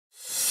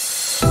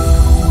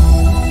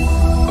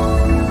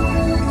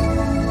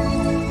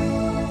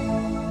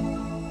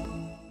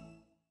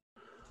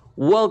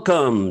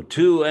Welcome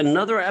to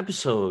another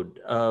episode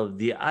of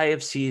the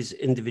IFC's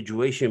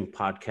Individuation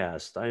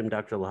Podcast. I am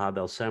Dr. Lahab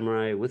El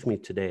Samurai. With me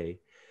today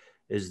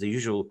is the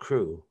usual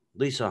crew,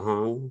 Lisa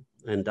Hong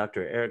and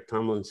Dr. Eric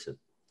Tomlinson.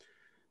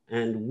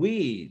 And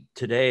we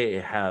today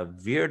have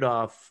veered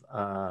off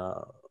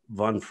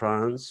von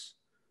Franz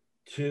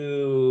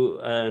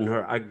and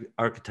her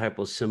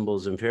archetypal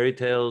symbols and fairy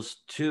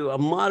tales to a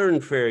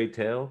modern fairy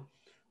tale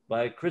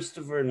by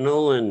Christopher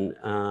Nolan,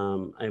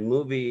 a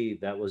movie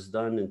that was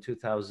done in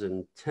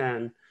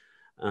 2010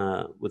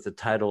 with the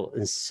title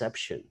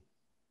Inception.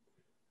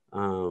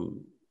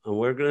 And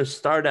we're going to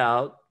start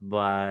out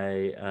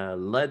by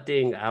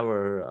letting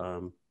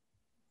our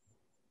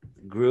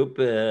group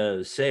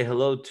say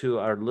hello to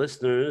our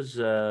listeners.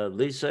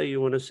 Lisa,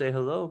 you want to say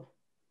hello?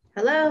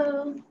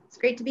 Hello, it's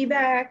great to be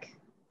back.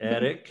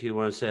 Eric, you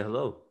want to say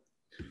hello?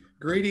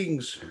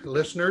 Greetings,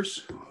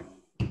 listeners.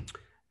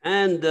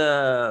 And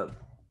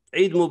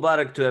Eid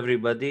Mubarak to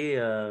everybody.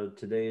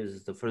 Today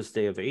is the first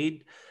day of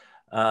Eid.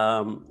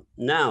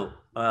 Now,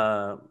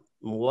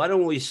 why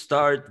don't we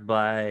start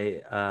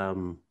by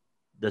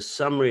the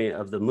summary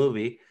of the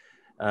movie,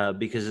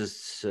 because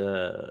it's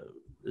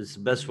the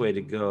best way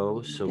to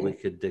go, so we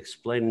could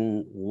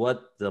explain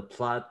what the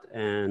plot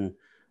and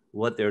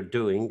what they're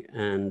doing.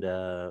 And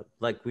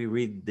like we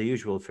read the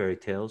usual fairy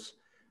tales,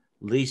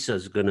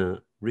 Lisa's going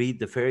to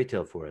read the fairy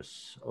tale for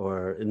us,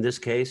 or in this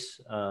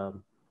case,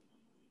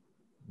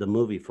 the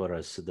movie for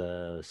us,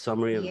 the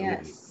summary of the movie.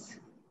 Yes,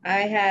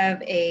 I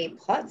have a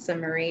plot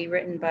summary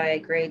written by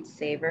Grade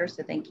Saver,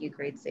 so thank you,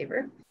 Grade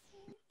Saver.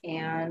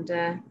 And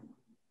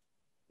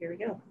here we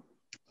go.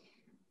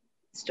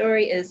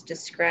 Story is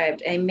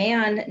described. A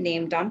man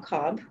named Dom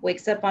Cobb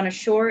wakes up on a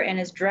shore and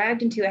is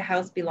dragged into a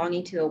house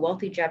belonging to a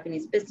wealthy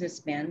Japanese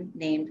businessman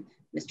named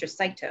Mr.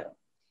 Saito.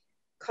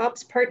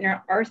 Cobb's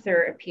partner,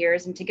 Arthur,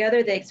 appears, and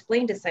together they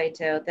explain to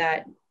Saito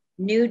that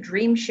new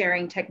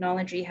dream-sharing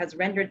technology has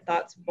rendered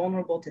thoughts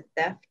vulnerable to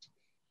theft,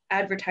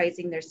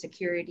 advertising their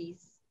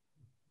services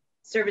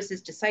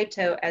to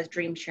Saito as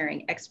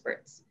dream-sharing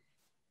experts.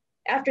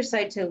 After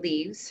Saito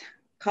leaves,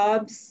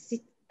 Cobb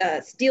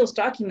steals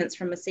documents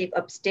from a safe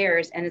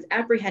upstairs and is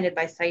apprehended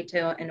by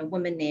Saito and a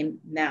woman named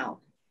Mal.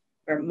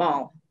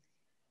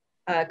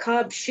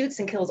 Cobb shoots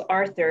and kills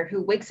Arthur,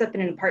 who wakes up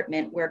in an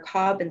apartment where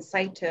Cobb and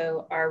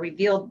Saito are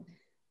revealed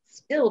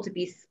still to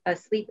be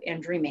asleep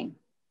and dreaming.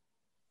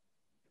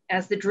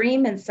 As the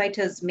dream in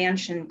Saito's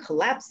mansion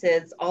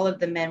collapses, all of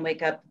the men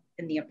wake up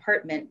in the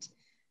apartment.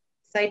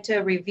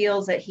 Saito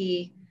reveals that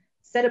he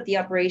set up the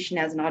operation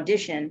as an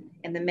audition,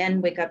 and the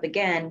men wake up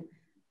again,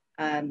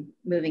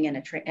 moving in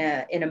a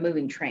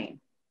moving train.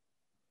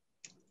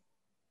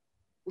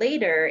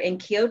 Later in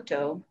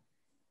Kyoto,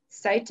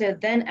 Saito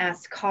then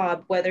asks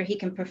Cobb whether he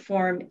can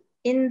perform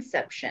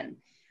Inception.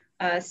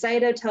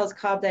 Saito tells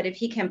Cobb that if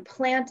he can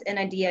plant an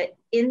idea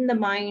in the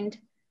mind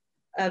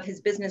of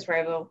his business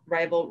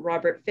rival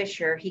Robert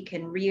Fisher, he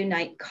can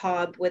reunite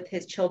Cobb with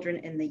his children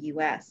in the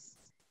US.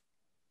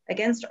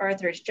 Against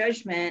Arthur's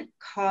judgment,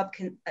 Cobb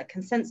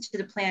consents to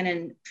the plan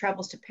and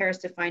travels to Paris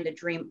to find a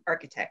dream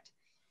architect.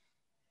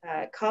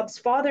 Cobb's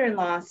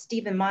father-in-law,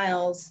 Stephen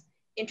Miles,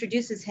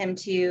 introduces him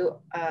to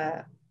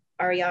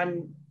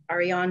Ariadne.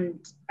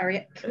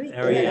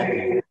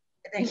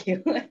 Thank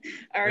you.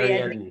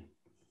 Ariadne,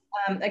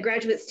 a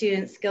graduate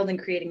student skilled in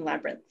creating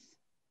labyrinths.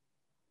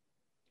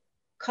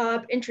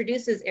 Cobb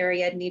introduces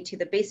Ariadne to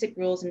the basic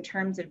rules in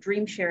terms of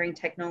dream-sharing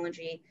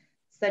technology,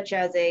 such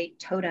as a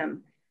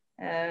totem.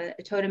 A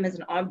totem is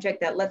an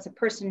object that lets a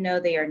person know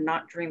they are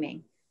not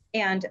dreaming,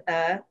 and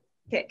a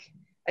kick.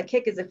 A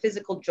kick is a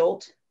physical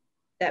jolt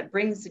that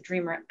brings the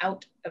dreamer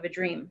out of a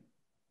dream.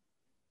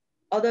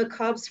 Although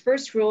Cobb's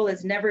first rule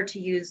is never to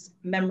use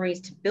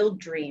memories to build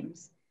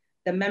dreams,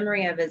 the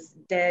memory of his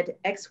dead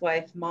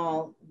ex-wife,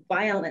 Mal,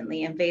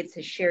 violently invades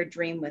his shared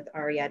dream with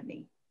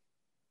Ariadne.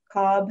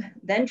 Cobb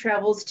then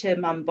travels to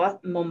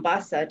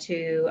Mombasa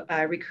to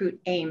recruit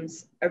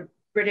Ames, a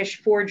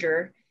British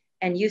forger,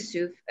 and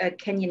Yusuf, a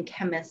Kenyan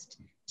chemist,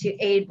 to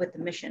aid with the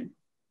mission.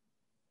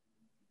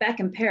 Back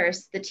in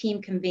Paris, the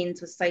team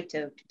convenes with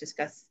Saito to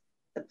discuss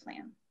the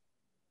plan.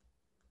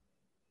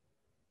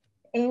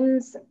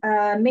 Ames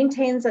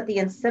maintains that the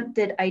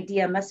incepted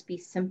idea must be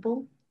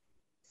simple,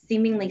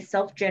 seemingly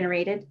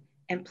self-generated,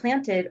 and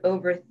planted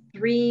over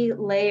 3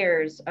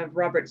 layers of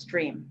Robert's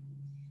dream.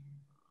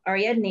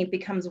 Ariadne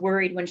becomes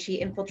worried when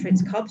she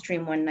infiltrates Cobb's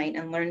dream one night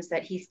and learns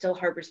that he still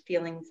harbors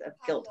feelings of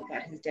guilt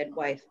about his dead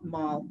wife,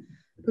 Mal,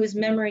 whose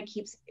memory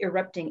keeps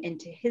erupting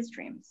into his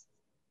dreams.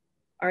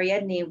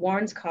 Ariadne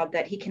warns Cobb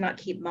that he cannot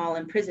keep Mal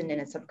imprisoned in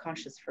his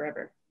subconscious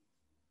forever.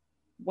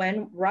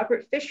 When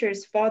Robert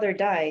Fisher's father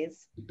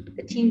dies,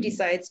 the team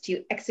decides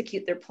to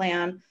execute their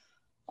plan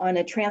on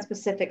a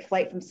trans-Pacific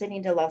flight from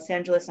Sydney to Los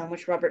Angeles, on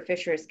which Robert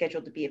Fisher is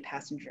scheduled to be a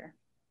passenger.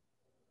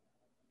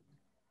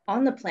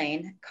 On the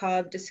plane,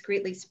 Cobb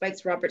discreetly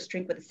spikes Robert's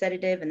drink with a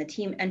sedative, and the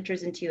team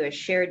enters into a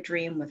shared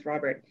dream with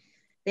Robert.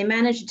 They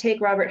manage to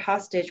take Robert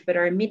hostage, but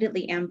are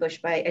immediately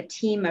ambushed by a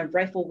team of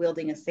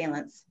rifle-wielding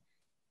assailants.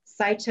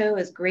 Saito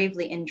is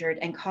gravely injured,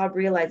 and Cobb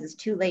realizes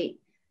too late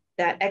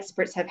that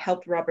experts have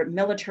helped Robert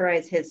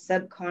militarize his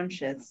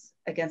subconscious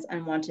against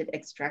unwanted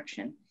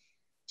extraction.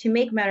 To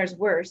make matters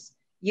worse,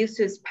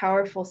 Yusuf's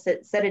powerful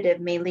sedative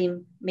may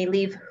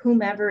leave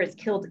whomever is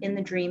killed in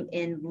the dream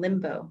in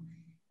limbo,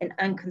 an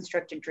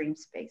unconstructed dream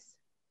space.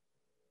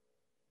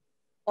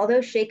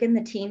 Although shaken,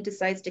 the team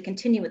decides to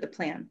continue with the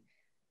plan.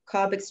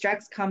 Cobb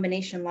extracts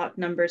combination lock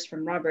numbers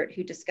from Robert,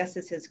 who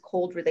discusses his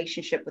cold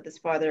relationship with his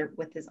father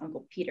with his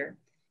uncle Peter.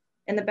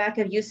 In the back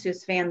of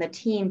Yusuf's van, the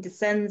team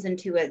descends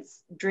into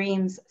its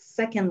dream's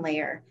second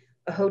layer,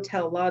 a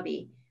hotel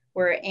lobby,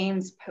 where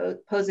Ames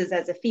poses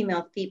as a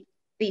female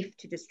thief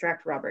to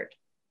distract Robert.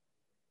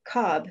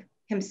 Cobb,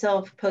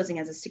 himself posing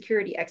as a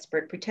security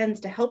expert, pretends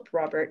to help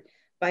Robert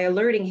by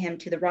alerting him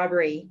to the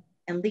robbery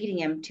and leading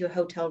him to a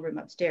hotel room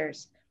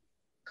upstairs.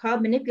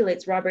 Cobb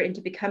manipulates Robert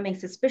into becoming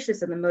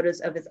suspicious of the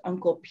motives of his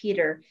uncle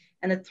Peter,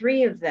 and the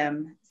three of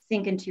them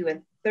sink into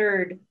a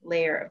third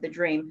layer of the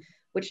dream,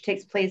 which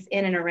takes place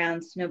in and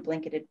around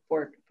snow-blanketed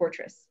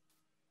fortress.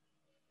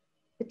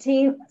 The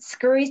team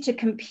scurries to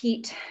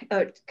complete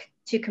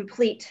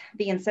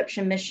the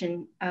Inception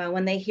mission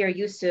when they hear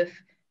Yusuf,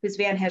 whose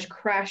van has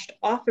crashed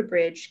off a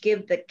bridge,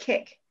 give the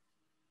kick.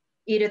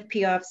 Edith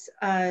Piaf's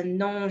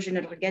Non je ne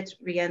regrette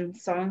rien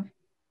song.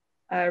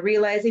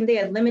 Realizing they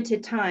had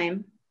limited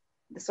time,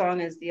 the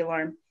song is the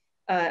alarm,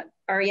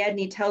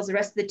 Ariadne tells the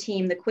rest of the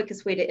team the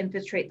quickest way to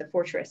infiltrate the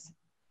fortress.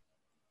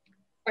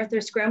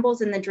 Arthur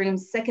scrambles in the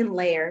dream's second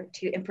layer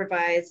to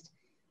improvise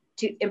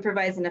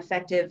an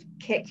effective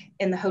kick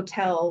in the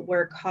hotel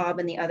where Cobb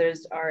and the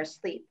others are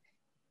asleep,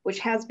 which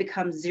has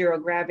become zero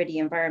gravity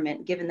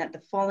environment given that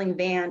the falling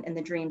van in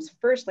the dream's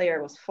first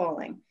layer was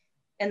falling.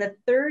 In the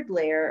third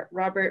layer,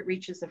 Robert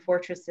reaches the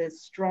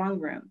fortress's strong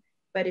room,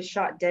 but is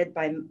shot dead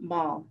by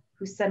Mal,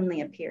 who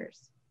suddenly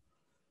appears.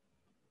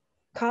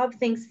 Cobb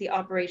thinks the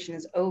operation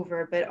is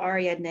over, but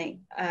Ariadne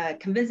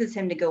convinces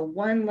him to go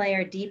one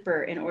layer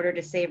deeper in order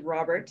to save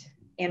Robert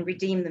and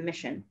redeem the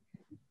mission.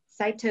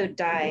 Saito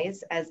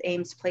dies as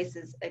Ames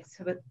places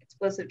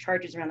explosive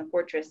charges around the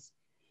fortress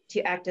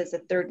to act as a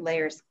third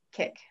layer's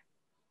kick.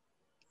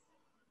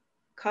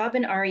 Cobb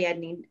and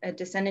Ariadne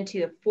descend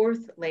into a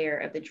fourth layer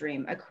of the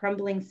dream, a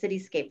crumbling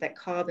cityscape that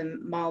Cobb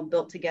and Mal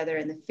built together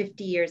in the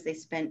 50 years they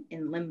spent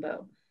in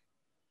limbo.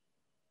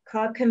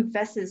 Cobb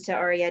confesses to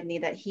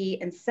Ariadne that he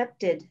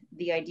incepted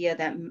the idea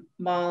that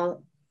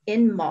Mal,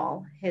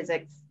 his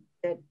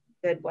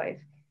ex-dead wife,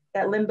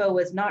 that limbo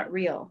was not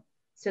real,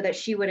 so that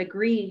she would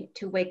agree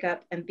to wake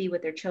up and be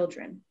with their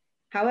children.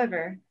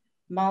 However,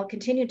 Mal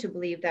continued to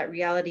believe that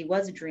reality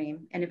was a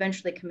dream and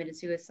eventually committed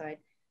suicide,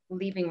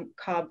 leaving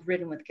Cobb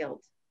ridden with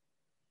guilt.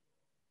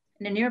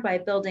 In a nearby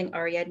building,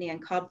 Ariadne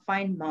and Cobb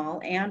find Mal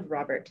and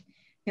Robert,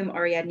 whom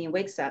Ariadne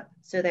wakes up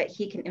so that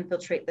he can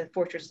infiltrate the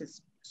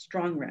fortress's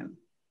strong room.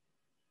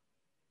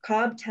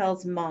 Cobb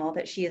tells Mal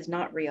that she is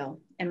not real,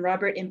 and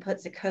Robert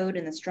inputs a code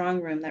in the strong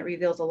room that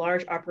reveals a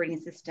large operating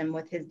system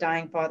with his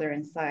dying father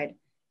inside.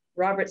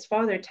 Robert's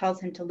father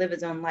tells him to live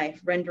his own life,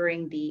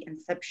 rendering the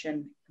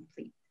inception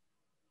complete.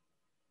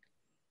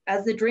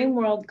 As the dream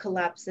world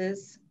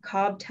collapses,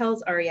 Cobb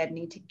tells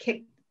Ariadne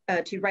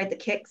to write the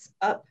kicks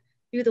up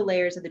through the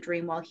layers of the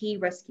dream while he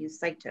rescues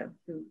Saito,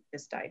 who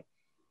just died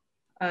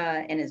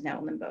and is now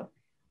in limbo.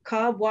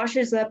 Cobb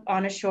washes up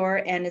on a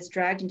shore and is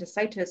dragged into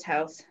Saito's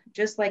house,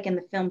 just like in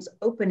the film's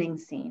opening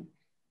scene.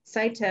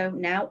 Saito,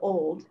 now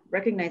old,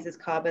 recognizes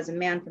Cobb as a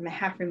man from a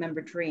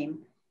half-remembered dream,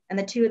 and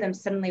the two of them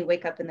suddenly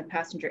wake up in the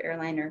passenger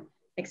airliner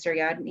next to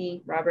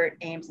Ariadne, Robert,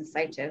 Ames, and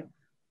Saito,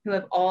 who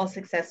have all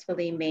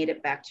successfully made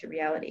it back to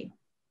reality.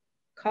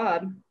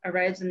 Cobb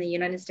arrives in the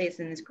United States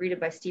and is greeted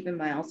by Stephen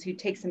Miles, who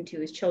takes him to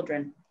his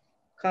children.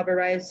 Cobb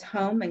arrives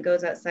home and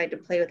goes outside to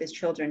play with his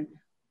children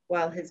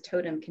while his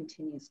totem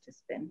continues to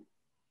spin.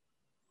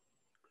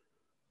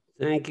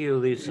 Thank you,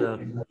 Lisa.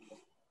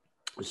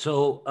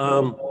 So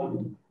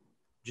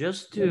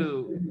just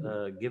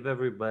to give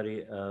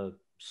everybody a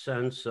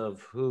sense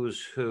of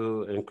who's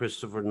who in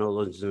Christopher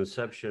Nolan's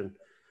Inception,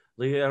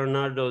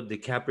 Leonardo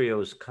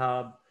DiCaprio is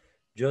Cobb,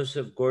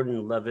 Joseph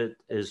Gordon-Levitt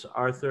is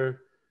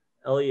Arthur,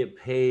 Elliot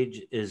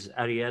Page is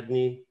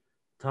Ariadne,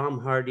 Tom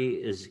Hardy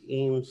is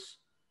Eames,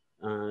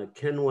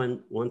 Ken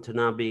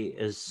Watanabe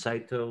is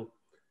Saito,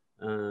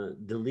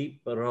 Dilip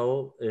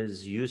Barot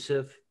is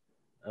Yusuf,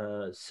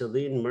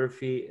 Cillian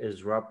Murphy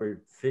is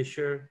Robert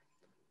Fisher,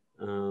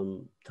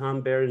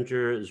 Tom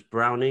Berenger is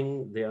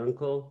Browning, the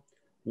uncle,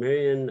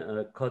 Marion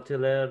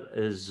Cotillard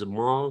is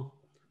Mal,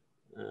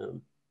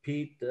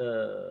 Pete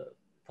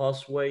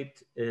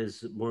Poswaite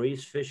is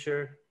Maurice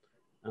Fisher,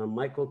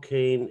 Michael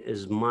Caine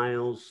is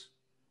Miles,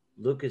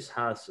 Lucas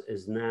Haas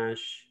is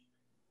Nash,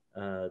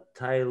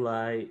 Tai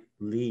Lai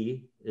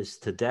Lee is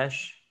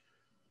Tadesh,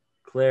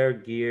 Claire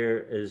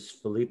Gear is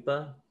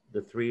Philippa,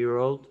 the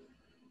 3-year-old,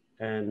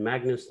 and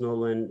Magnus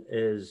Nolan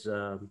is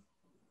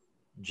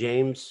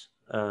James,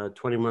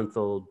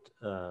 20-month-old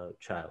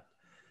child.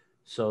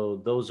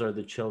 So those are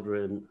the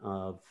children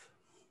of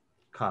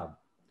Cobb.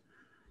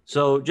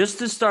 So just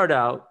to start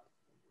out,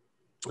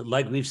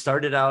 like we've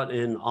started out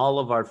in all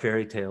of our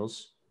fairy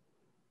tales,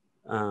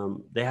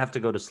 they have to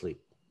go to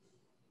sleep.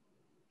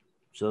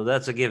 So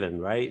that's a given,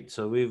 right?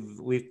 So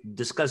we've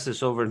discussed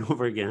this over and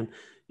over again.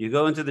 You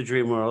go into the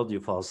dream world, you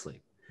fall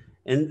asleep.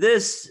 In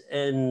this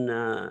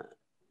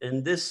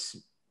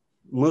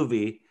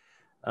movie,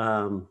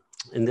 um,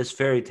 in this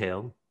fairy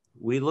tale,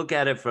 we could look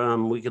at it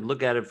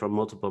from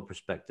multiple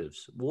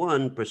perspectives.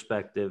 One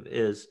perspective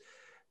is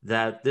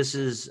that this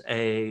is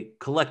a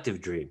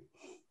collective dream,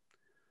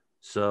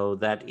 so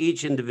that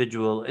each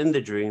individual in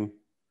the dream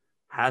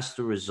has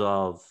to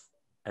resolve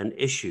an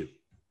issue.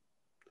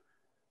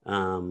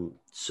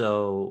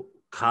 So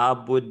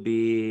Cobb would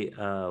be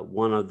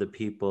one of the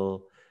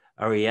people.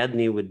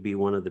 Ariadne would be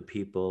one of the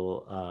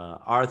people.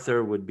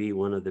 Arthur would be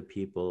one of the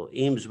people.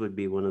 Eames would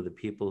be one of the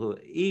people. Who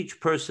each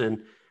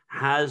person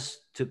has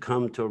to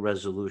come to a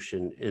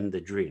resolution in the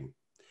dream.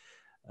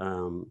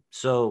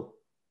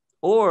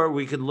 Or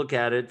we could look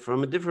at it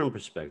from a different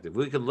perspective.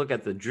 We could look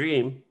at the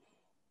dream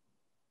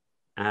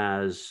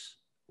as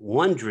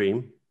one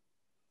dream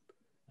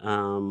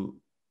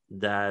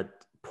that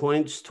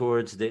points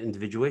towards the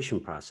individuation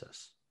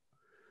process.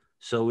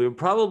 So we'll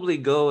probably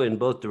go in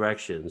both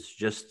directions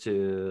just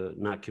to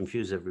not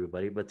confuse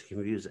everybody, but to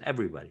confuse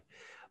everybody.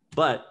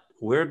 But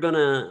we're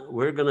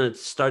gonna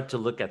start to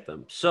look at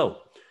them.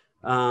 So,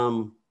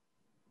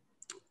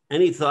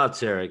 any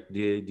thoughts, Eric? Do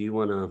you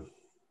want to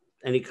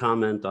any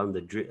comment on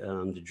the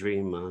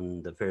dream,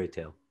 on the fairy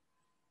tale?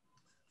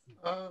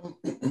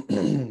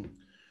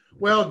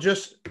 Well,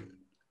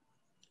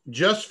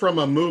 just from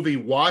a movie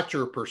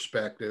watcher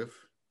perspective,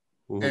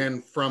 mm-hmm.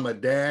 and from a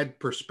dad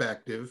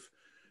perspective,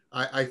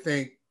 I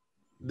think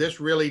this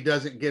really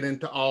doesn't get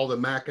into all the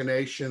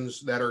machinations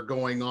that are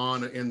going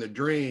on in the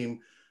dream,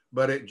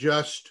 but it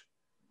just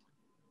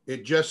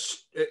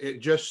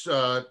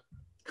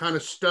kind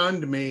of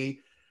stunned me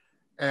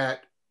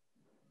at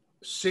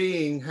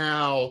seeing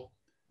how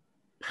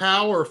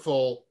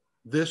powerful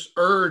this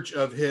urge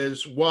of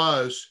his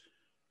was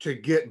to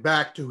get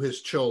back to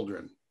his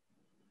children.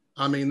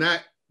 I mean,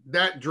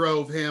 that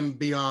drove him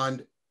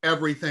beyond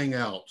everything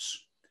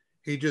else.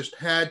 He just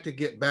had to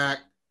get back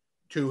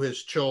to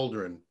his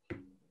children.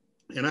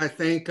 And I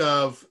think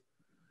of,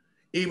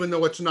 even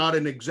though it's not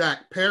an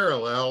exact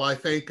parallel, I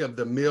think of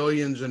the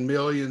millions and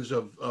millions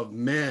of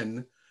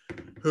men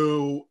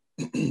who,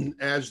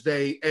 as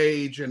they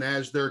age and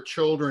as their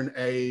children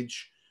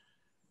age,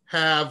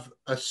 have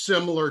a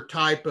similar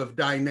type of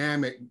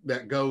dynamic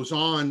that goes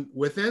on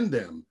within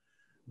them,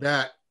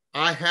 that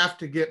I have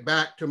to get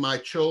back to my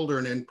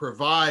children and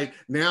provide.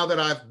 Now that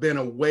I've been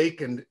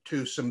awakened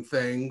to some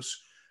things,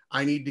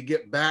 I need to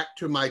get back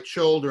to my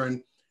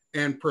children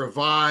and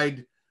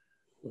provide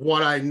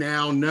what I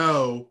now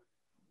know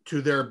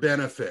to their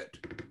benefit.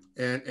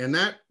 And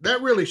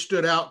that really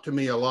stood out to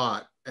me a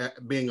lot.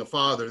 Being a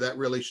father, that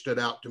really stood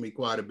out to me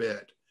quite a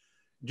bit,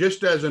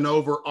 just as an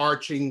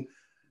overarching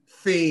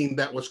theme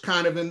that was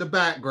kind of in the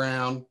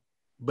background,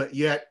 but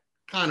yet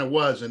kind of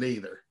wasn't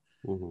either.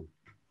 Mm-hmm.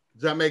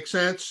 Does that make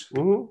sense?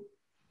 Mm-hmm.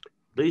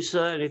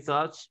 Lisa, any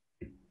thoughts?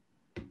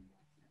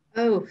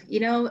 Oh,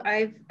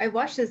 I've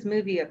watched this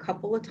movie a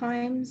couple of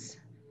times.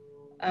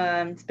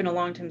 It's been a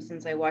long time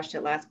since I watched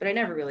it last, but I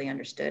never really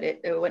understood it.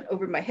 It went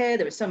over my head.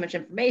 There was so much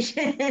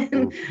information.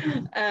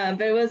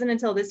 But it wasn't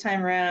until this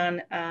time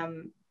around,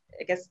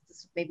 I guess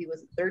this maybe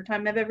was the third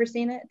time I've ever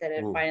seen it, that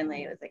it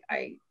finally was like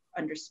I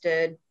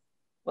understood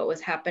what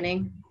was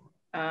happening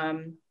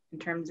in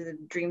terms of the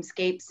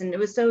dreamscapes. And it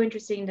was so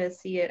interesting to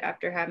see it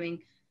after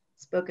having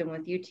spoken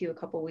with you two a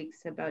couple of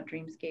weeks about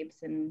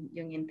dreamscapes and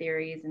Jungian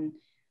theories, and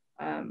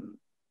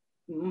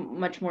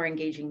much more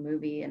engaging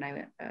movie. And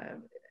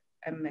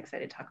I'm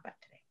excited to talk about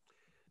it today.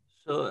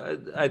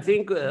 So I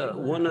think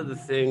one of the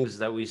things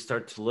that we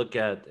start to look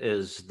at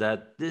is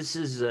that this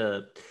is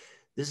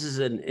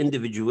an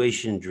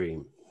individuation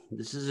dream.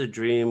 This is a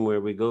dream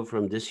where we go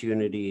from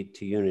disunity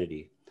to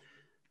unity.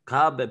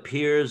 Cobb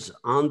appears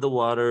on the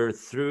water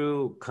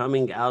through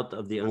coming out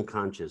of the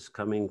unconscious,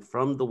 coming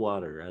from the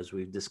water. As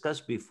we've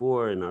discussed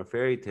before in our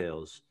fairy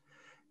tales,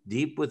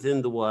 deep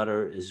within the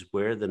water is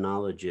where the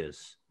knowledge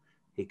is.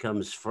 He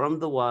comes from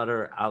the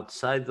water,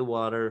 outside the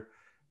water.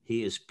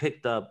 He is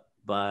picked up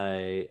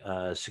by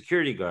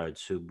security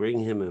guards who bring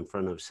him in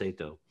front of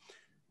Sato.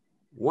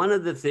 One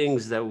of the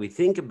things that we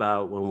think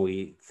about when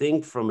we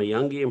think from a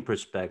Jungian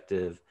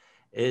perspective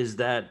is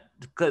that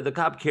the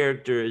Cobb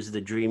character is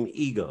the dream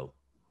ego.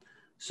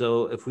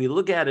 So if we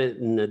look at it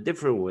in a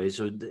different way,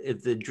 so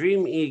if the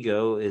dream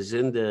ego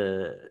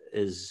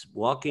is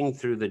walking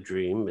through the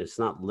dream, it's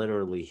not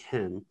literally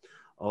him,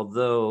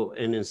 although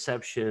in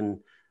Inception,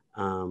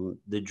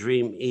 the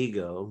dream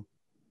ego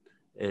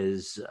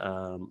is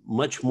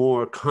much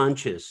more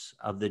conscious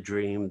of the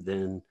dream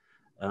than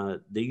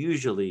the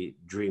usually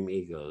dream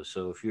ego.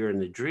 So if you're in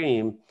the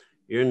dream,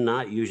 you're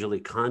not usually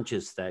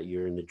conscious that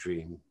you're in the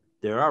dream.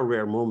 There are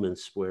rare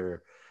moments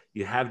where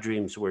you have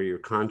dreams where you're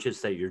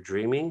conscious that you're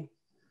dreaming.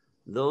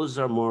 Those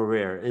are more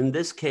rare. In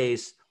this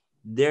case,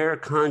 they're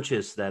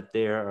conscious that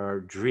they are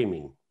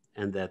dreaming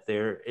and that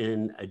they're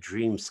in a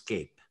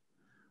dreamscape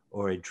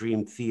or a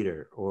dream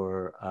theater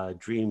or a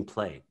dream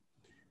play.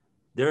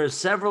 There are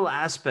several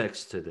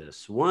aspects to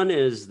this. One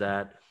is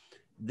that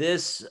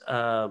this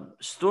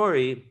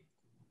story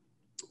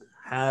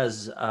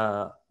has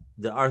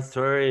the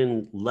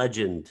Arthurian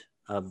legend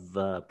of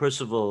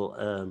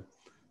Percival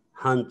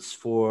hunts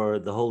for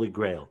the Holy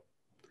Grail.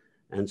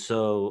 And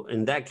so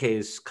in that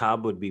case,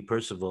 Cobb would be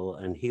Percival,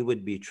 and he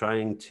would be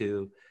trying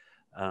to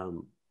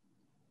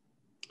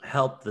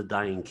help the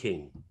dying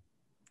king.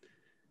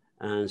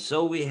 And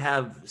so we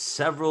have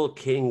several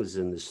kings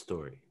in this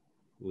story.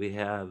 We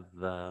have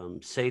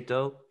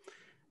Sato,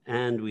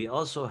 and we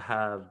also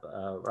have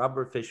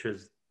Robert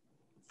Fisher's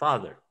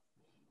father,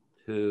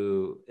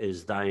 who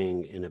is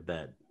dying in a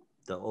bed,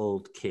 the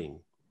old king.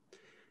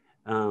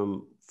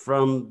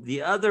 From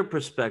the other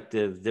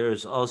perspective,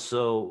 there's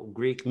also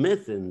Greek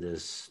myth in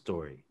this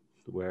story,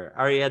 where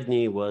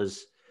Ariadne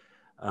was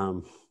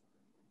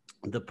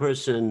the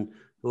person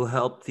who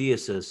helped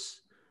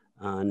Theseus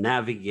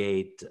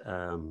navigate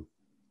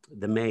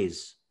the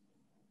maze.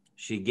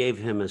 She gave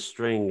him a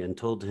string and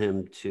told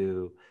him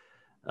to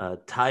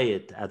tie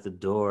it at the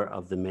door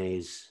of the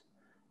maze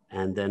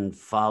and then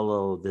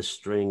follow the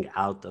string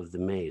out of the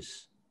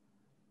maze,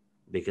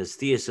 because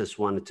Theseus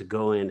wanted to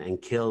go in and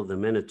kill the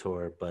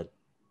Minotaur, but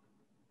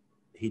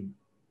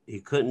he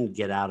couldn't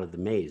get out of the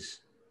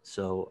maze.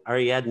 So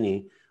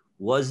Ariadne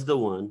was the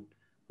one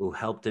who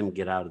helped him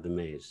get out of the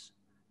maze.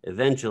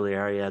 Eventually,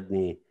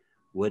 Ariadne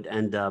would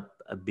end up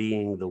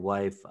being the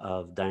wife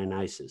of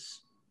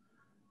Dionysus.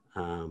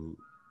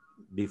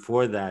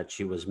 Before that,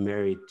 she was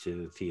married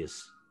to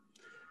Theseus.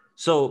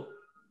 So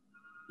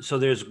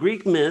there's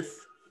Greek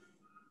myth,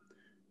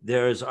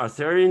 there's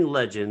Arthurian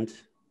legend,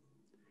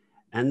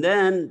 and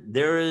then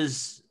there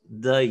is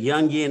the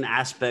Jungian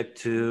aspect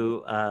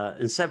to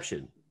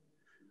Inception,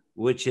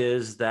 which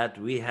is that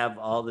we have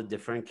all the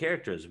different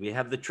characters. We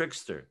have the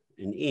trickster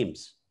in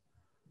Eames.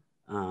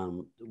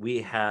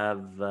 We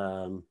have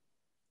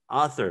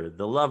Arthur,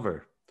 the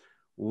lover.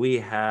 We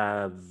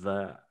have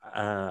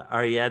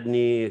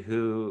Ariadne,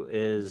 who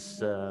is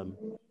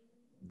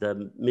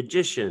the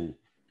magician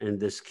in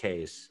this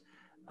case.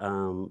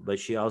 But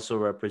she also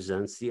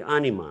represents the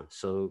anima.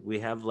 So we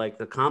have like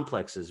the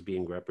complexes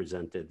being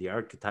represented, the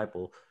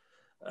archetypal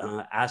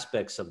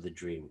aspects of the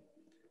dream.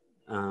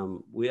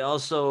 We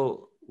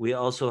also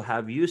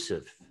have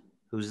Yusuf,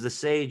 who's the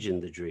sage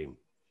in the dream.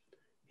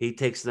 He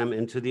takes them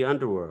into the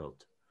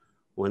underworld.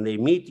 When they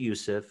meet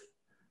Yusuf,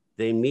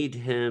 they meet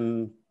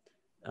him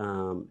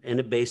in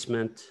a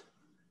basement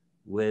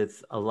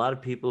with a lot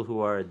of people who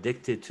are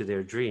addicted to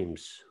their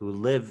dreams, who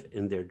live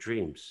in their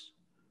dreams.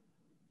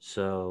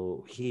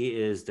 So he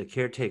is the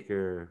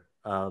caretaker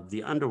of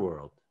the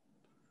underworld.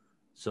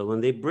 So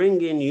when they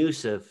bring in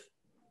Yusuf,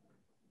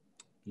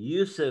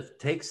 Yusuf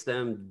takes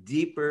them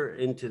deeper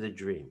into the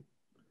dream.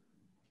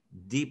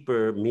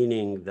 Deeper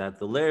meaning that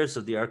the layers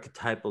of the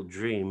archetypal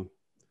dream,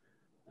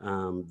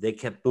 they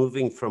kept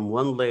moving from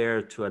one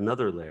layer to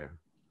another layer.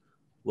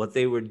 What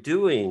they were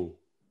doing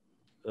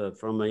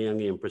from a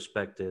Jungian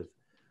perspective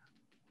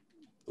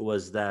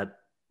was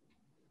that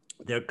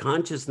their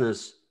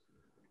consciousness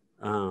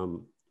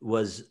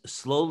was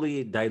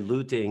slowly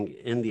diluting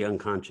in the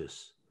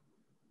unconscious.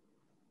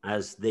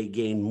 As they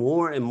gain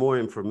more and more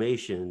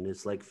information,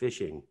 it's like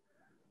fishing.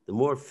 The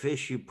more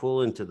fish you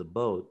pull into the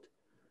boat,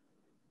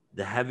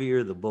 the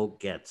heavier the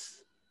boat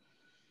gets.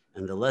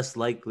 And the less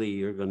likely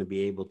you're going to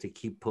be able to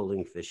keep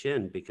pulling fish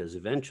in, because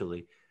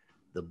eventually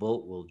the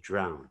boat will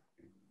drown.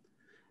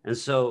 And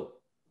so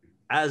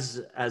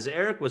as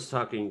Eric was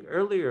talking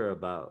earlier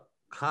about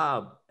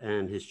Cobb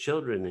and his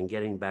children and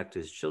getting back to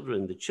his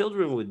children, the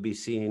children would be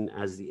seen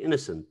as the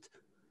innocent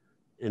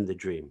in the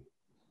dream.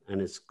 And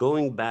it's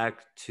going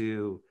back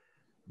to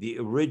the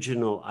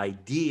original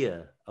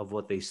idea of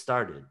what they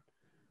started.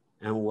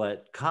 And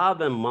what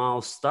Cobb and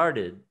Mal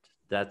started,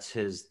 that's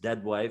his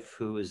dead wife,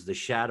 who is the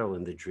shadow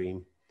in the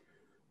dream.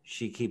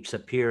 She keeps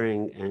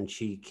appearing and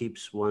she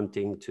keeps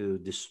wanting to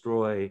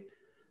destroy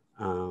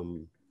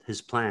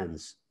his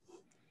plans.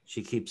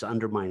 She keeps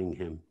undermining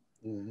him.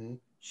 Mm-hmm.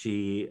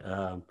 She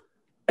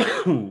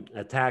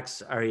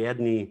attacks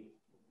Ariadne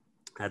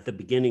at the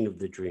beginning of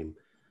the dream.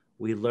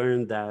 We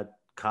learn that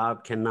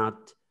Cobb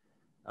cannot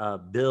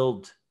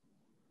build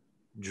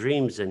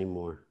dreams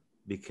anymore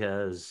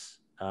because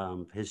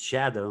his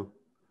shadow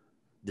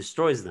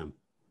destroys them.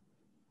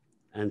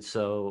 And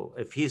so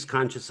if he's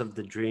conscious of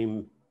the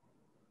dream,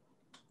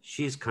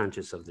 she's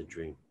conscious of the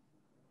dream.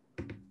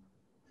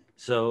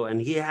 So,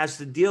 and he has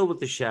to deal with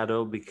the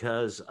shadow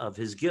because of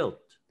his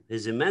guilt,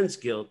 his immense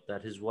guilt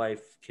that his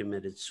wife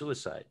committed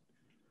suicide.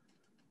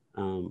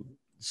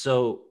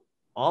 So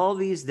all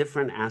these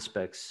different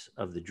aspects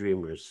of the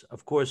dreamers.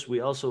 Of course,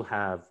 we also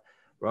have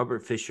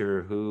Robert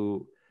Fisher,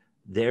 who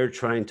they're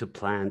trying to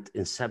plant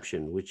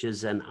Inception, which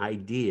is an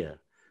idea.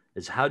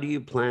 It's how do you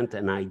plant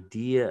an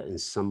idea in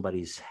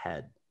somebody's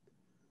head?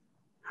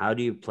 How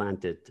do you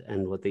plant it?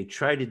 And what they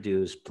try to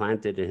do is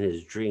plant it in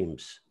his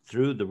dreams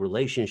through the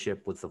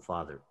relationship with the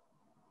father,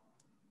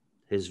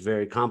 his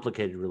very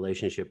complicated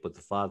relationship with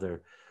the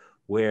father,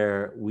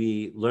 where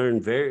we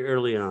learn very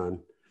early on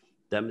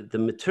that the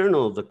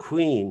maternal, the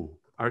queen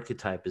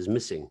archetype is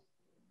missing.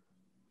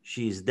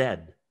 She's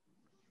dead.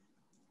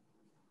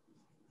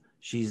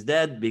 She's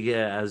dead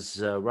because,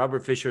 as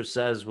Robert Fisher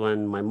says,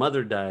 when my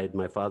mother died,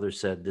 my father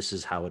said, "This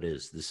is how it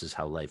is. This is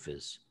how life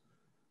is."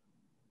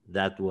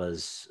 That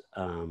was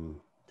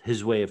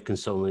his way of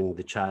consoling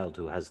the child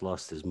who has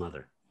lost his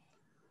mother.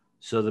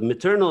 So the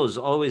maternal is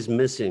always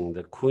missing.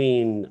 The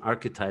queen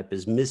archetype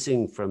is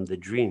missing from the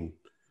dream.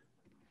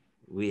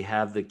 We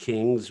have the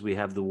kings, we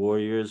have the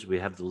warriors, we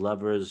have the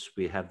lovers,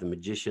 we have the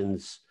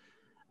magicians,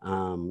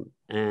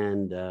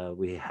 and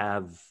we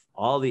have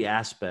all the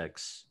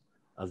aspects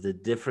of the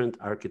different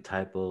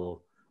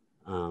archetypal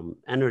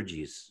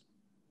energies.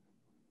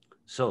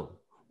 So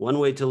one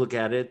way to look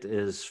at it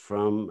is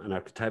from an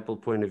archetypal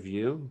point of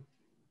view,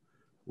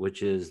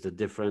 which is the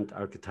different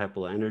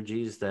archetypal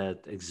energies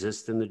that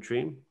exist in the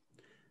dream.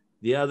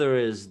 The other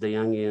is the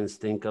Jungians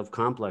think of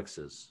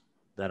complexes,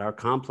 that our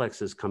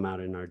complexes come out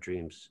in our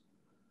dreams.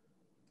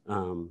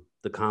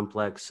 The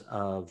complex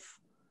of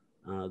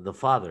the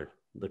father,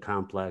 the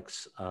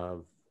complex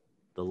of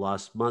the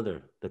lost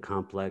mother, the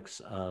complex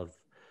of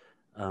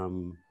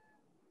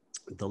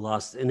the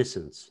lost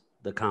innocence,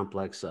 the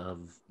complex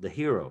of the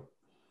hero.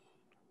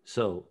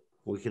 So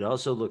we could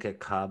also look at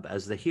Cobb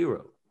as the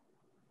hero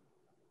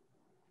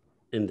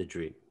in the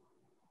dream.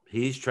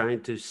 He's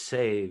trying to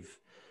save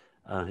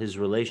his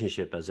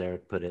relationship, as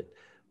Eric put it,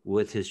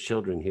 with his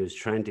children. He was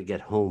trying to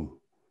get home.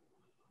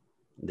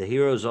 The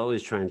hero is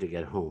always trying to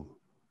get home.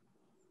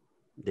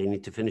 They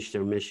need to finish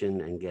their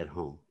mission and get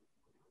home.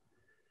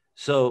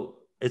 So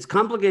it's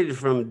complicated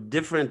from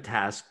different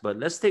tasks, but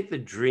let's take the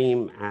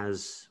dream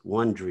as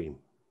one dream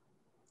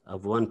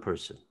of one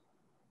person.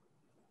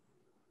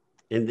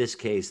 In this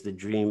case, the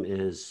dream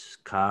is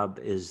Cobb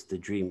is the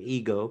dream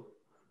ego.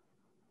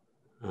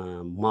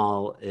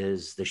 Mal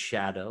is the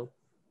shadow.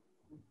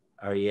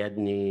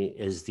 Ariadne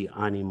is the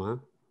anima.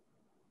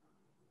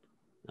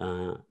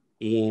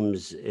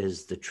 Eames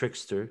is the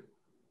trickster.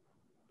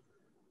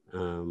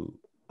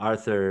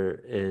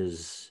 Arthur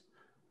is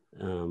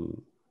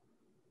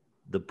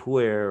the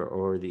puer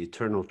or the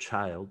eternal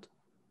child.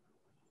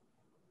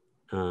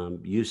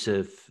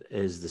 Yusuf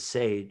is the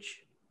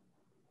sage.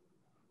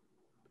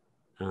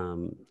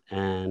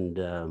 And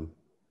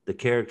the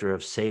character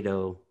of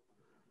Sado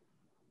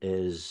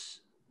is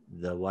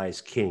the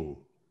wise king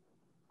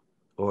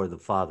or the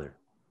father.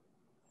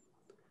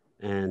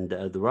 And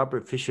the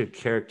Robert Fisher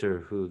character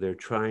who they're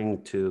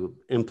trying to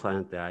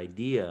implant the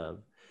idea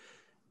of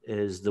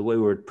is the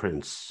wayward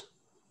prince,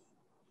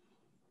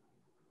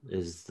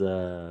 is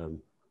the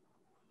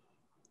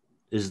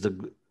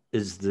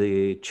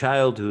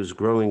child who's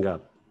growing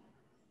up,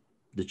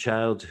 the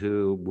child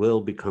who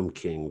will become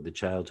king, the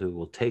child who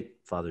will take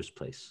father's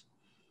place.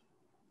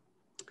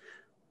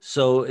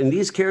 So in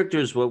these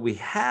characters, what we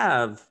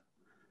have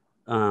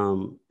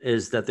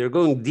is that they're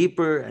going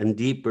deeper and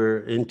deeper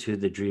into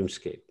the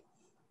dreamscape.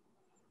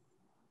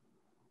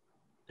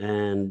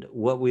 And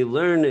what we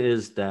learn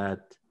is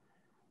that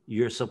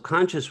your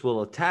subconscious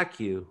will attack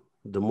you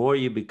the more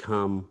you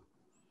become,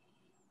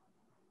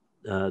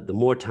 the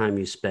more time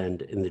you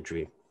spend in the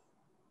dream.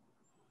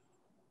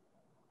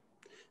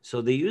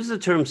 So they use the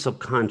term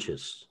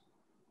subconscious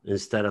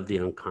instead of the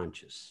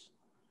unconscious.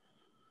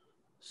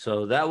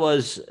 So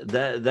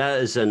that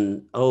is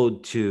an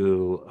ode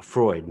to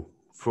Freud.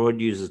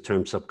 Freud uses the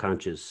term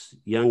subconscious.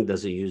 Jung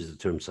doesn't use the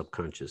term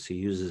subconscious. He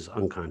uses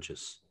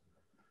unconscious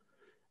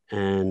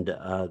and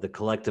the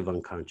collective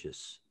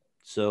unconscious.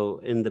 So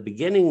in the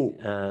beginning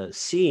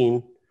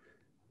scene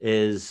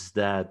is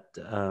that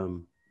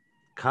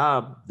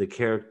Cobb, the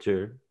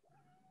character,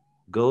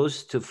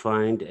 goes to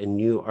find a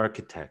new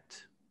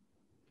architect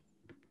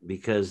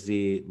because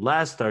the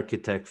last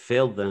architect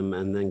failed them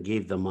and then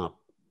gave them up.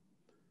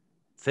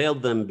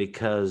 Failed them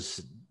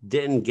because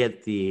didn't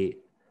get the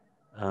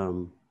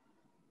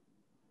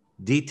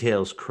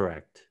details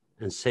correct.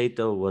 And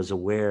Sato was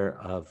aware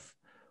of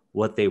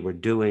what they were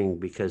doing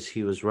because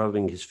he was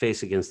rubbing his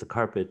face against the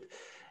carpet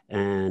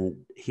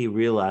and he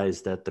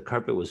realized that the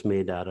carpet was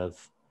made out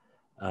of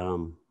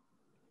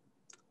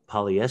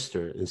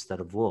polyester instead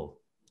of wool.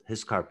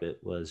 His carpet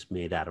was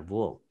made out of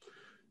wool.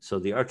 So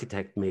the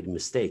architect made a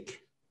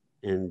mistake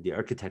in the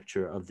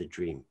architecture of the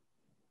dream.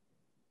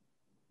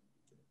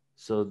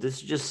 So this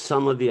is just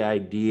some of the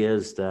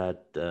ideas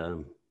that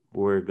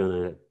we're going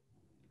to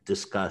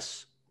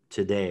discuss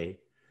today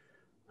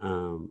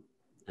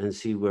and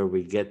see where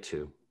we get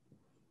to.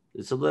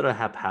 It's a little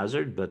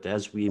haphazard, but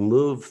as we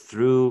move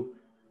through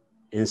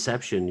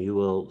Inception, you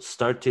will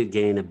start to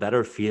gain a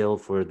better feel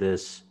for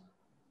this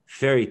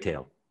fairy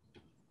tale.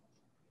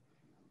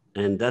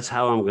 And that's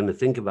how I'm going to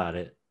think about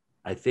it.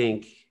 I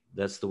think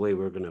that's the way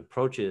we're going to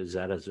approach it, is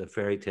that as a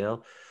fairy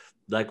tale,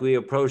 like we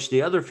approach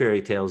the other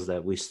fairy tales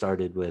that we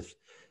started with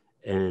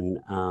in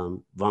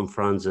von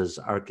Franz's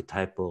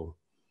archetypal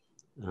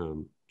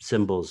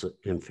symbols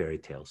in fairy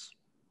tales.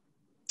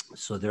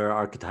 So there are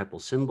archetypal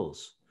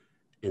symbols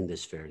in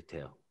this fairy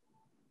tale.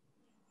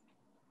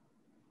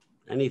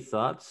 Any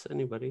thoughts,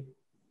 anybody?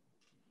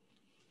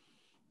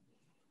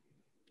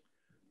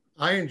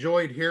 I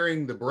enjoyed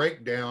hearing the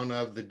breakdown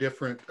of the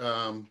different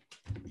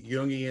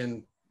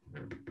Jungian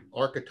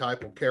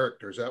archetypal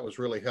characters. That was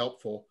really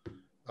helpful.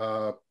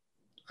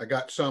 I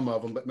got some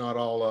of them, but not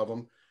all of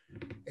them.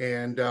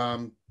 And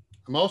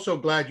I'm also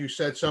glad you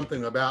said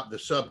something about the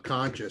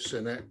subconscious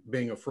and that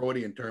being a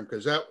Freudian term,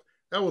 because that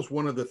was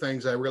one of the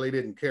things I really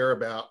didn't care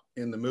about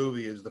in the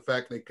movie, is the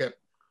fact they kept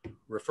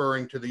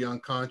referring to the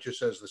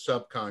unconscious as the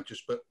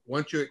subconscious. But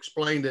once you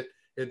explained it,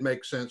 it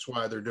makes sense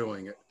why they're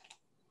doing it.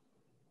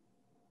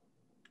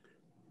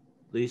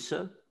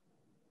 Lisa?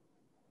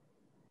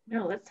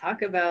 No, let's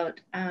talk about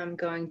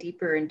going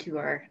deeper into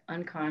our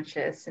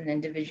unconscious and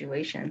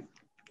individuation.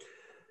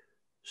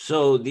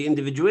 So the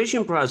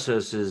individuation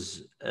process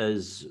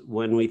is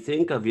when we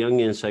think of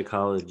Jungian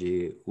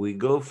psychology, we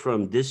go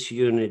from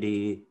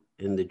disunity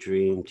in the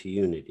dream to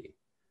unity,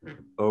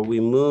 or we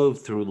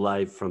move through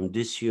life from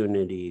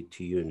disunity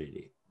to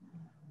unity,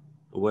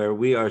 where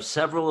we are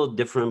several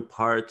different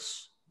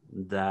parts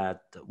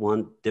that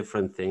want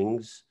different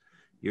things.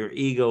 Your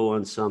ego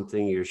wants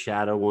something, your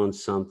shadow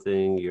wants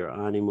something, your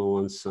anima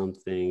wants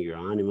something, your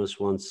animus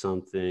wants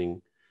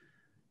something,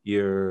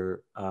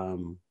 your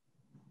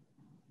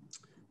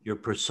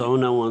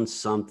persona wants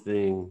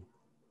something,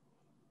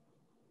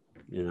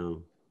 you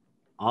know,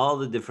 all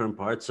the different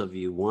parts of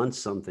you want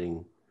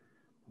something.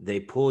 They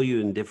pull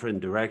you in different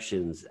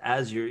directions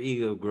as your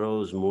ego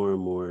grows more and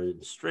more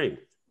in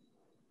strength.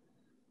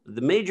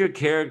 The major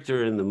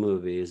character in the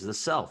movie is the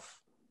self.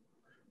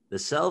 The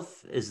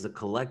self is the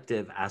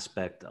collective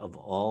aspect of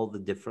all the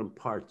different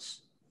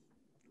parts.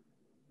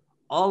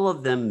 All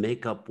of them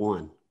make up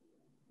one.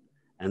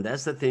 And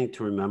that's the thing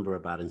to remember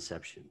about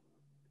Inception.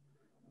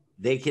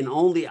 They can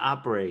only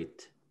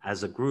operate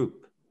as a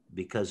group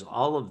because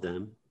all of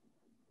them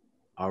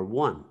are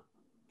one.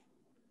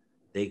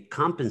 They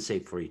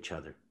compensate for each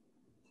other.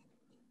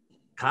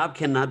 Cobb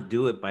cannot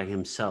do it by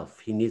himself.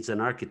 He needs an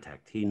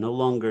architect. He no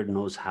longer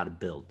knows how to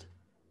build.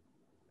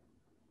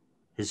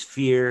 His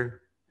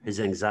fear, his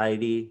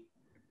anxiety,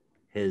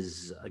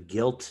 his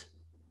guilt,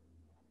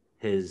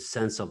 his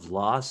sense of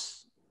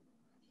loss.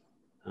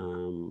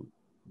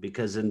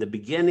 Because in the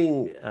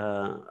beginning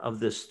of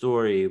this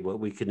story, what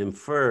we can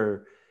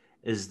infer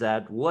is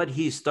that what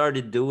he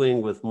started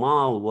doing with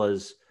Mal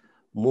was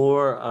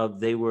more of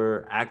they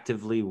were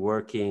actively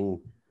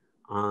working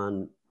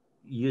on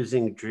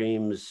using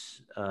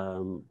dreams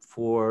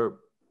for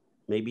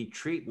maybe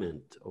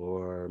treatment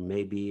or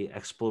maybe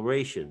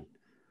exploration.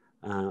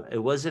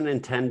 It wasn't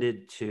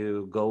intended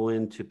to go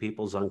into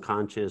people's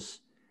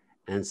unconscious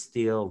and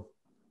steal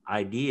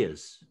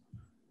ideas.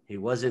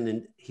 His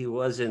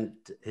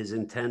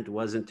intent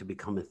wasn't to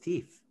become a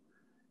thief.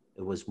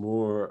 It was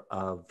more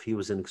of, he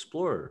was an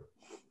explorer.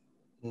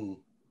 Hmm.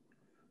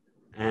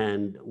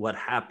 And what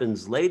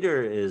happens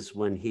later is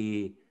when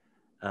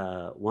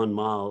when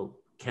Mal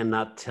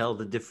cannot tell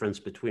the difference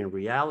between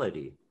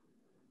reality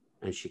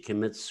and she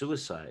commits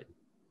suicide.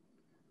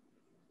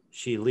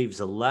 She leaves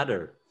a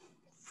letter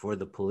for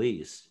the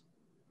police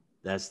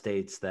that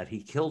states that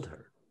he killed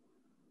her.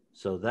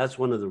 So that's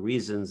one of the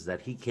reasons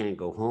that he can't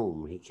go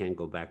home. He can't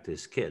go back to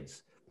his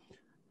kids.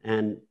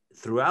 And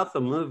throughout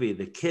the movie,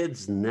 the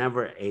kids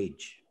never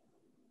age,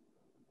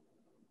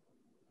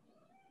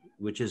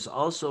 which is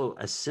also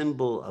a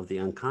symbol of the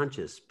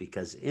unconscious,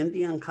 because in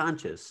the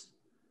unconscious,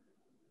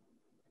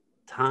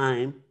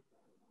 time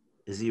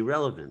is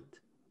irrelevant.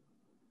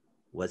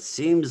 What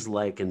seems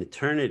like an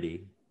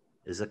eternity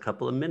is a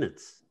couple of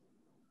minutes.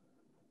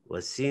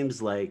 What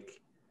seems like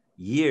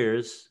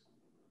years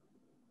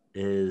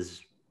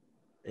is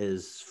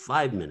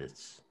 5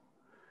 minutes.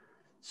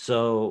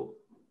 So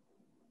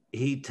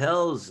he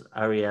tells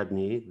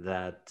Ariadne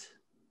that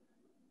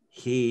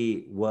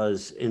he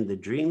was in the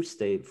dream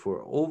state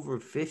for over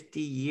 50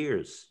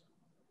 years.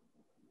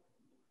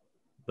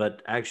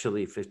 But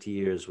actually 50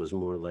 years was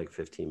more like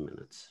 15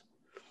 minutes,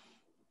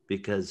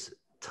 because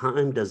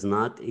time does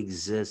not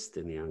exist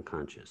in the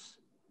unconscious.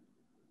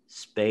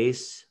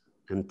 Space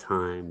and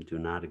time do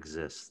not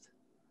exist.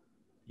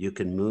 You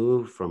can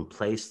move from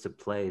place to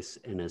place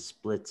in a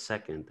split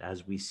second,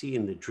 as we see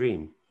in the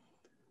dream.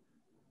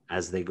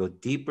 As they go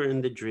deeper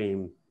in the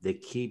dream, they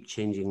keep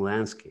changing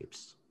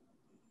landscapes.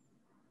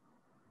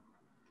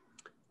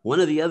 One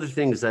of the other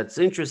things that's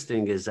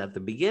interesting is at the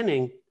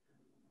beginning,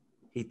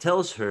 he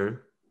tells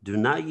her, do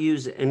not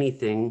use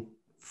anything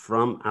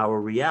from our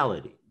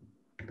reality.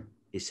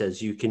 He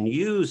says, you can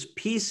use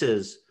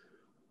pieces,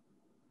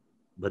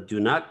 but do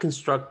not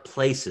construct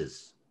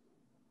places,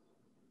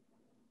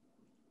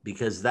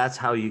 because that's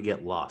how you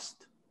get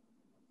lost.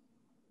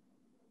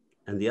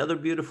 And the other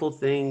beautiful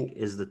thing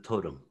is the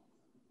totem.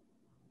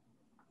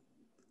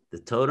 The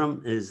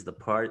totem is the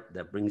part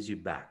that brings you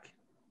back.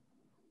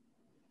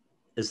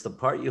 It's the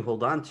part you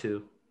hold on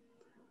to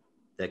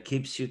that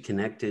keeps you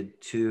connected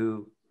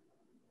to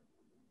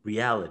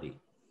reality,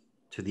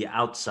 to the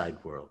outside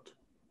world.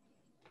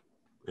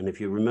 And if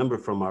you remember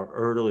from our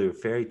earlier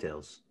fairy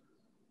tales,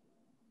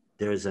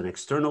 there is an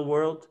external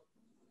world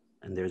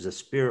and there's a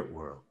spirit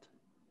world.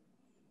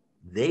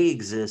 They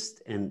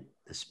exist in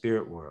the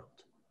spirit world.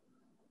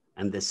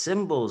 And the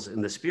symbols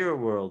in the spirit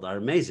world are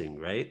amazing,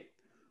 right?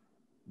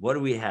 What do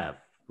we have?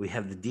 We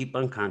have the deep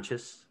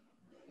unconscious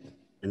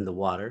in the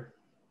water.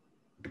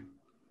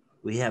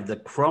 We have the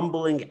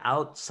crumbling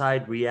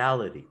outside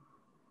reality.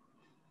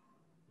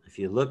 If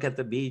you look at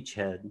the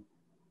beachhead,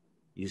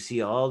 you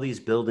see all these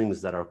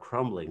buildings that are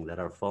crumbling, that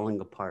are falling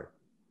apart.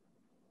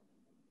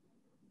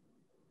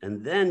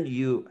 And then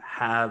you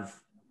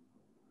have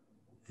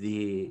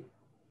the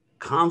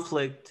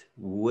conflict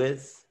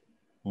with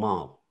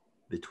Mal,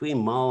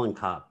 between Mal and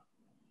Cobb,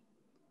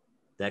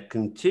 that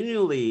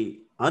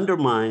continually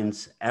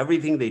undermines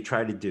everything they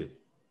try to do.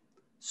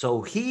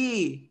 So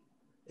he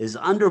is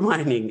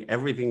undermining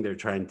everything they're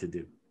trying to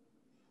do.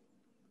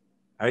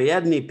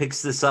 Ariadne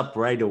picks this up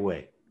right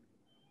away,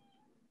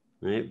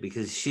 right?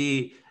 Because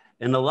she,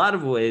 in a lot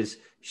of ways,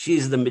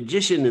 she's the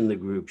magician in the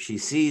group. She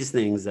sees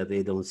things that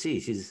they don't see.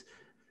 She's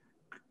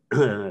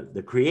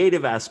the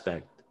creative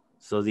aspect.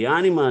 So the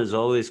anima is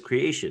always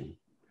creation.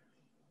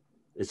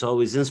 It's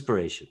always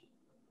inspiration.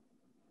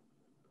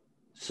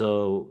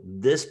 So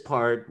this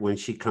part, when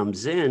she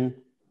comes in,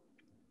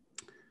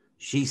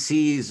 she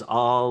sees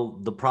all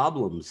the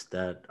problems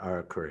that are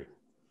occurring.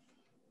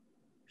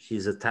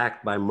 She's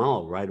attacked by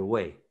Mal right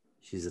away.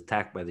 She's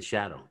attacked by the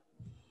shadow.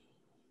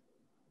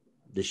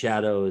 The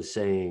shadow is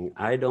saying,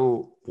 I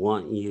don't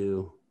want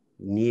you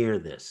near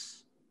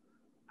this.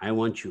 I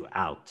want you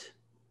out.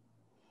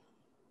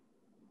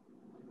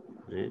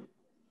 Right?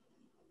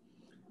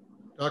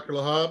 Dr.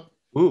 Lahab,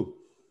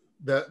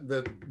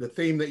 the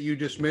theme that you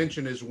just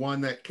mentioned is one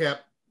that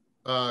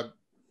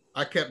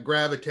I kept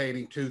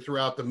gravitating to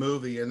throughout the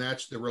movie, and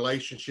that's the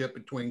relationship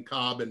between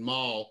Cobb and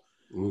Mal.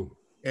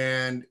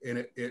 And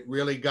it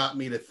really got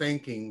me to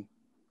thinking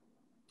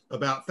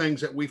about things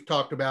that we've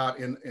talked about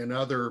in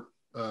other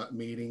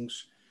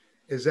meetings,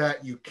 is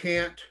that you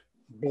can't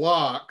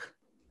block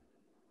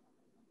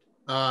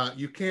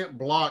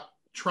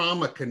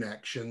trauma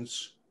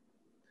connections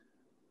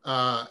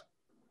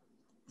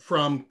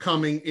from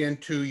coming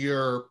into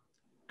your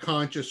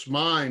conscious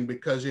mind,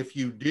 because if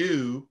you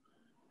do,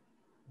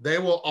 they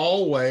will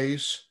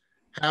always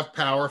have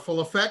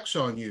powerful effects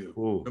on you.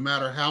 No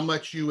matter how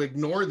much you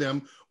ignore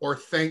them or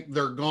think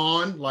they're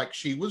gone, like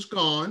she was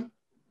gone.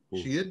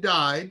 She had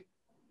died,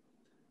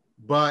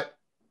 but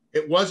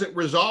it wasn't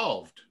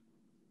resolved.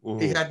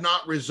 He had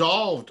not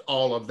resolved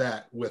all of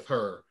that with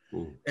her.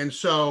 And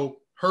so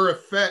her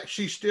effect,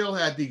 she still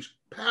had these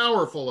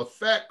powerful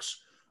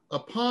effects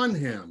upon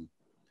him.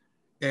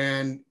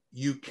 And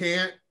you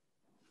can't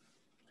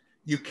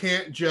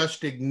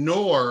just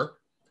ignore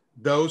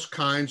those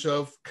kinds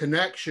of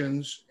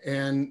connections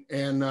and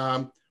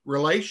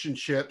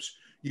relationships.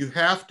 You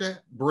have to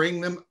bring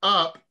them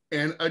up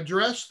and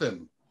address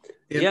them.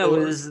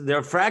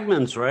 They're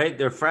fragments, right?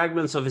 They're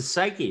fragments of his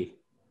psyche.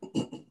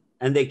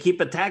 And they keep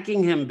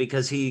attacking him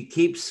because he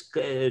keeps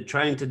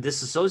trying to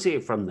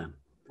disassociate from them.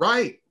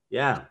 Right.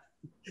 Yeah.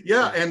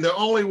 Yeah. And the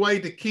only way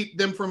to keep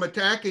them from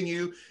attacking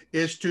you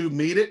is to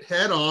meet it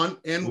head on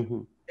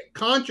and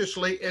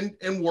consciously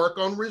and work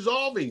on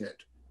resolving it.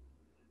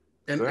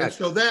 And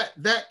so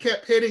that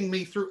kept hitting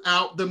me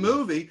throughout the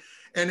movie.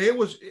 And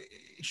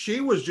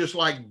she was just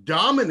like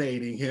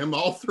dominating him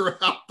all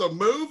throughout the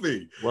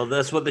movie. Well,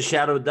 that's what the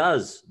shadow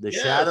does. The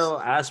shadow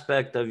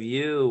aspect of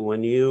you,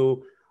 when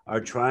you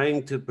are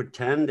trying to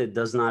pretend it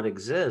does not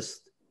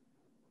exist,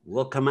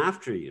 will come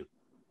after you.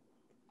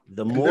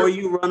 The more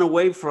you run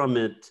away from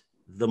it,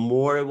 the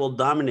more it will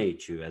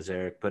dominate you, as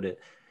Eric put it.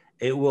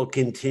 It will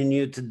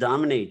continue to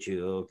dominate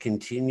you. It will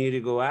continue to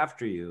go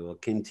after you. It will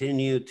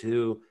continue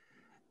to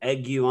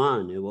egg you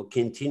on. It will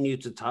continue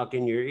to talk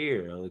in your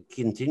ear. It will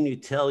continue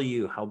to tell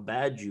you how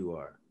bad you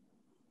are.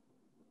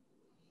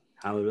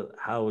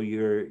 How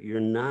you're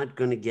not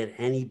going to get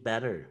any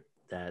better.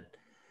 That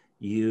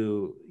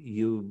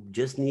you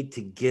just need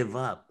to give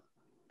up.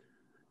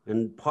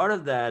 And part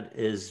of that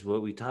is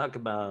what we talk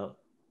about.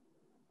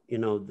 You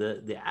know,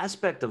 the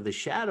aspect of the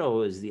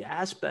shadow is the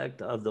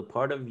aspect of the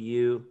part of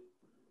you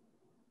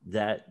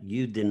that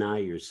you deny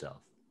yourself.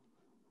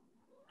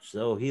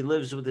 So he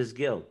lives with his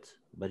guilt,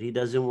 but he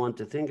doesn't want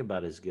to think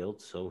about his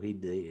guilt, so he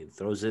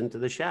throws it into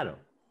the shadow.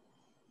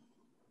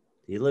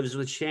 He lives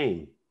with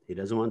shame. He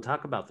doesn't want to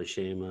talk about the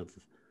shame of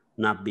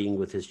not being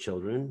with his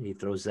children. He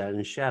throws that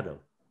in shadow.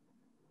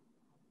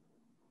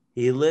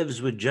 He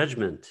lives with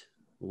judgment,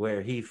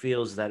 where he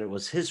feels that it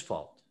was his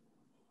fault.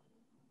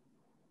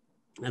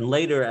 And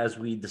later, as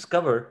we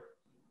discover,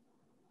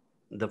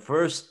 the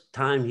first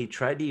time he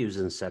tried to use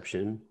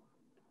Inception,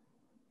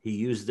 he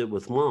used it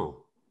with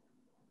Mal,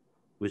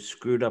 which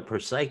screwed up her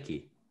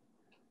psyche.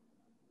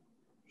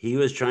 He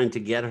was trying to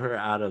get her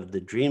out of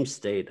the dream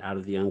state, out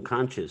of the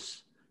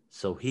unconscious.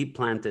 So he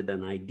planted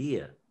an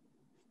idea.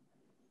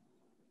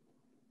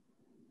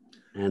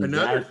 And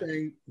another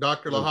thing,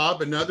 Dr.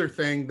 Lahab, another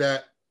thing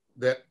that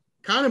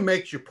kind of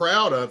makes you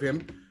proud of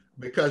him,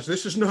 because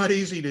this is not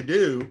easy to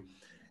do,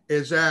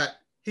 is that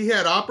he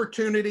had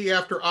opportunity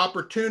after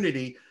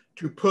opportunity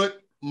to put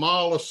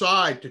Mal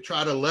aside, to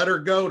try to let her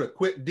go, to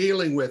quit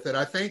dealing with it.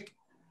 I think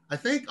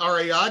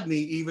Ariadne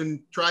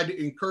even tried to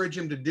encourage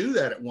him to do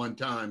that at one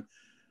time,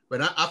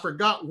 but I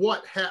forgot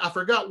what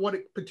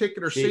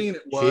particular scene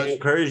it was. She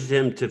encouraged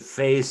him to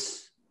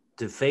face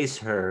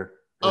her.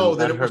 Oh,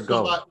 that it was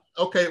somebody.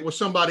 Okay, it was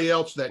somebody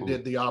else that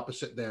did the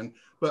opposite then.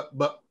 But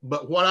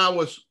the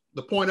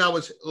point I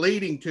was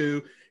leading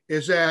to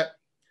is that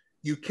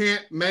you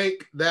can't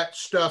make that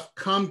stuff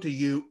come to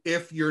you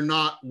if you're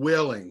not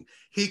willing.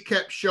 He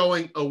kept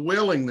showing a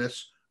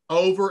willingness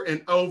over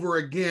and over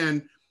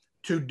again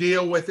to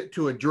deal with it,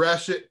 to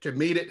address it, to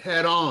meet it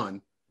head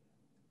on.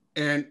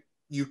 And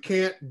you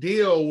can't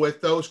deal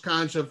with those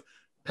kinds of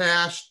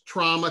past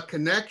trauma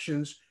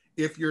connections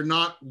if you're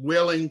not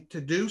willing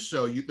to do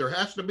so. There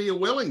has to be a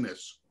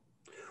willingness.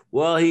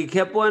 Well, he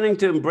kept wanting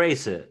to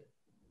embrace it.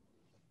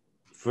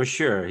 For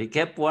sure. He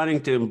kept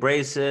wanting to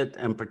embrace it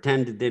and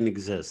pretend it didn't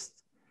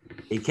exist.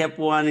 He kept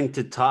wanting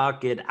to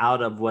talk it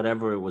out of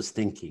whatever it was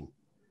thinking.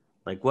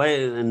 Like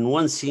in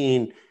one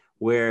scene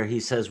where he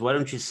says, why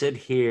don't you sit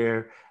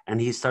here? And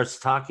he starts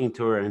talking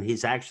to her and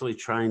he's actually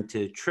trying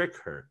to trick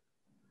her.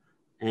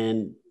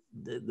 And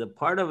the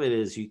part of it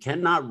is you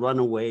cannot run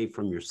away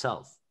from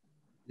yourself.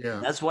 Yeah.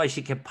 That's why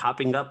she kept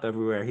popping up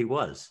everywhere he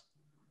was,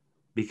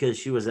 because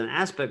she was an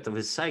aspect of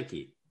his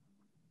psyche.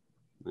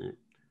 Right?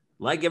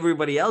 Like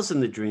everybody else in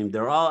the dream,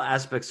 they're all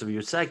aspects of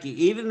your psyche.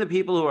 Even the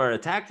people who are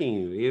attacking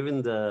you,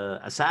 even the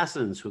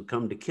assassins who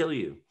come to kill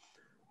you,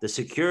 the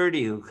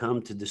security who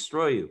come to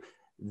destroy you,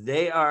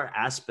 they are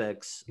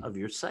aspects of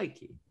your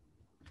psyche.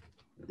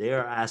 They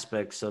are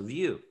aspects of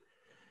you.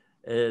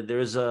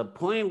 There's a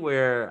point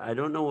where, I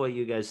don't know what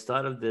you guys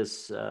thought of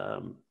this.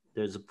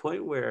 There's a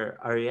point where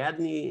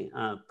Ariadne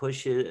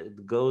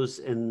goes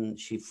and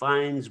she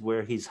finds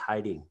where he's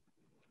hiding.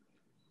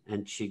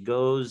 And she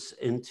goes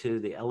into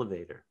the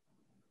elevator.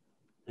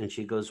 And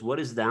she goes, what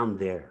is down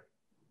there?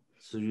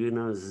 So,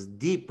 it's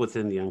deep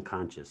within the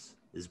unconscious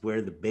is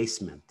where the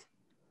basement,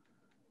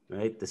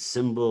 right? The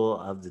symbol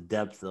of the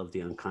depth of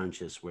the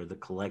unconscious, where the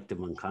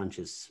collective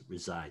unconscious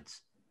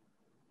resides.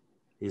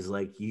 He's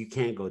like, you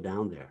can't go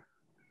down there.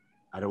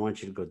 I don't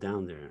want you to go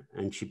down there.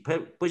 And she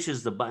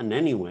pushes the button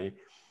anyway.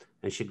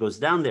 And she goes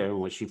down there. And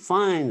what she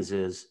finds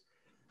is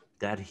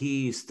that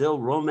he's still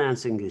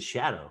romancing his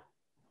shadow.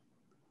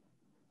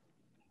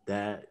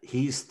 That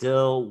he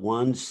still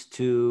wants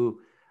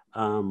to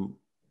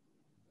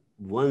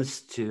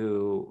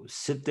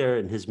sit there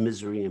in his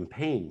misery and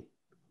pain.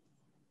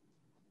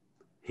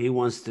 He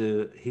wants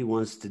to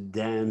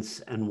dance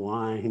and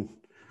whine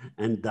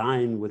and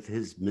dine with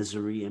his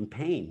misery and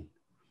pain.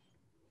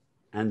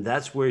 And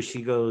that's where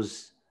she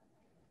goes,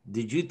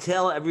 did you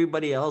tell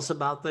everybody else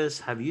about this?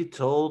 Have you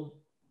told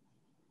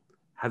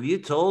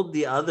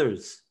the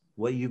others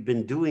what you've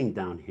been doing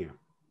down here?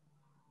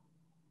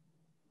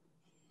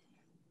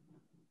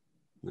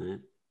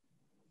 Right?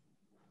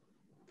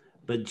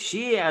 But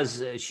she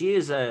is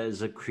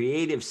a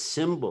creative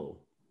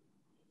symbol.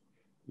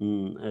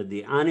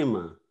 The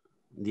anima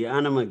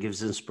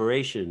gives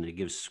inspiration. It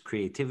gives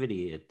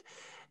creativity.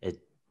 It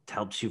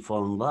helps you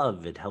fall in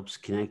love. It helps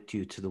connect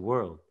you to the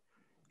world.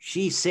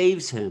 She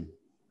saves him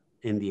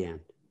in the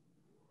end.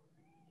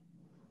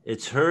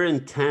 It's her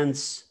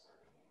intense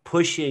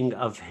pushing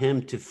of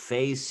him to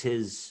face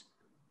his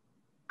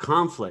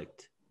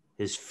conflict,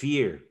 his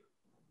fear,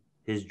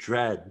 his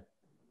dread,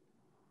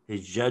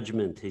 his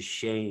judgment, his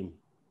shame,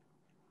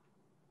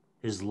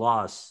 his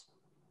loss,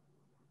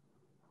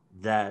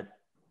 that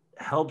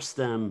helps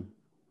them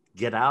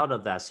get out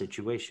of that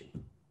situation.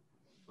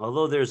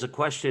 Although there's a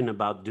question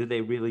about, do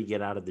they really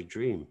get out of the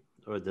dream,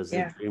 or does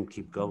the dream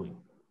keep going?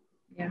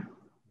 Yeah.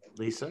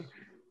 Lisa?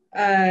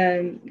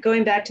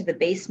 Going back to the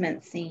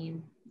basement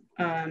scene,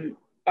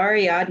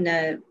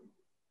 Ariadne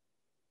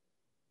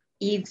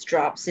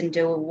eavesdrops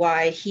into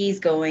why he's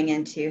going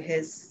into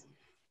his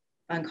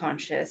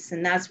unconscious,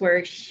 and that's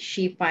where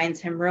she finds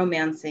him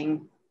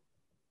romancing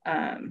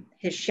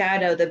his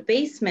shadow. The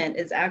basement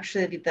is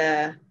actually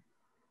the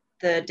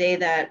day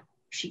that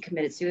she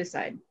committed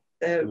suicide.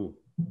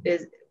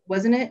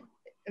 Wasn't it?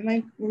 Am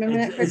I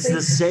remembering that correctly? It's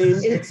the same.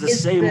 It's the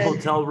same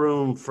hotel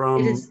room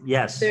from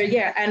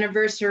their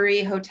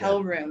anniversary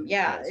hotel room.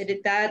 Yeah,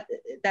 yes.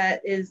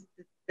 That is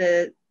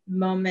the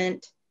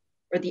moment,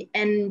 or the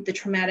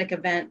traumatic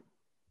event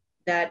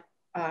that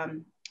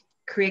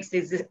creates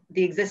the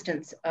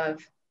existence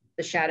of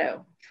the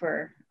shadow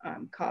for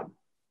Cobb.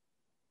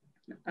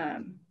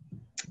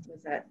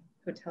 Was that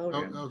hotel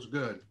room? That was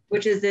good.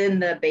 Which is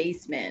in the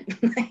basement.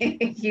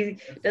 He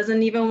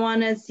doesn't even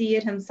want to see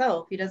it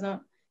himself.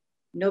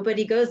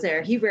 Nobody goes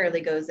there. He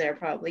rarely goes there,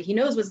 probably. He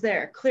knows what's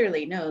there,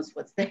 clearly knows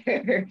what's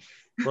there.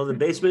 Well, the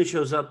basement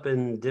shows up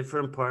in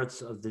different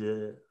parts of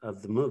the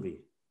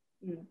movie.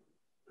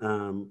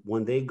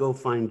 When they go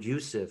find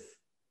Yusuf,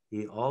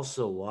 he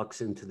also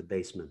walks into the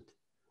basement.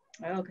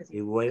 Oh, because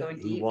he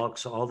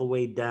walks all the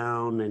way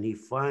down, and he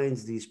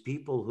finds these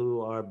people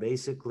who are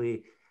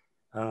basically,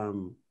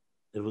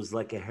 it was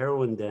like a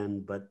heroin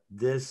den, but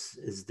this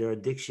is their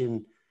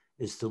addiction,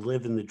 is to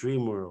live in the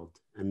dream world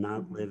and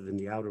not live in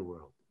the outer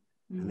world.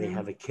 And they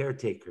have a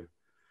caretaker.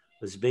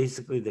 It's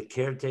basically, the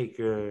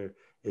caretaker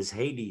is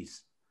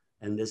Hades,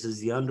 and this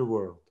is the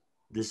underworld.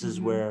 This is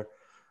where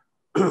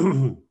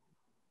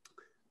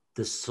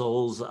the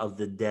souls of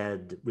the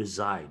dead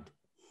reside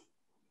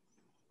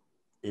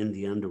in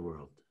the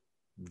underworld.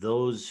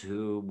 Those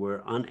who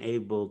were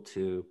unable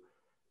to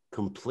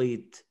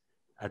complete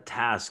a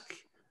task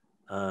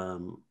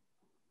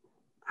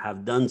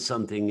have done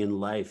something in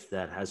life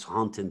that has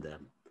haunted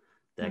them,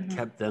 that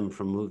kept them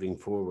from moving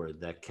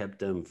forward, that kept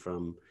them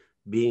from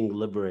being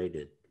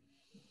liberated,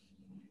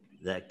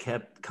 that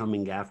kept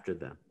coming after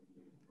them.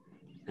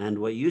 And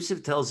what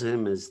Yusuf tells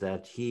him is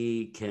that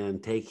he can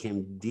take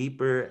him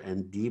deeper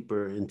and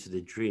deeper into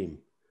the dream.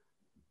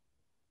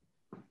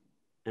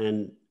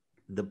 And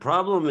the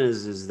problem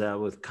is that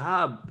with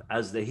Cobb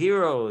as the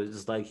hero,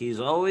 is like he's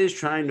always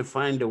trying to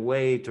find a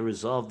way to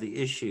resolve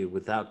the issue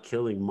without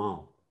killing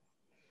Mal.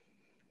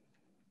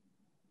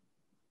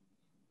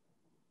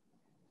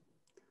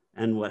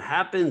 And what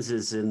happens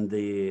is in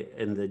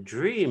the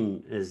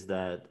dream is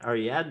that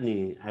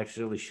Ariadne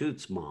actually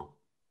shoots Mal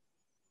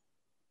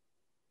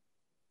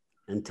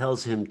and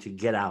tells him to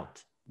get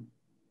out.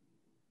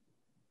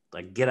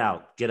 Like, get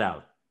out, get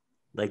out.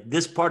 Like,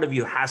 this part of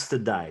you has to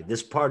die.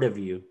 This part of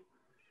you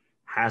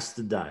has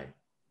to die.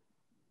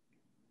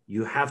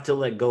 You have to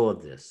let go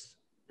of this.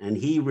 And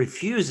he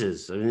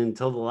refuses. I mean,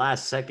 until the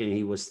last second,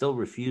 he was still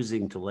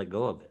refusing to let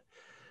go of it.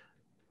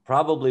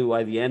 Probably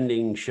why the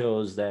ending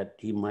shows that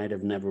he might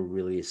have never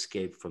really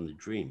escaped from the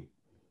dream.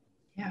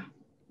 Yeah.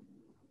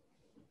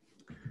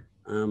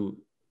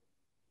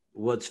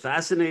 What's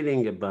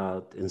fascinating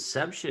about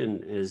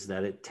Inception is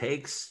that it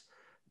takes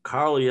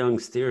Carl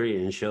Jung's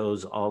theory and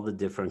shows all the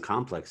different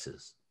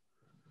complexes.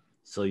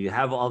 So you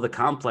have all the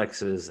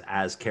complexes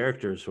as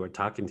characters who are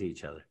talking to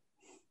each other,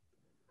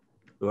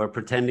 who are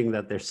pretending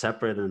that they're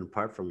separate and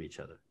apart from each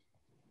other.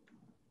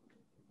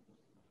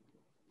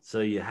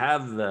 So you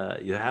have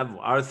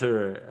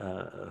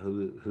Arthur,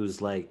 who's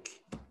like,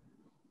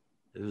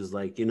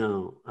 you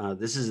know,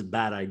 this is a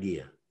bad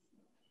idea.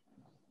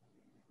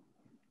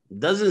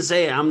 Doesn't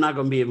say I'm not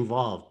going to be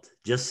involved.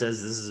 Just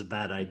says this is a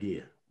bad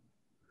idea.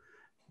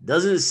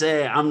 Doesn't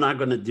say I'm not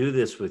going to do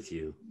this with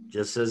you.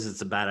 Just says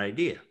it's a bad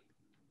idea.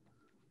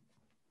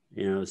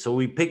 You know, so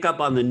we pick up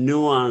on the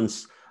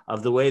nuance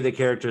of the way the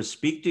characters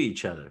speak to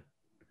each other.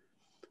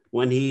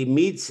 When he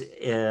meets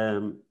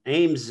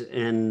Ames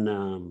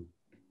in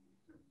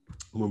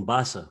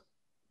Mombasa,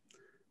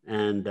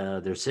 and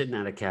they're sitting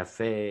at a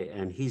cafe,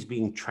 and he's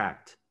being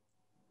tracked.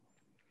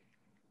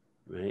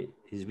 Right?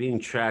 He's being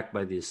tracked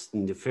by these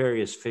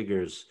nefarious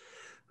figures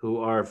who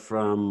are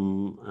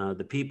from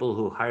the people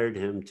who hired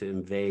him to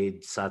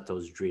invade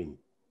Sato's dream.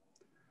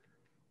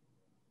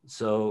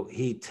 So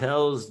he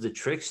tells the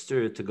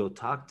trickster to go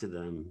talk to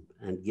them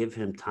and give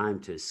him time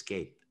to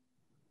escape.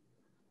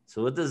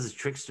 So what does the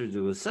trickster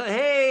do? So,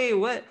 hey,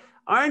 what?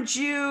 Aren't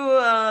you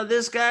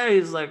this guy?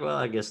 He's like, well,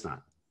 I guess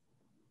not.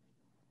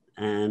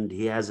 And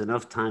he has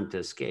enough time to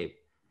escape.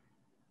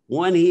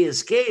 When he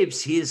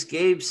escapes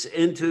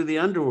into the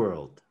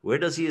underworld. Where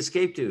does he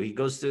escape to? He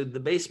goes to the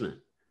basement.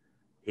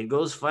 He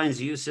goes,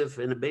 finds Yusuf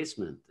in a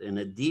basement, in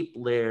a deep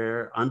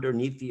lair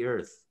underneath the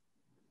earth,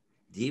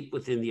 deep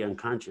within the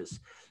unconscious.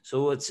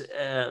 So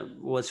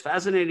what's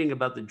fascinating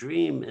about the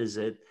dream is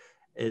that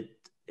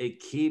it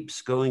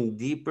keeps going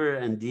deeper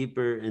and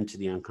deeper into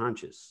the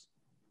unconscious.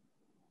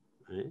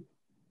 Right?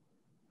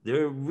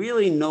 There are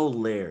really no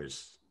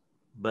layers,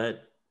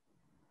 but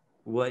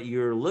what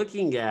you're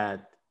looking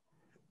at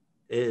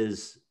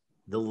is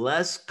the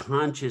less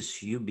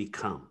conscious you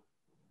become.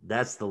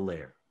 That's the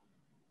layer.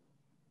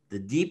 The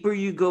deeper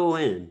you go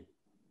in,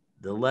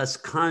 the less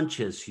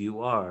conscious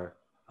you are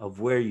of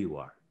where you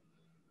are.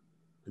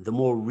 The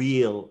more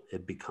real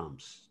it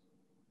becomes.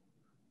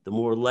 The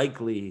more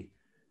likely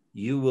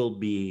you will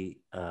be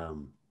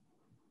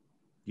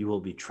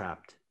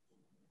trapped.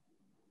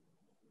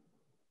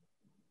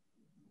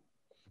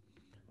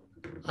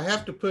 I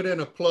have to put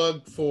in a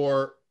plug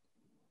for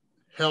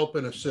help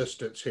and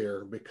assistance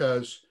here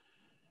because,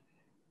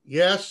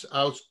 yes,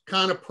 I was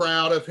kind of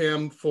proud of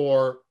him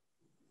for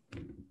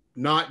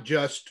not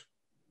just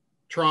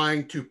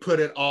trying to put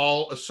it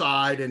all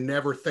aside and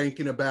never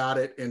thinking about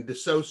it and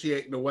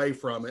dissociating away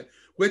from it,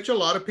 which a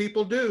lot of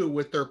people do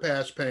with their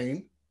past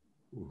pain,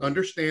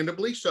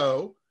 understandably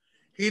so.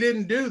 He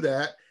didn't do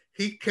that.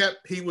 He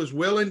was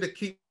willing to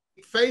keep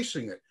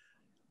facing it.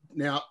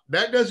 Now,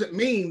 that doesn't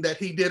mean that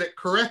he did it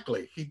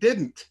correctly. He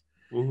didn't.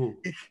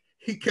 Mm-hmm.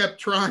 He kept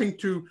trying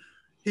to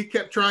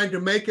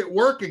make it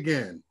work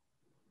again,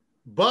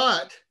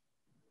 but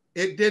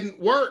it didn't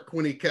work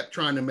when he kept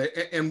trying to make.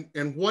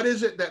 And what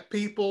is it that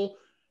people,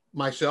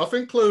 myself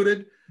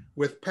included,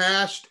 with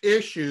past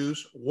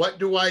issues, what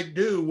do I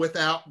do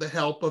without the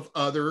help of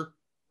other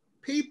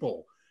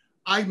people?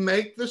 I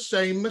make the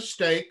same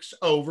mistakes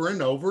over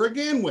and over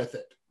again with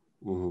it.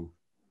 Mm-hmm.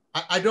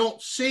 I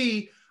don't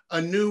see a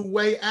new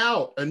way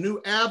out, a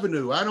new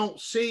avenue. I don't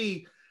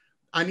see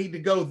I need to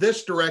go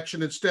this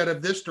direction instead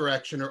of this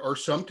direction, or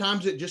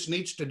sometimes it just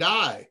needs to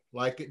die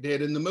like it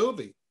did in the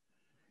movie.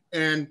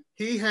 And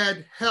he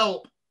had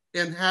help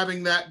in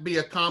having that be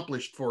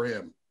accomplished for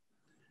him.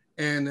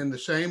 And in the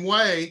same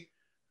way,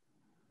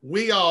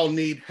 we all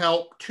need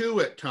help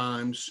too at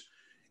times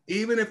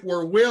even if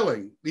we're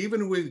willing,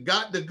 even if we've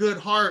got the good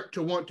heart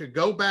to want to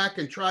go back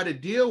and try to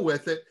deal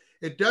with it,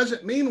 it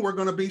doesn't mean we're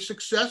going to be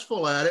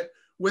successful at it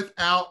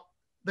without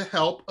the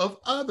help of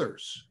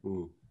others.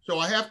 So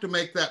I have to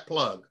make that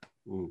plug.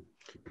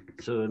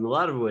 So in a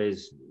lot of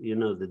ways, you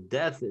know, the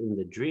death in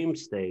the dream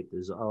state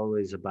is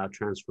always about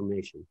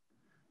transformation.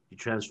 You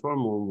transform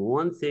from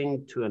one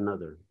thing to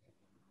another.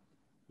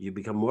 You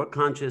become more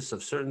conscious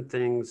of certain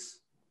things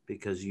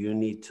because you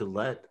need to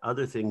let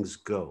other things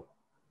go.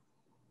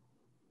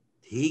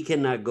 He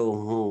cannot go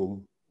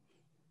home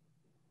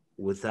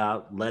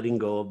without letting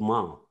go of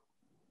Mom.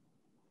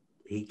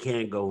 He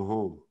can't go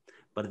home.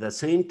 But at the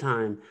same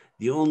time,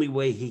 the only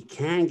way he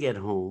can get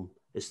home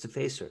is to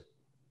face her.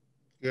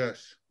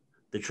 Yes.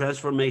 The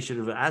transformation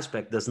of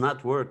aspect does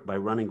not work by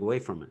running away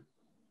from it.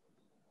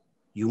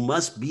 You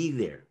must be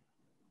there.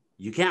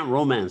 You can't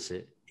romance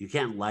it. You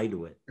can't lie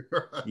to it.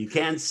 You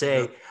can't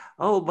say,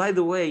 oh, by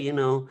the way, you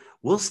know,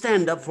 we'll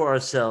stand up for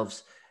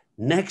ourselves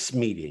next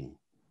meeting.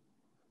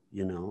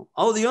 You know,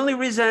 oh, the only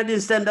reason I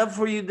didn't stand up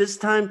for you this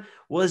time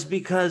was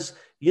because,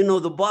 you know,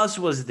 the boss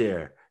was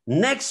there.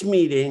 Next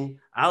meeting,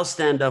 I'll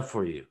stand up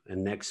for you.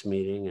 And next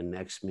meeting, and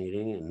next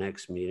meeting, and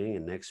next meeting,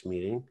 and next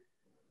meeting.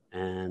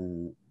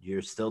 And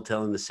you're still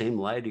telling the same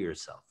lie to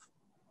yourself.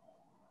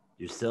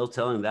 You're still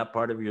telling that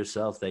part of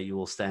yourself that you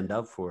will stand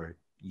up for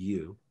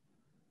you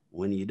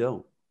when you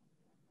don't.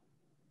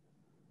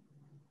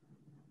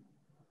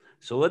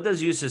 So what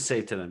does Yusuf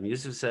say to them?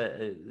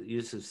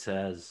 Yusuf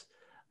says,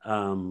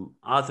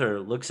 Arthur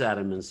looks at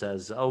him and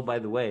says, oh, by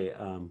the way,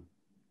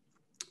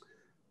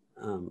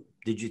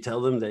 did you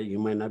tell them that you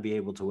might not be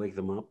able to wake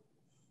them up?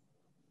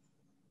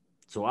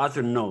 So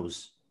Arthur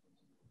knows.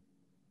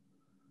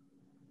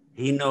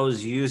 He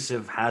knows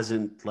Yusuf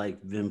hasn't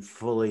like been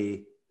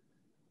fully,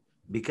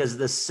 because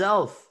the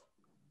self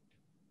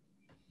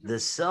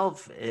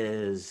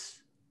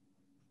is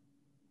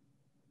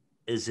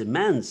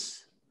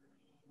immense.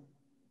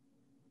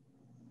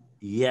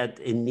 Yet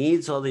it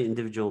needs all the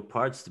individual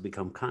parts to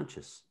become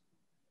conscious.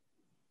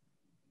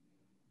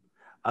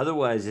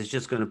 Otherwise, it's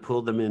just going to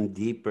pull them in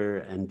deeper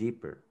and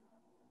deeper.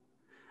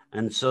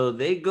 And so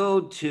they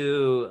go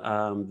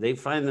to, they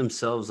find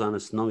themselves on a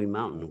snowy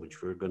mountain,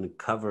 which we're going to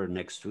cover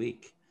next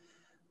week.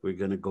 We're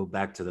going to go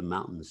back to the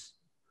mountains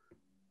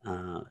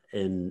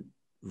in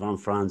von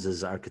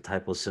Franz's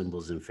archetypal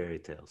symbols and fairy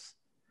tales.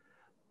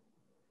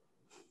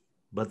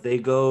 But they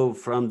go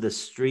from the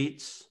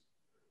streets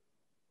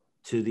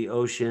to the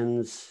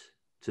oceans,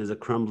 to the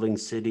crumbling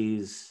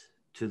cities,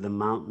 to the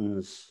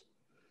mountains,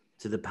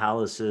 to the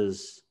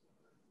palaces,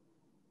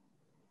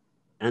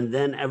 and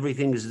then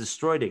everything is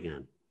destroyed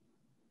again.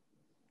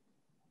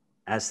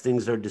 As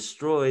things are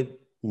destroyed,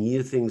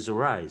 new things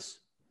arise.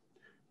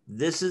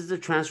 This is the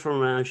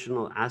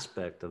transformational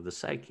aspect of the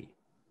psyche.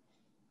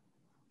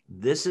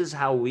 This is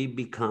how we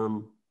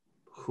become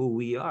who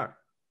we are.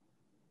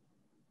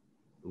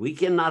 We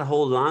cannot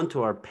hold on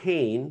to our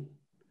pain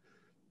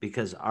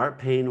because our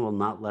pain will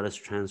not let us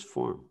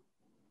transform.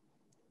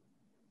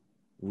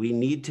 We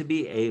need to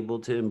be able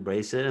to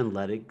embrace it and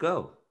let it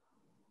go.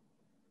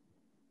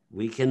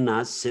 We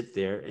cannot sit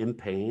there in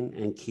pain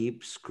and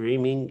keep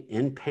screaming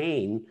in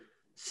pain,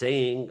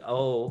 saying,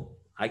 oh,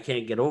 I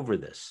can't get over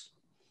this.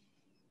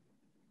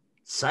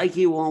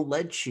 Psyche won't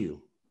let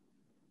you.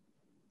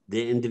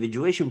 The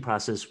individuation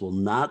process will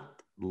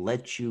not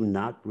let you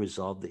not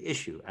resolve the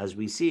issue. As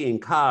we see in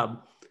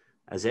Cobb,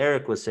 as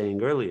Eric was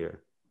saying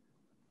earlier,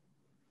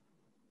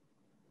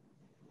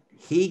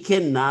 he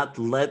cannot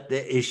let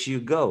the issue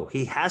go.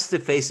 He has to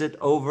face it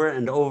over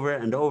and over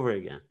and over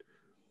again.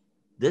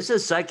 This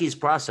is Psyche's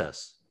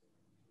process.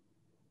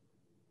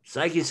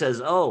 Psyche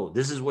says, oh,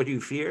 this is what you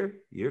fear.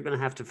 You're going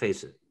to have to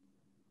face it.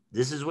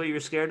 This is what you're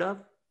scared of.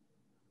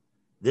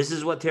 This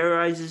is what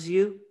terrorizes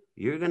you.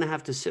 You're going to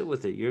have to sit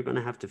with it. You're going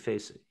to have to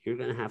face it. You're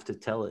going to have to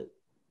tell it.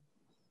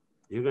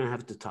 You're going to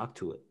have to talk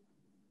to it.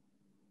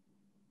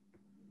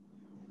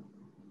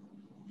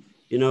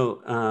 You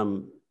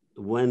know,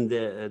 when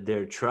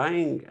they're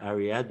trying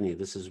Ariadne,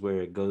 this is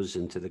where it goes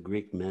into the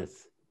Greek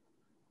myth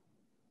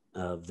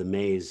of the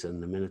maze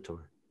and the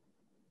Minotaur.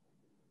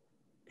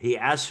 He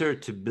asks her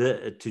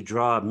to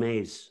draw a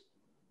maze,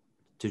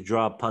 to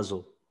draw a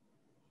puzzle.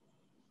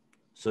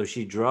 So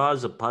she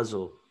draws a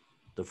puzzle,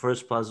 the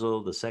first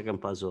puzzle, the second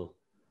puzzle,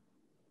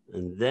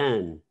 and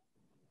then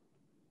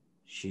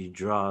she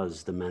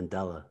draws the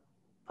Mandela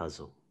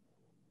puzzle.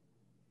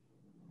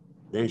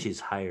 Then she's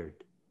hired.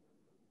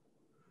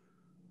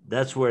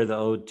 That's where the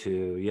ode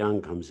to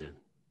Jung comes in.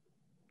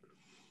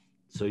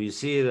 So you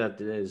see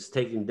that it's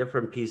taking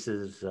different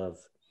pieces of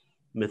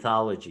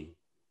mythology.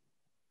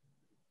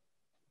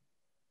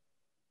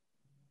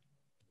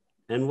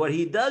 And what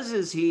he does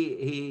is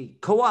he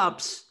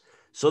co-opts,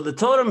 so the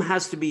totem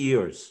has to be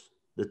yours.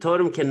 The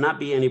totem cannot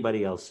be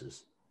anybody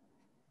else's.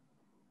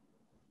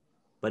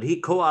 But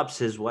he co-opts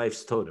his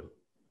wife's totem.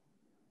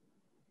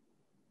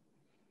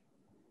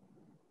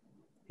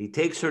 He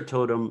takes her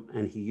totem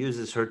and he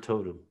uses her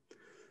totem.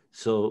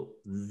 So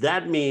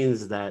that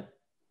means that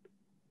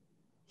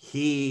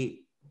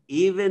he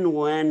even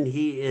when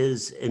he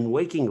is in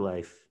waking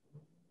life,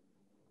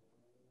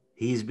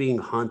 he's being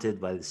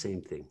haunted by the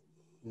same thing.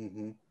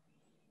 Mm-hmm.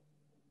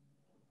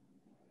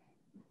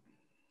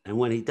 And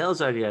when he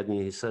tells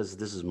Ariadne, he says,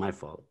 this is my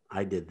fault.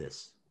 I did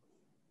this.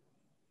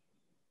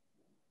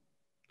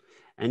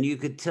 And you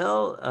could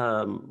tell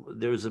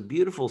there's a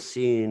beautiful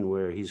scene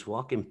where he's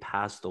walking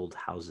past old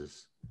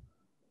houses.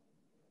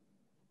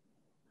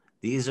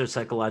 These are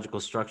psychological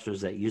structures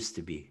that used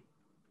to be,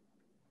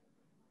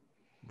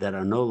 that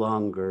are no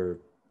longer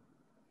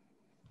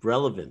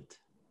relevant.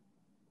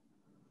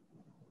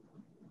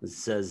 It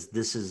says,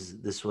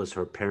 this was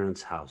her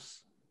parents'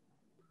 house.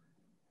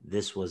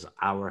 This was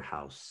our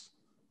house.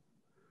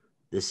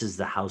 This is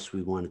the house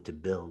we wanted to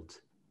build.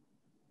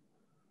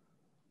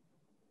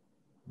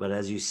 But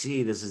as you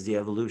see, this is the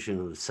evolution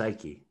of the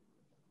psyche.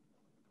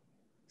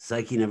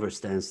 Psyche never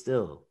stands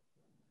still.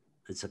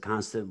 It's a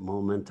constant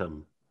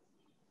momentum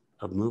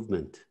of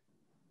movement,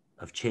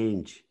 of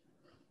change,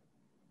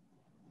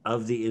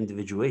 of the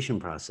individuation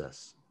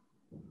process.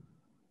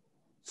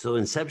 So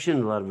Inception,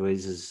 in a lot of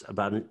ways, is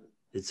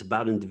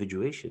about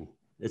individuation.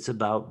 It's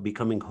about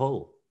becoming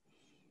whole.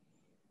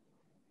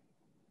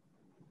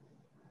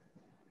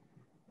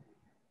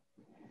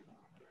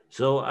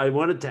 So I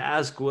wanted to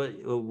ask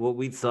what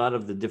we thought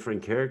of the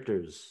different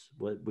characters,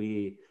 what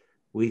we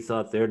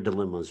thought their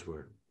dilemmas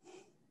were.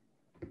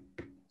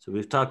 So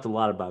we've talked a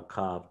lot about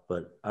Cobb,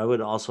 but I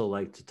would also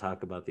like to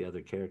talk about the other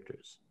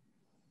characters.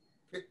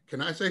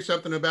 Can I say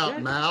something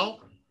about Mal?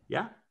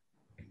 Yeah.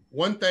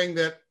 One thing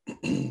that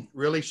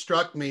really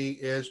struck me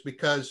is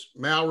because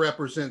Mal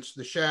represents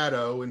the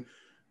shadow, and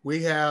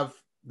we have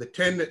the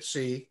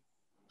tendency,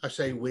 I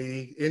say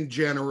we, in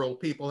general,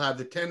 people have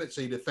the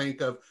tendency to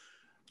think of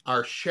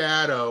our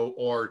shadow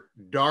or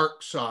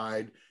dark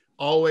side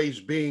always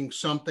being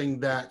something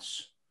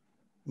that's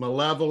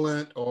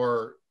malevolent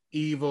or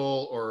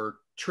evil or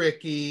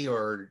tricky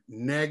or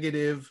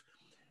negative.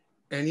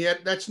 And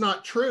yet that's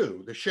not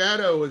true. The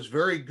shadow is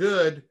very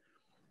good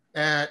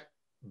at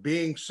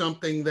being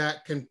something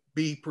that can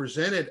be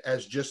presented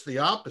as just the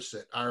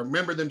opposite. I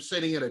remember them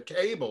sitting at a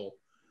table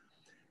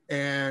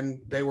and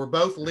they were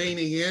both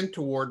leaning in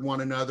toward one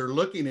another,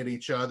 looking at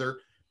each other.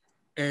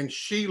 And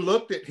she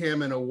looked at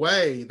him in a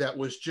way that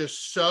was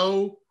just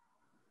so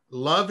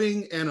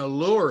loving and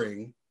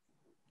alluring.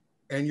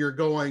 And you're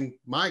going,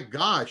 my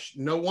gosh,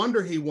 no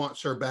wonder he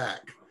wants her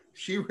back.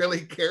 She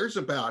really cares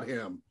about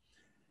him.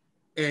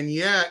 And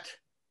yet,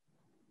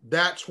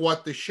 that's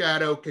what the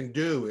shadow can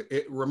do.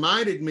 It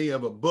reminded me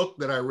of a book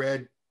that I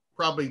read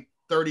probably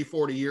 30,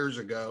 40 years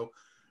ago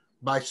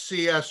by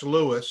C.S.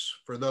 Lewis.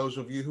 For those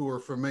of you who are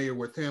familiar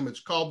with him,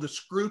 it's called The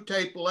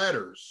Screwtape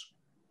Letters.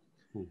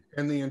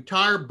 And the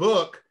entire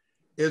book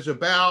is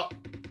about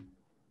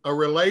a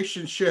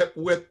relationship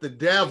with the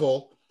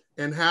devil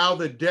and how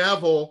the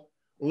devil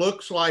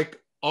looks like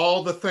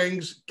all the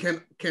things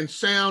can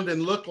sound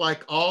and look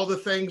like all the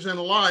things in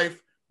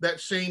life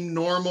that seem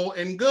normal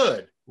and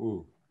good.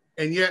 Ooh.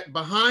 And yet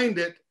behind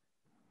that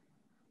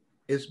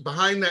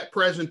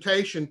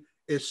presentation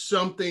is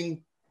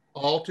something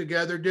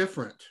altogether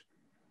different.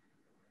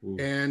 Ooh.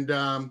 And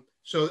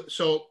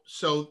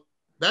so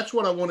that's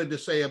what I wanted to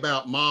say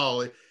about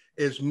Mal.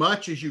 As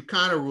much as you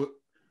kind of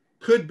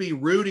could be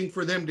rooting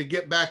for them to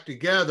get back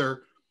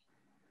together,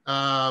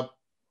 that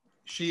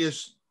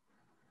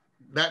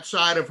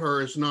side of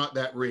her is not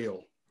that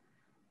real.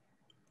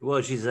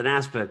 Well, she's an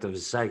aspect of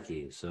his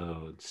psyche,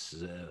 so it's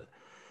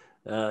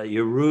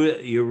you're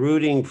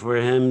rooting for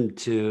him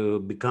to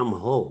become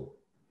whole.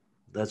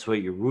 That's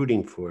what you're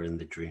rooting for in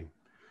the dream.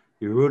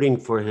 You're rooting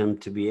for him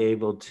to be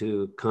able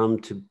to come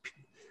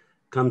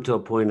to a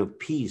point of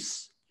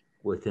peace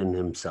within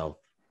himself.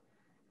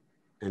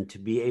 And to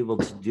be able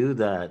to do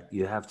that,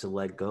 you have to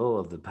let go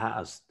of the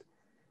past.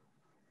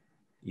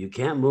 You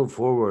can't move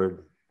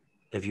forward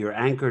if you're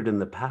anchored in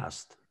the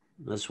past.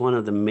 That's one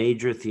of the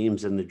major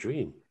themes in the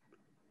dream.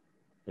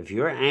 If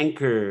your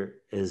anchor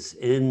is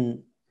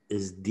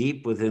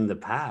deep within the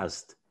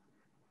past,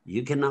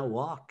 you cannot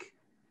walk.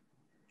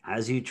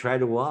 As you try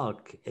to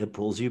walk, it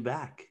pulls you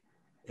back.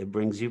 It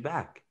brings you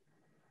back.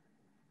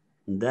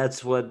 And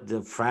that's what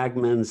the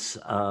fragments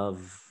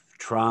of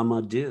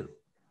trauma do.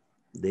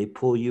 They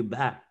pull you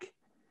back.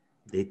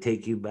 They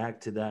take you back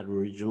to that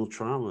original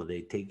trauma.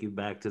 They take you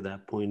back to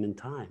that point in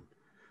time.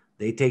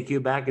 They take you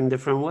back in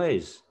different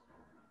ways.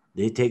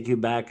 They take you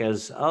back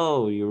as,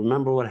 oh, you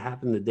remember what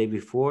happened the day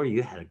before?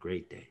 You had a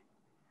great day.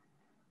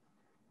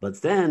 But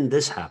then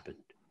this happened.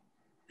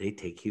 They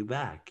take you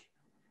back.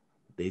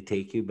 They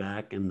take you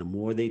back. And the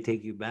more they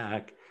take you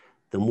back,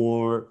 the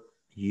more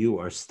you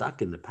are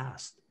stuck in the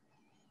past.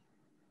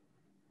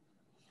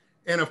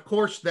 And of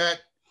course,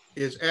 that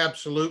is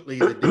absolutely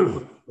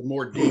the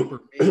more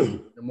deeper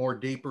meaning, the more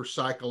deeper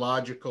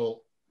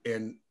psychological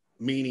and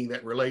meaning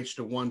that relates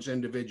to one's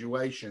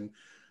individuation.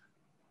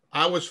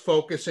 I was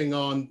focusing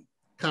on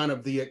kind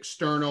of the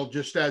external,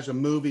 just as a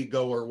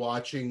moviegoer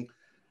watching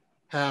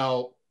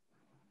how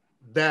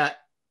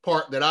that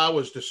part that I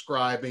was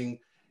describing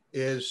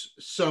is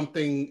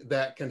something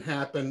that can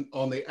happen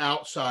on the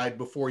outside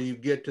before you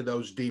get to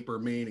those deeper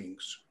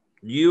meanings.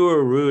 You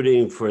were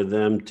rooting for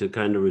them to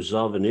kind of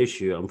resolve an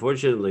issue.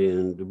 Unfortunately,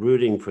 in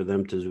rooting for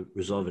them to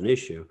resolve an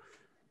issue,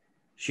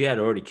 she had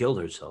already killed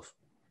herself.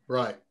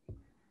 Right.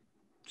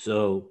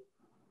 So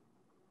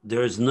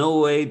there's no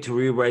way to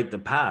rewrite the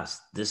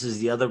past. This is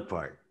the other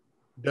part.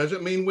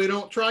 Doesn't mean we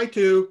don't try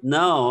to.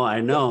 No,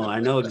 I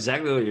know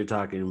exactly what you're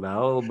talking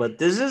about, but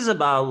this is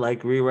about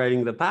like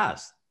rewriting the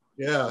past.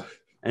 Yeah.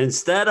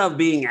 Instead of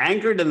being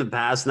anchored in the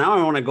past, now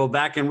I want to go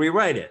back and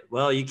rewrite it.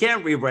 Well, you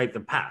can't rewrite the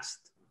past.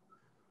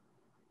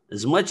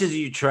 As much as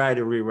you try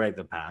to rewrite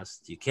the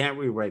past, you can't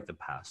rewrite the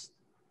past.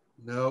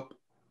 Nope.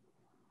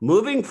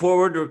 Moving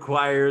forward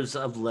requires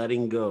of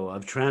letting go,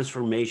 of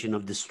transformation,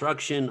 of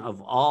destruction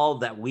of all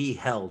that we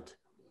held,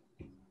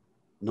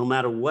 no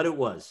matter what it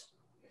was.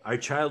 Our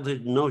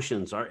childhood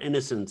notions, our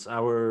innocence,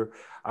 our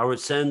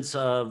sense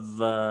of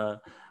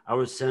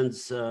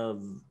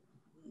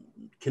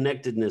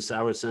connectedness,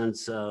 our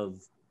sense of,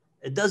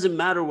 it doesn't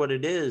matter what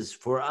it is.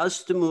 For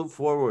us to move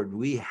forward,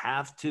 we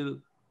have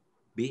to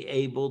be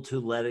able to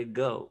let it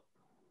go.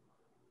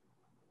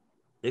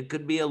 It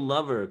could be a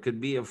lover, it could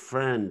be a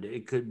friend,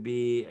 it could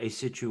be a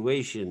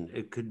situation,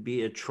 it could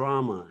be a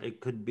trauma, it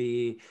could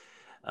be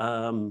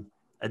a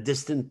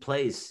distant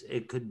place,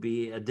 it could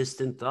be a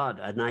distant thought,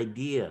 an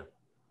idea.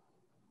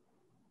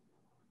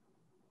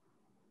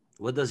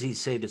 What does he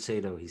say to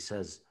Sato? He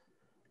says,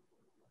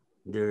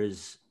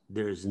 there's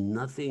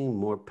nothing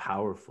more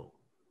powerful,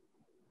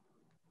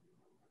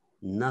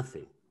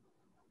 nothing,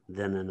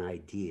 than an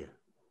idea.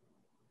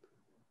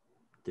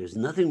 There's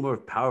nothing more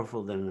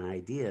powerful than an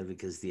idea,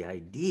 because the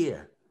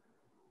idea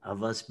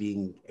of us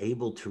being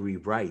able to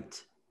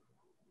rewrite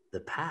the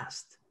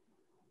past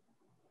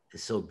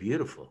is so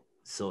beautiful,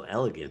 so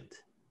elegant.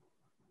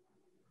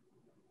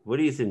 What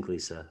do you think,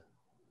 Lisa?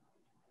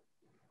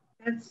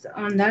 That's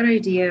on that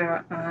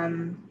idea,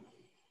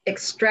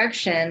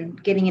 extraction,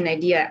 getting an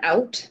idea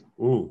out.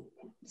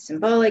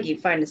 Symbolic, you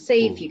find a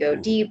safe, you go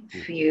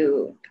deep,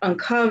 you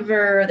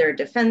uncover their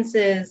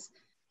defenses.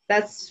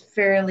 That's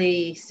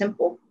fairly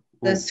simple.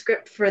 The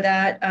script for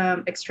that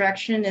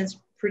extraction is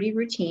pretty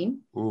routine.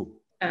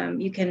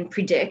 You can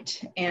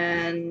predict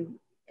and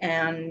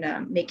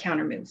make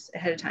counter moves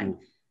ahead of time.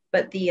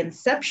 But the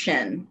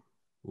inception,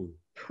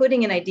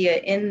 putting an idea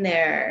in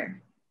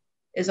there,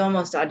 is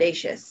almost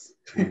audacious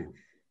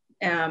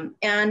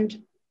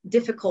and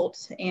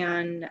difficult,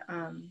 and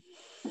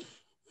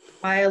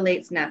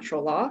violates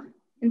natural law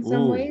in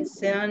some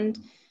ways, and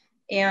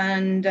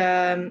it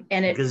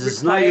because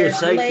it's not your requires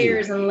psyche.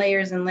 layers and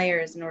layers and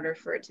layers in order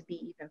for it to be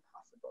even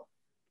possible.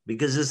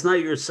 Because it's not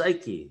your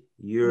psyche.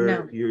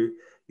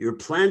 You're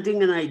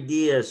planting an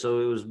idea, so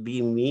it was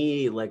being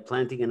me like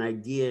planting an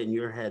idea in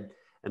your head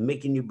and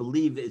making you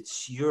believe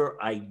it's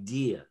your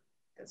idea.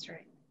 That's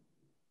right.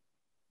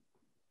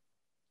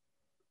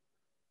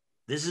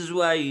 This is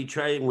why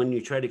when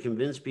you try to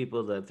convince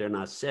people that they're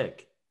not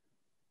sick,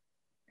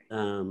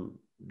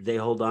 they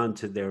hold on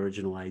to their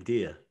original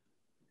idea,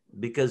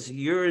 because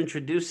you're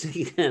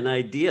introducing an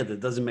idea that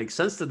doesn't make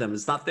sense to them.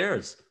 It's not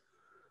theirs.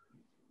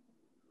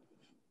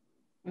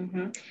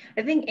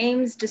 I think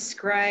Ames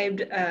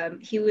described,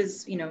 he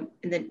was, in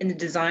the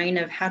design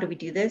of how do we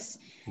do this,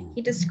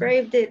 he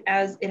described it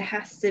as it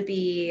has to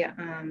be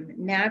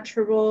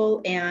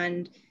natural,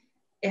 and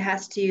it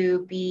has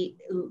to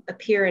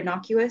appear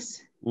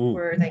innocuous,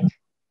 or like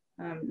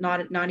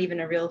not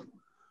even a real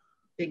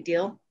big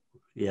deal.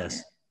 Yes.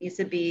 It needs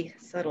to be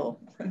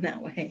subtle in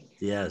that way.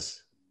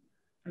 Yes.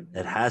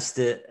 It has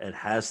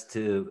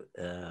to,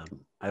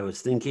 I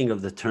was thinking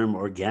of the term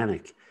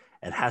organic.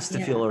 It has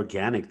to feel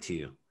organic to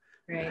you.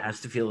 Right. It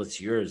has to feel it's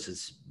yours.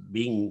 It's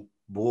being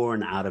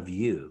born out of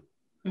you.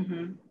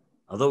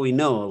 Although we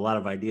know a lot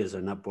of ideas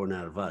are not born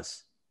out of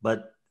us,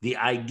 but the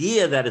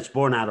idea that it's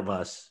born out of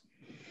us,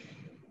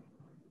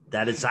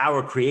 that it's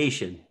our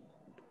creation,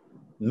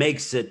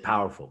 makes it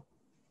powerful.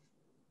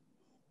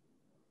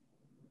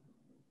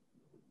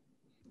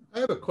 I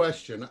have a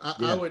question.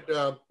 I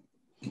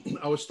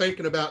was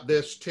thinking about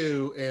this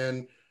too,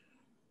 and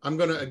I'm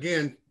going to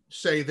again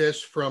say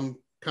this from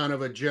kind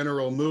of a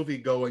general movie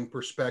going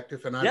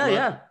perspective, and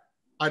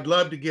I'd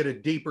love to get a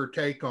deeper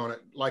take on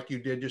it, like you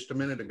did just a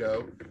minute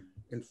ago,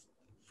 and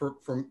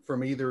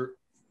from either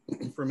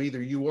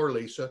you or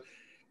Lisa,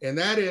 and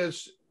that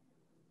is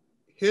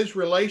his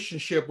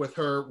relationship with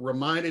her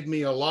reminded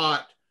me a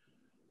lot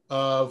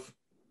of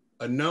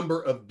a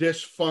number of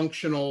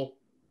dysfunctional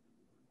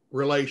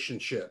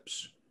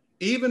relationships,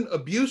 even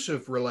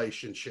abusive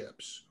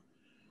relationships.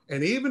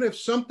 And even if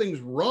something's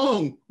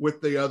wrong with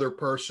the other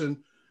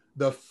person,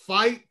 the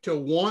fight to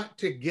want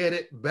to get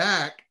it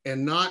back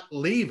and not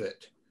leave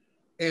it,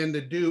 and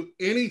to do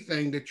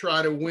anything to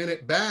try to win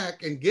it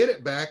back and get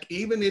it back,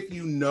 even if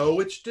you know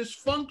it's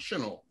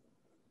dysfunctional.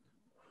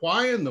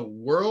 Why in the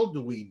world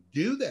do we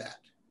do that?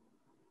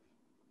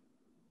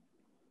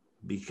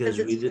 Because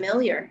it's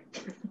familiar.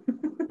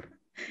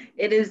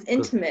 It is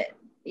intimate.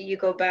 You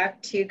go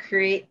back to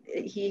create,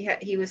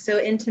 he was so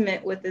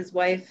intimate with his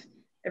wife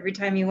Every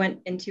time he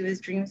went into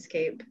his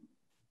dreamscape,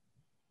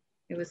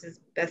 it was his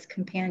best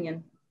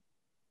companion.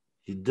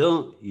 You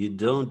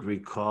don't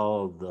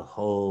recall the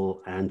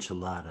whole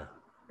enchilada.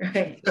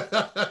 Right.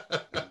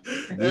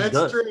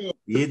 That's true.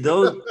 You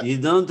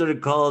don't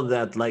recall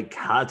that like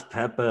hot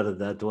pepper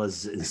that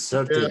was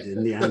inserted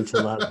in the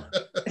enchilada.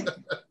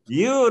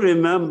 You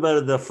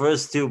remember the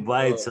first two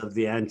bites of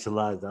the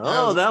enchilada.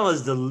 Oh, that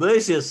was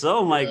delicious.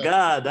 Oh my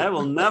God, I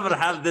will never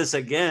have this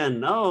again.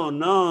 No.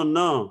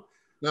 No,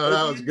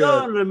 that was You good.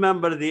 don't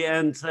remember the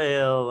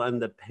entail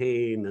and the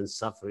pain and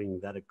suffering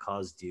that it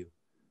caused you.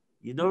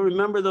 You don't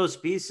remember those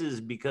pieces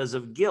because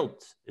of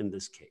guilt in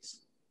this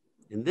case.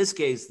 In this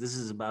case, this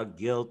is about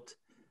guilt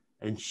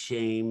and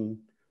shame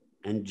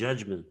and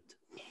judgment.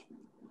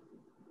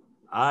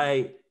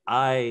 I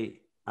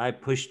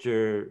pushed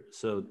her,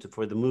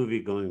 for the movie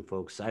going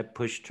folks, I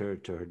pushed her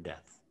to her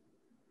death.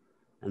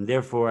 And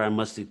therefore I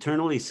must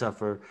eternally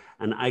suffer,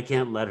 and I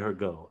can't let her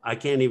go. I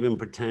can't even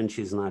pretend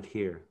she's not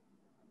here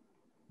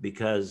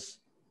because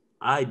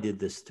I did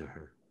this to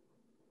her.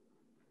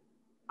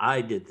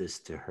 I did this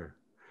to her.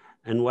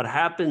 And what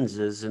happens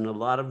is, in a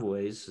lot of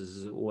ways,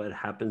 is what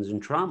happens in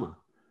trauma.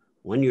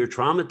 When you're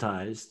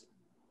traumatized,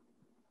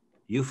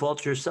 you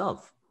fault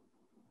yourself.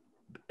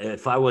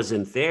 If I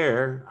wasn't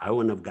there, I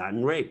wouldn't have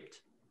gotten raped.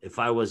 If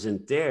I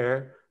wasn't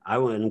there, I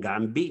wouldn't have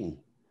gotten beaten.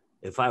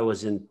 If I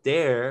wasn't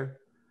there,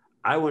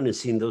 I wouldn't have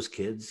seen those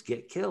kids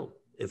get killed.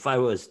 If I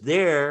was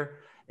there,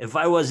 if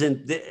I was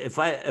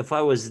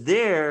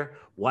there,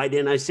 why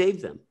didn't I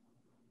save them?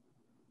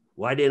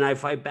 Why didn't I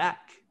fight back?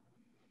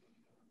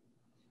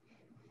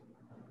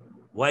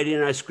 Why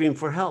didn't I scream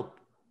for help?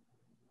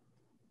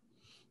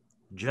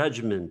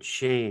 Judgment,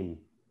 shame.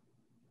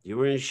 You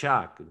were in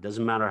shock. It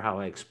doesn't matter how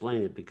I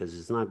explain it because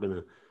it's not going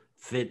to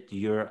fit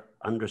your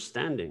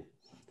understanding.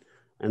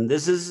 And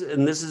this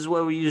is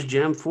what we use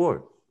JAMP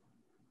for.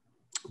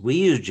 We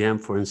use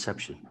JAMP for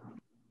Inception.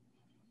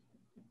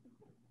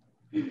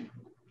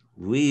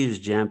 We use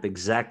JAMP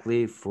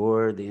exactly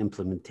for the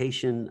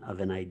implementation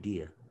of an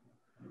idea.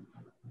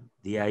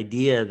 The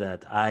idea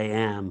that I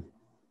am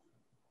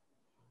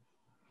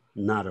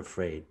not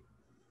afraid.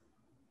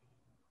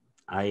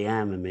 I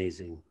am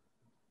amazing.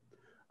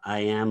 I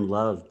am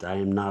loved. I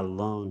am not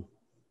alone.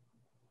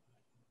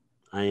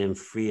 I am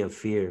free of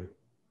fear.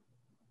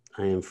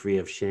 I am free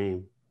of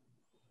shame.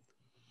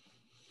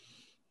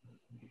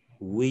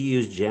 We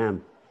use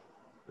JAMP.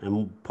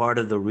 And part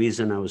of the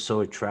reason I was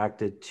so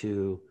attracted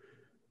to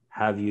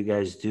have you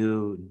guys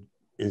do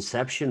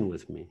Inception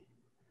with me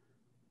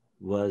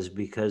was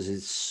because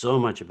it's so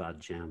much about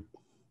JAMP.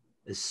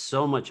 It's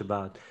so much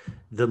about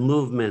the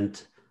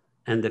movement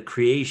and the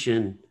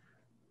creation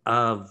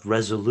of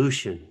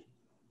resolution,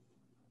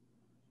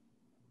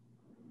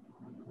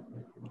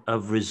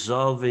 of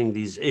resolving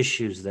these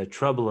issues that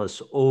trouble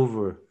us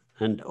over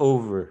and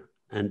over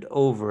and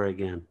over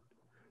again,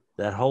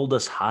 that hold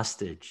us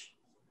hostage,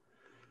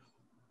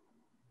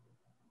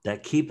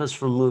 that keep us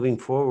from moving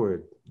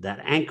forward, that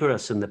anchor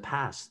us in the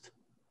past,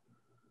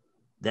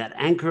 that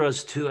anchor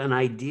us to an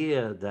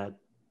idea that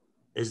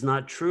is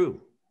not true.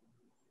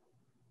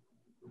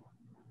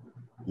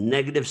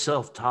 Negative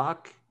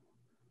self-talk,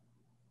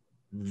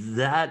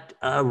 that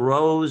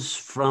arose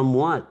from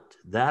what?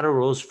 That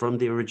arose from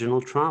the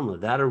original trauma.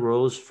 That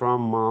arose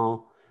from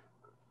Mal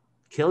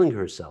killing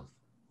herself.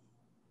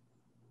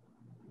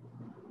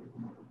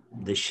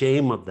 The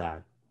shame of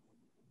that.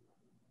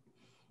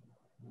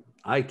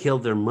 I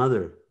killed their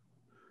mother.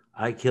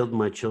 I killed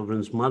my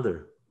children's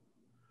mother.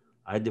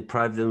 I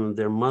deprived them of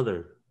their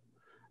mother.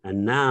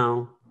 And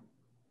now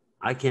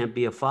I can't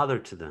be a father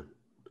to them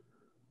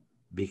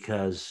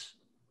because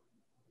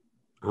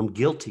I'm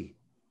guilty,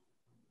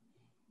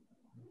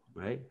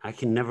 right? I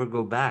can never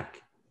go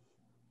back.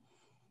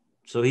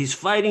 So he's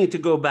fighting to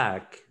go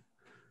back,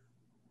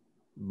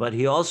 but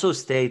he also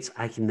states,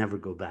 I can never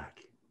go back.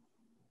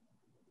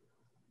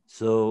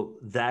 So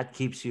that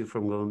keeps you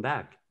from going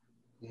back.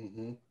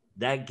 Mm-hmm.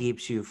 That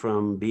keeps you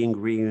from being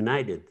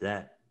reunited.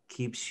 That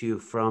keeps you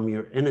from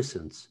your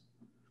innocence.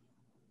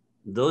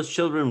 Those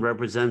children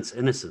represents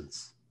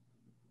innocence.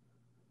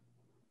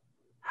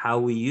 How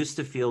we used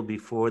to feel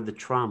before the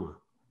trauma.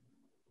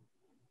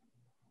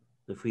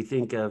 If we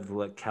think of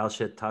what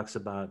Kalshet talks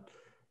about,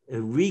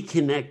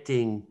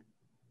 reconnecting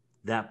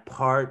that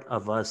part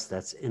of us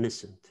that's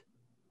innocent.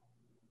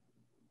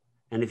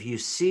 And if you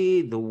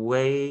see the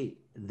way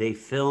they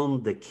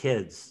filmed the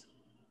kids,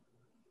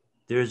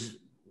 they're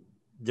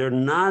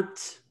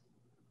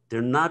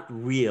not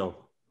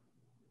real.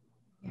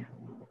 Yeah.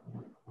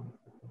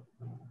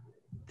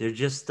 They're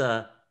just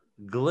a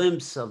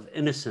glimpse of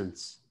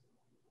innocence.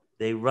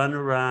 They run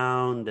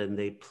around and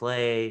they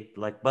play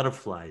like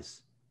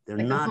butterflies. They're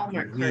like not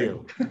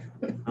real.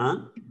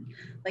 Huh?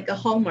 Like a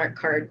Hallmark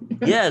card.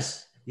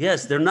 Yes,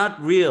 they're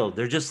not real.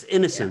 They're just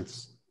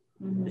innocence.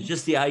 Yeah. Mm-hmm. It's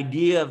just the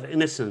idea of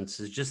innocence.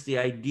 It's just the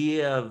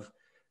idea of,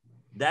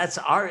 that's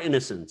our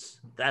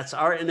innocence. That's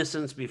our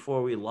innocence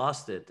before we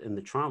lost it in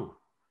the trauma.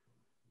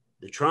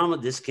 The trauma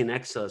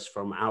disconnects us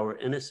from our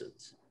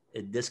innocence.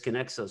 It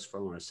disconnects us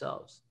from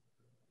ourselves.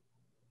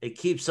 It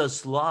keeps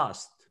us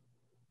lost.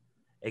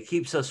 It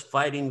keeps us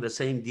fighting the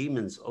same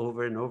demons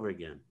over and over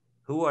again.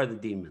 Who are the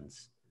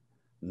demons?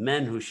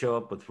 Men who show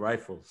up with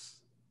rifles,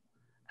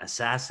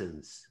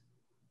 assassins,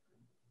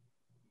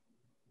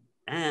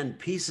 and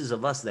pieces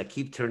of us that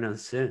keep turning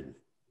us in.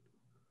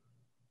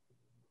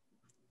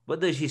 What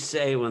does she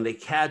say when they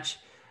catch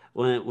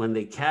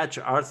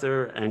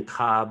Arthur and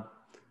Cobb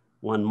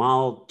when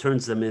Mal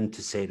turns them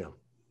into Sato?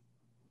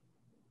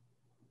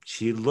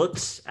 She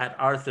looks at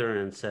Arthur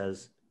and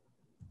says,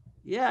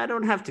 yeah, I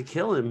don't have to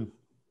kill him,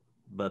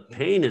 but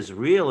pain is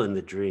real in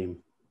the dream.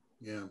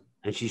 Yeah.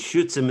 And she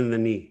shoots him in the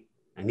knee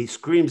and he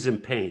screams in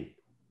pain,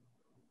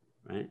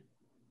 right?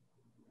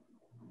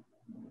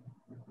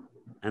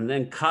 And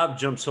then Cobb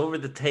jumps over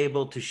the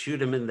table to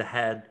shoot him in the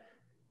head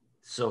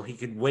so he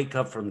could wake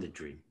up from the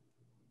dream.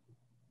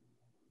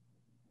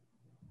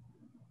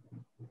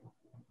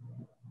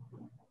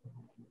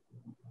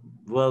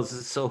 Well,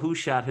 so who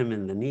shot him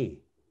in the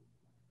knee?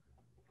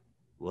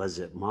 Was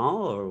it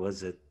Mal or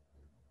was it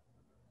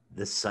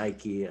the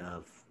psyche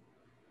of?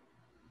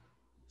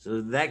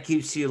 So that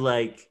keeps you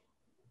like,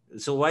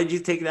 so why'd you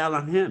take it out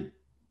on him?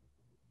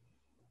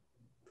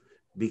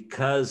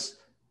 Because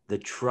the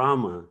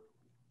trauma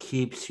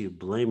keeps you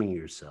blaming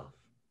yourself.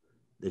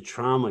 The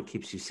trauma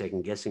keeps you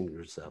second guessing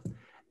yourself.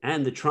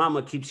 And the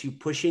trauma keeps you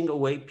pushing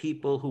away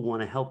people who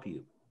want to help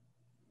you.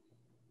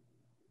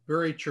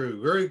 Very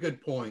true. Very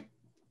good point.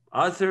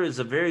 Arthur is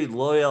a very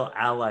loyal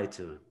ally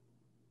to him.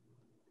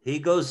 He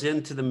goes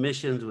into the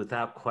missions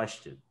without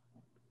question.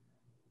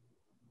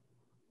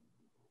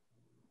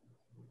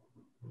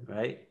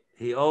 Right?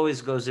 He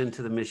always goes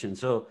into the mission.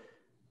 So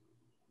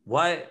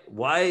why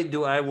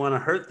do I want to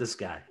hurt this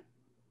guy?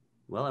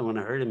 Well, I want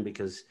to hurt him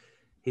because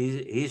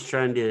he's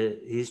trying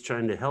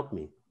to help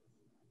me.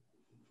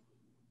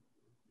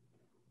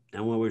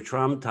 And when we're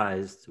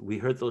traumatized, we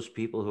hurt those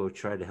people who are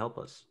trying to help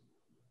us.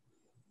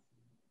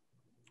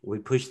 We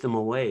push them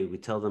away. We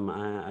tell them,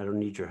 I don't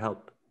need your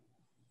help.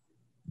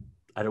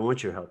 I don't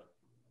want your help.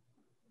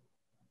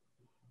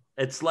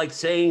 It's like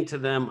saying to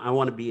them, I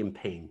want to be in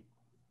pain.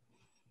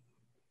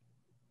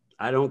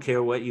 I don't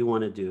care what you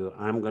want to do.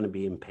 I'm going to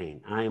be in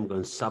pain. I am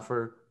going to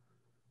suffer.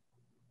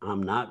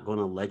 I'm not going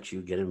to let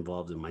you get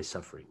involved in my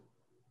suffering.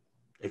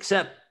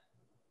 Except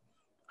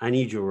I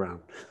need you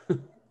around.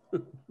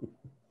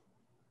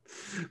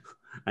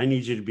 I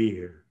need you to be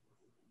here.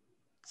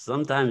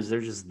 Sometimes they're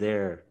just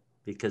there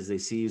because they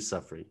see you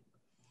suffering.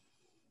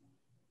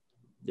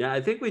 Yeah,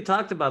 I think we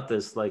talked about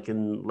this like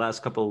in the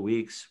last couple of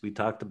weeks. We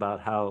talked about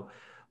how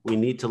we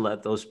need to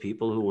let those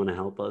people who want to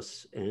help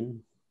us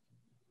in,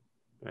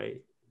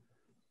 right?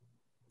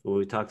 When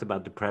we talked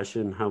about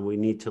depression, how we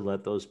need to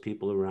let those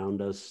people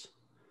around us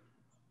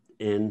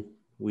in.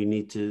 We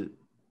need to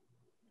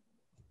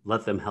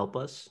let them help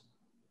us,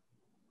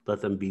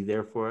 let them be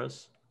there for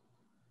us.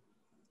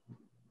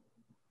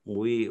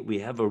 We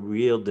have a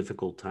real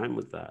difficult time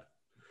with that,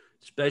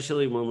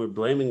 especially when we're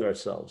blaming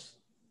ourselves.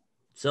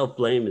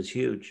 Self-blame is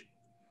huge.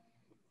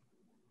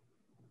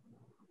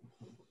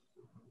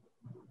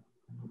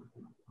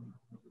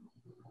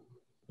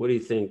 What do you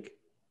think,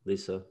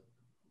 Lisa?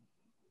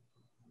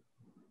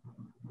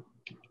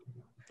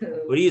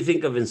 What do you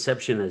think of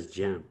Inception as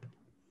JAMP?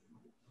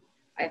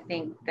 I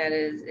think that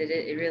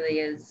it really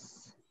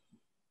is,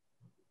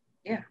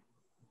 yeah,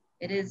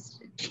 it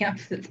is. JAMP,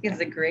 I think is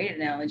a great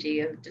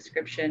analogy of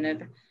description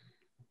of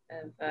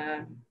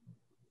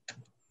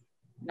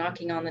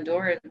knocking on the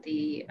door of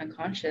the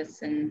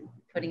unconscious and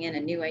putting in a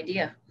new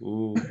idea.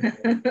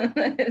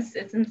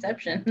 It's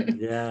Inception.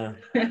 Yeah.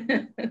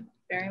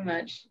 Very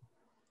much.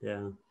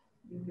 Yeah.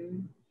 Mm-hmm.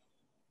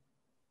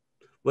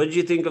 What did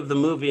you think of the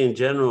movie in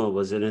general?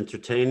 Was it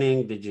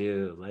entertaining? Did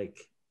you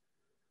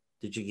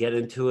get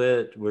into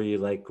it? Were you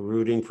like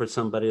rooting for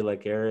somebody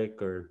like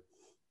Eric or?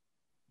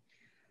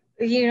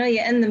 You know, you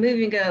end the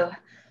movie and go,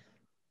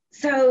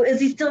 so is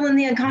he still in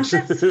the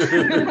unconscious? Does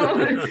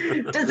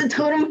the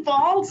totem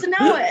fall to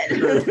know it?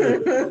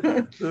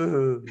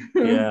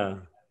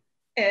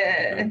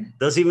 Yeah.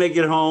 Does he make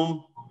it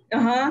home?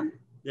 Uh-huh.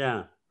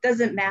 Yeah. Does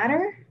it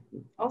matter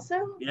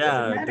also?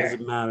 Yeah, it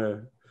doesn't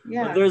matter.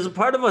 Yeah. But there's a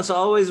part of us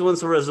always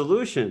wants a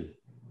resolution.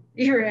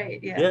 You're right.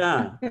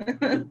 Yeah.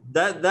 Yeah.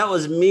 that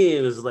was me.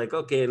 It was like,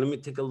 okay, let me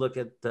take a look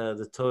at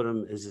the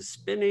totem. Is it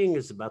spinning?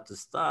 Is it about to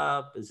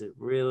stop? Is it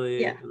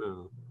really? Yeah. You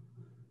know,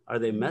 are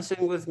they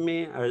messing with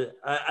me?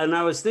 And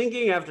I was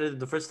thinking after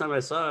the first time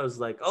I saw it, I was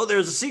like, oh,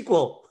 there's a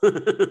sequel.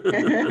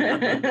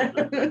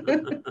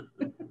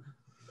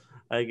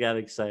 I got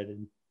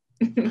excited.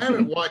 I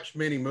haven't watched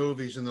many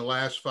movies in the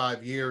last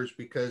 5 years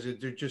because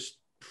they're just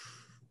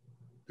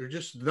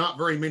not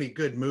very many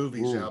good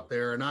movies out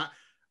there. And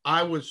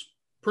I was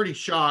pretty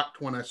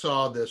shocked when I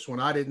saw this one.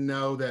 I didn't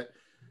know that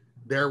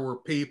there were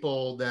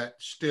people that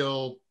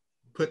still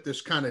put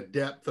this kind of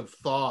depth of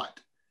thought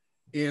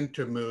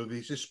into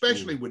movies,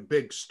 especially with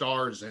big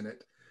stars in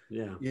it.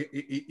 Yeah.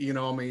 You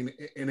know, I mean,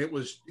 and it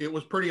was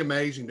pretty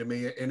amazing to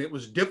me, and it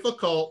was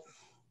difficult.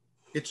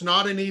 It's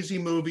not an easy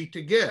movie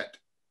to get.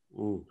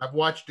 I've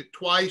watched it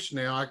twice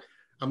now.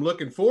 I'm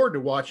looking forward to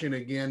watching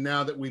it again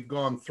now that we've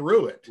gone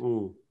through it.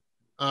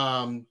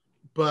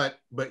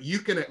 But you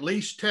can at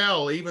least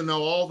tell, even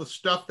though all the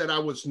stuff that I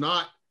was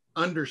not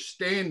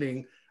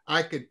understanding,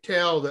 I could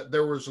tell that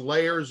there was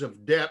layers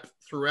of depth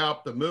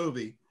throughout the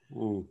movie.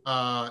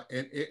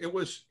 And it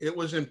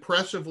was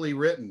impressively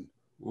written.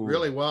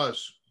 Really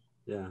was.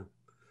 Yeah.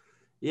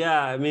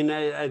 Yeah. I mean,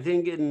 I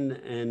think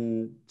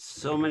in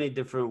so many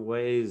different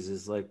ways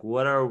is like,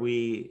 what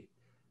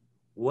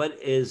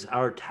is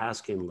our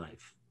task in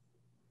life?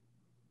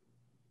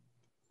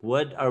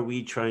 What are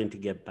we trying to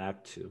get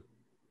back to?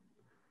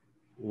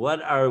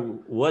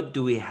 What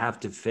do we have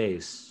to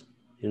face?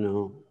 You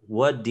know,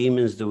 what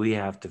demons do we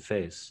have to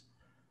face?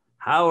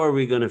 How are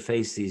we going to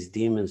face these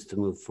demons to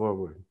move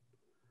forward?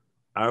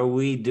 Are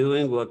we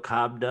doing what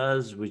Cobb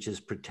does, which is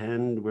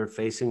pretend we're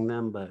facing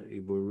them, but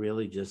we're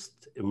really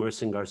just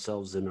immersing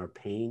ourselves in our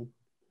pain,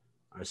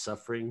 our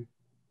suffering,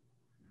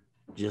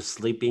 just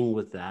sleeping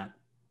with that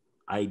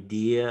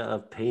idea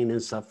of pain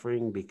and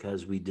suffering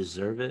because we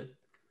deserve it?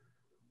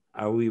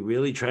 Are we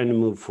really trying to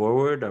move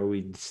forward? Are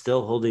we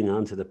still holding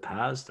on to the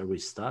past? Are we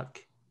stuck?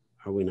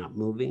 Are we not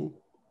moving?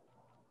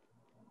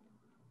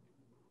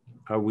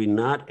 Are we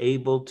not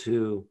able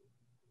to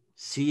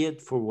see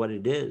it for what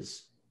it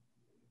is?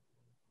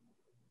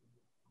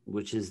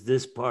 Which is,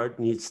 this part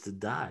needs to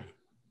die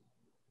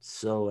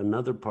so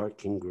another part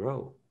can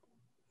grow.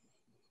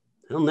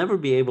 He'll never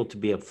be able to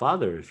be a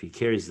father if he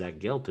carries that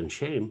guilt and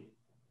shame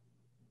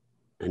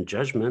and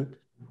judgment.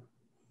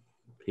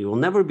 He will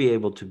never be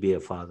able to be a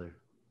father.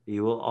 He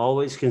will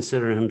always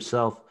consider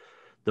himself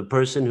the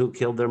person who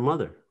killed their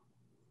mother.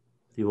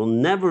 He will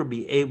never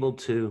be able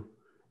to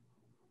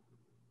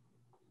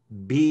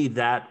be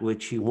that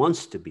which he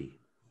wants to be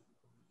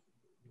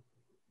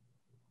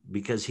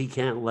because he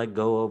can't let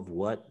go of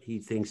what he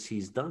thinks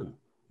he's done.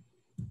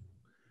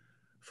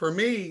 For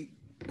me,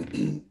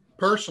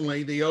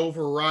 personally, the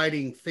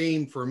overriding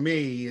theme for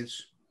me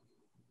is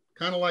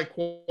kind of like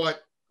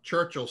what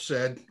Churchill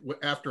said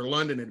after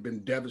London had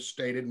been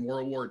devastated in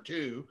World War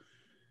II.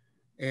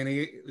 And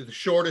the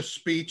shortest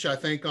speech, I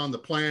think, on the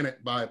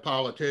planet by a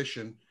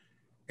politician.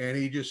 And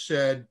he just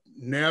said,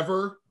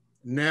 never,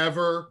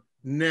 never,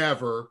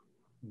 never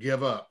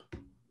give up.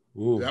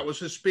 Ooh. That was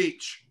his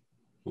speech.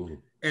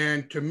 Ooh.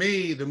 And to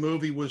me,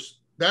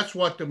 that's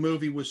what the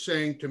movie was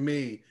saying to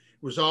me. It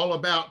was all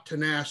about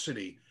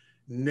tenacity.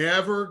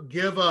 Never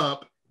give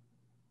up,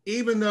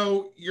 even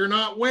though you're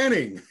not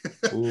winning.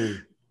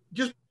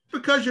 Just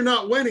because you're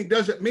not winning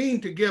doesn't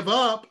mean to give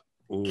up.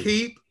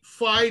 Keep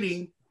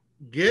fighting,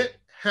 get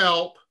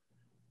help,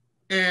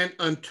 and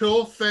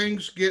until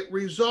things get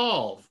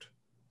resolved.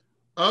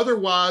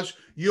 Otherwise,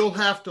 you'll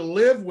have to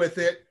live with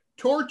it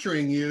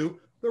torturing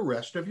you the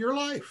rest of your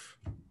life.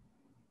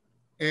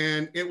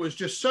 And it was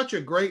just such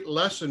a great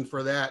lesson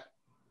for that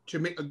to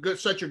me,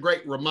 such a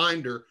great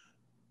reminder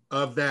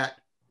of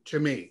that to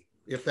me,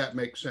 if that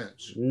makes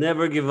sense.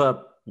 Never give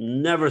up,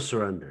 never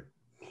surrender.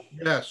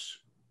 Yes.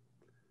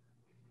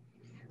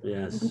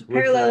 Yes.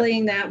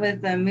 Paralleling that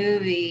with the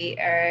movie,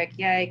 Eric,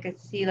 yeah, I could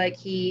see like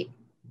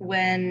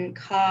when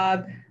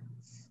Cobb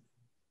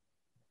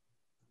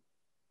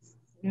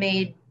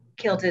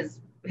killed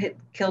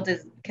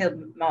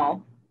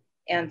Maul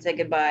and said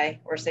goodbye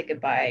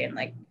and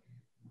like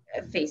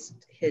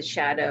faced his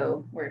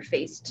shadow or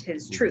faced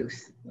his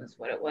truth was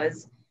what it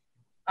was.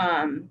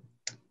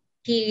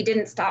 He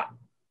didn't stop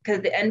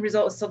because the end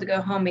result was still to go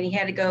home, and he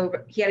had to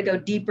go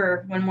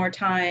deeper one more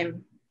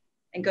time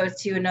and go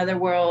to another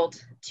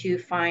world to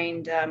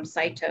find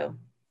Saito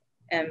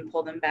and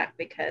pull them back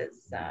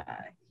because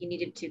he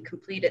needed to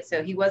complete it.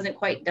 So he wasn't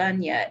quite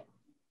done yet,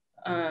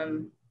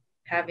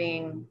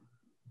 having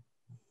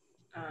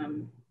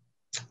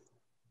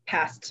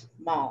passed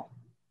Maul.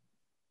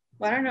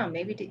 Well, I don't know,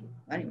 maybe,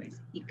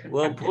 anyways.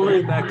 Well,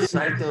 pulling back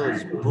Saito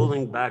is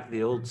pulling back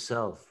the old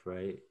self,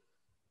 right?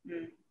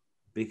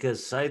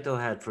 Because Saito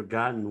had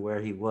forgotten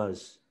where he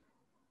was.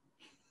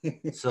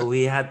 So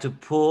he had to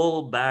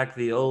pull back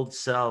the old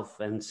self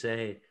and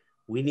say,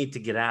 we need to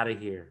get out of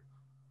here.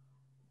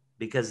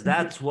 Because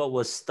that's what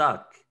was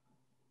stuck.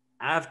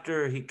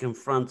 After he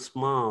confronts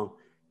Maul,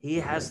 he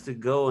has to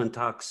go and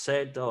talk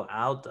Saito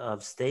out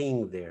of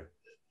staying there.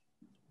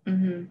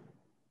 Mm-hmm.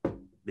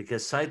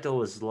 Because Saito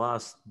was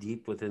lost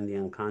deep within the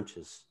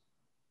unconscious.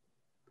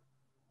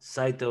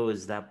 Saito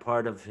is that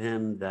part of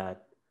him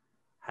that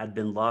had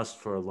been lost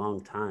for a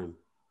long time.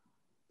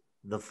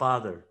 The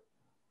father,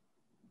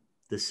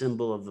 the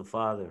symbol of the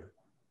father.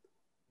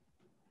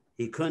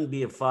 He couldn't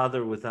be a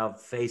father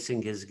without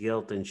facing his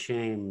guilt and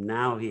shame.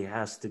 Now he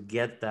has to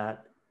get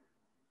that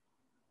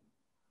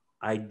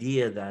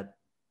idea, that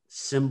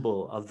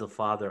symbol of the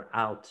father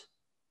out,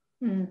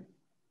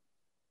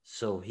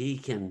 so he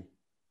can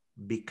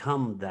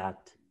become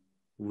that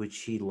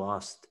which he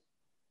lost.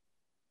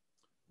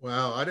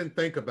 Wow, I didn't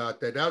think about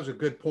that. That was a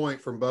good point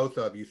from both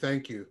of you.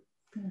 Thank you.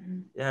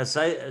 Yeah,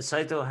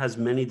 Saito has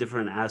many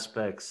different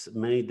aspects,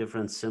 many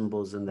different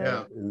symbols in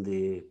there.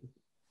 Yeah.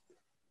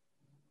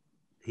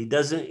 He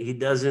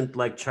doesn't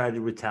like try to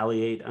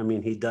retaliate. I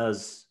mean, he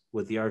does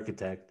with the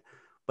architect,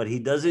 but he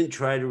doesn't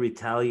try to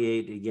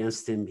retaliate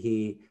against him.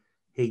 He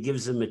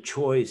gives him a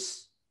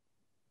choice.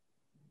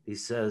 He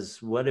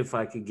says, what if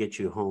I could get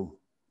you home?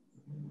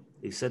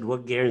 He said,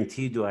 what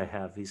guarantee do I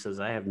have? He says,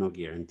 I have no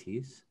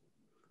guarantees.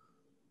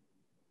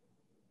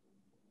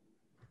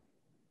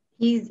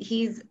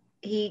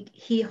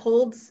 He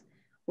holds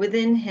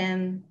within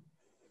him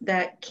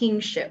that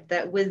kingship,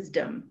 that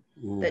wisdom,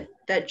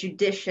 that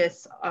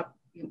judicious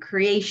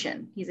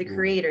creation. He's a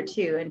creator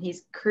too, and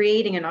he's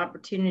creating an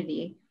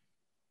opportunity.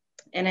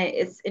 And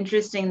it's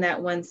interesting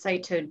that when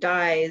Saito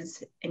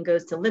dies and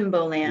goes to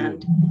Limbo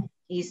Land,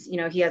 he's, you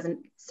know, he has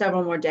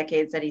several more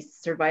decades that he's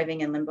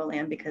surviving in Limbo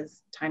Land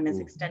because time is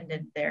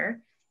extended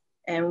there.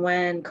 And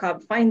when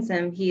Cobb finds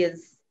him, he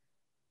is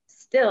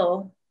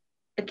still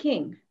a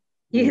king.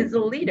 He is a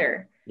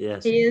leader.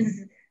 Yes. He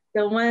is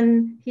the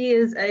one, he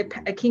is a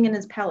king in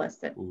his palace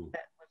that was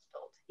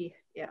built. He's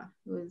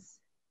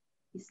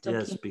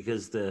still king.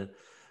 Because the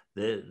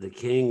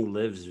king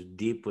lives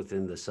deep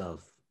within the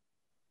self.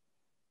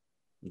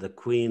 The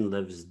queen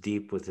lives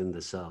deep within the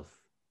self.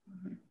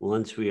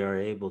 Once we are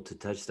able to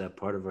touch that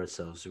part of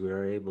ourselves, we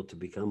are able to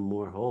become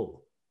more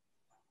whole.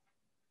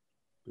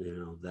 You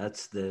know,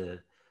 that's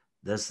the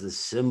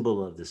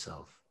symbol of the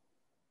self.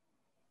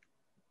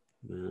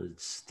 You know,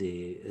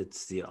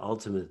 it's the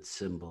ultimate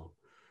symbol.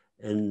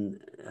 And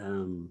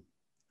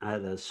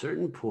at a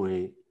certain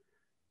point,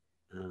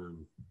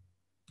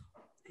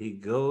 he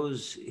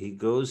goes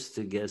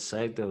to get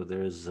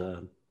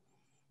Saito.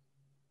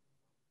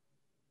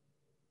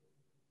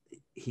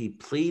 He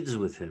pleads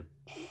with him.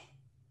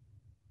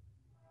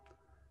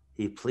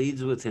 He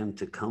pleads with him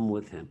to come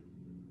with him.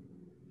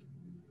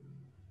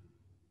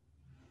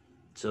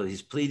 So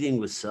he's pleading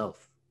with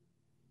self.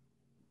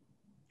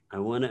 I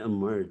want to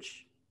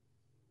emerge.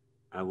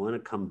 I want to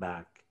come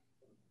back.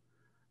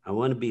 I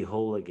want to be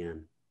whole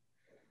again.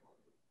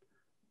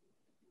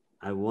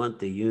 I want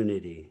the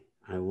unity.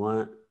 I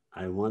want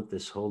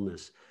this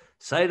wholeness.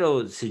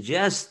 Saito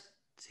suggests,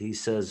 he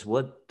says,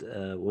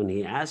 when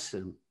he asks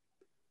him,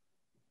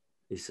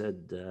 he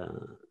said,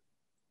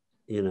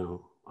 you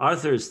know,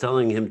 Arthur is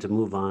telling him to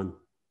move on.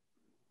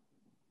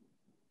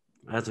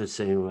 Arthur's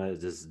saying, well,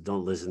 just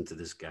don't listen to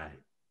this guy.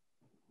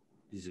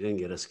 He's going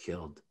to get us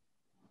killed.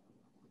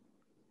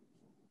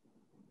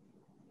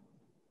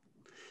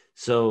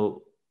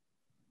 So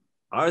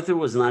Arthur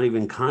was not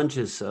even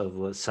conscious of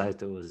what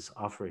Saito was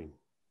offering.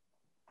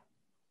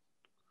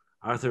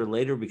 Arthur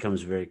later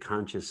becomes very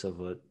conscious of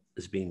what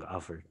is being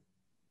offered.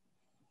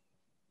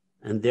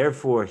 And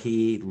therefore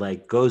he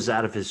goes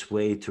out of his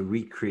way to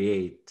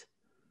recreate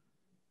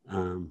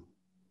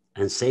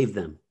and save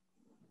them.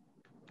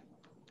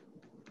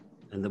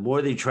 And the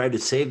more they try to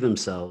save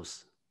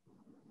themselves,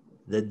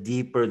 the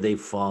deeper they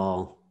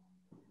fall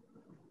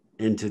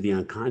into the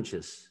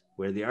unconscious,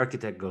 where the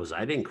architect goes,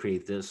 I didn't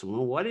create this.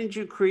 Well, why didn't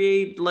you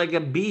create like a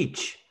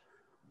beach?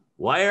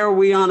 Why are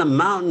we on a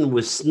mountain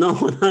with snow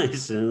and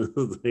ice? And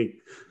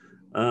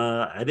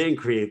I didn't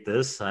create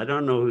this. I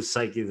don't know whose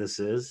psyche this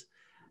is.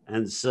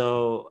 And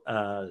so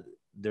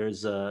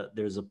there's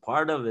a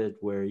part of it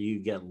where you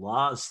get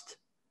lost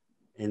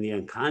in the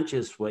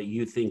unconscious, what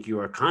you think you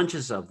are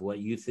conscious of, what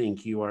you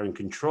think you are in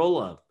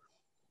control of,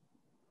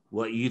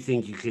 what you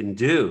think you can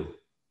do.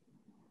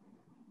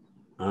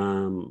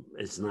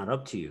 It's not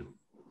up to you.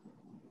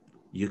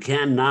 You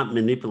cannot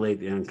manipulate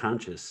the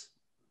unconscious.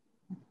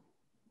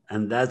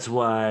 And that's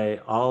why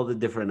all the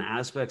different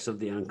aspects of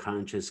the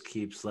unconscious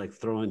keeps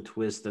throwing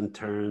twists and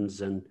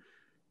turns and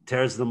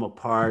tears them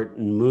apart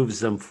and moves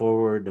them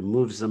forward and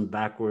moves them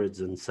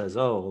backwards and says,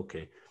 oh,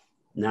 okay,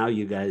 now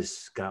you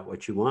guys got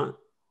what you want.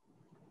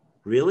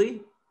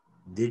 Really?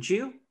 Did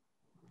you?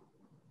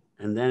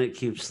 And then it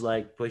keeps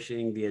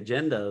pushing the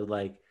agenda.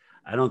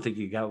 I don't think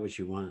you got what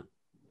you want.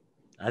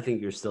 I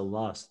think you're still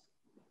lost.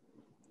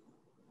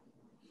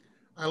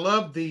 I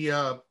love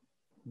the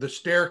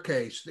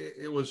staircase.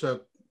 It was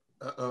a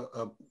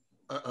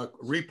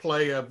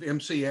replay of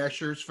MC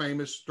Escher's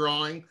famous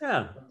drawing.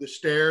 Yeah. Of the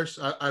stairs.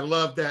 I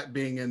love that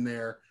being in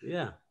there.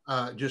 Yeah.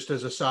 Just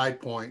as a side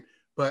point.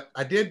 But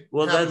I did.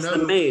 Well, that's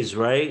the maze,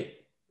 right?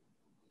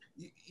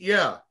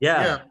 Yeah.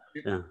 Yeah.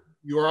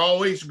 You are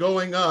always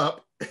going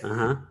up.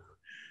 Uh-huh.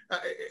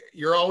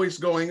 You're always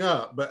going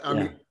up. But I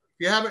mean,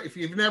 if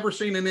you've never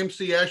seen an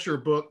MC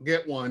Escher book,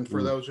 get one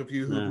for those of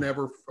you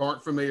who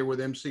aren't familiar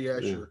with MC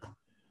Escher.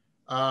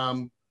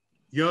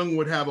 Jung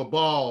would have a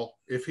ball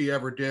if he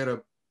ever did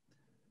an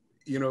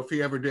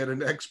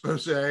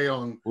expose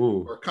on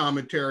or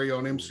commentary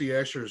on MC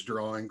Escher's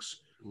drawings.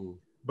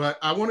 But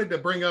I wanted to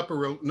bring up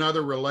little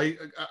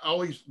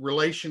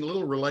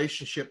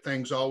relationship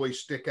things always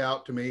stick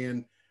out to me.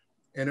 And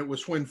it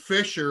was when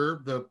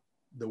Fisher, the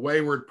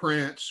wayward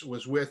prince,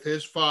 was with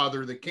his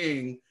father, the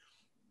king.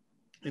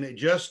 And it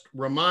just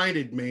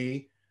reminded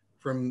me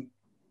from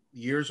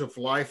years of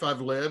life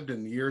I've lived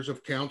and years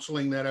of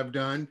counseling that I've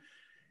done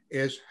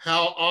is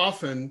how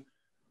often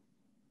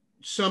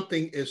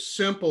something as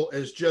simple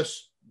as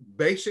just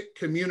basic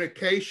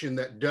communication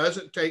that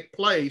doesn't take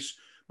place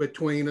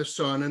between a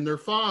son and their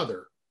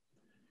father.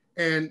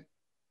 And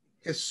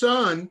his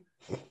son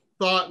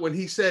thought when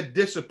he said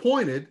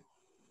disappointed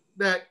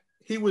that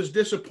he was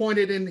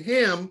disappointed in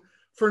him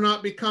for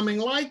not becoming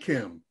like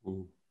him.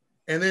 Mm.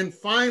 And then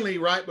finally,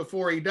 right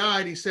before he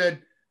died, he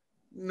said,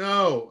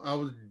 no, I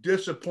was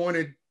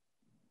disappointed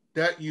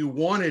that you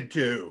wanted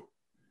to.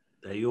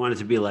 That you wanted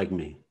to be like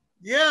me.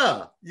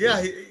 Yeah.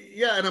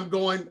 And I'm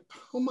going,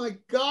 oh my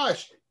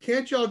gosh,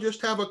 can't y'all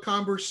just have a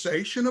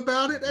conversation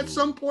about it at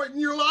some point in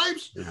your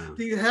lives? Yeah.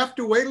 Do you have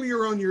to wait till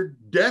you're on your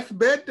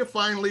deathbed to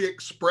finally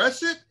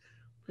express it?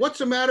 What's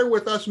the matter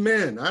with us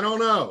men? I don't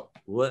know.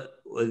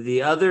 What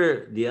the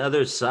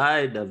other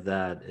side of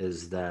that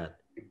is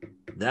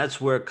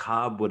that's where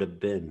Cobb would have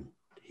been.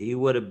 He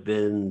would have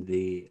been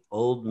the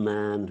old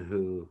man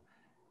who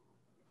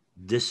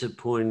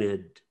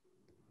disappointed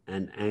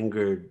and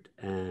angered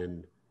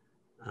and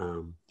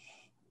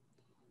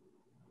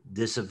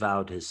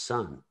disavowed his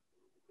son.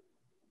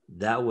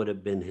 That would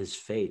have been his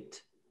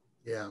fate.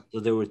 Yeah. So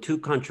there were two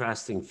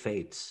contrasting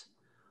fates.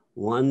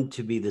 One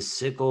to be the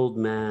sick old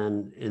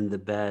man in the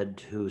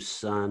bed whose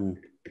son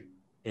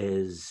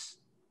is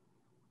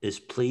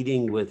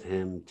pleading with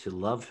him to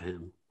love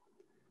him.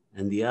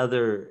 And the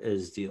other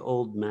is the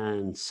old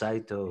man,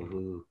 Saito,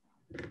 who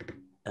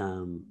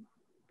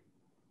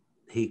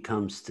he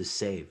comes to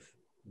save.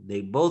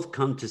 They both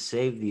come to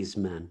save these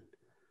men.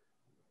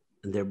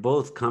 And they're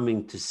both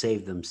coming to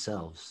save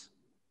themselves.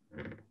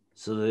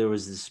 So there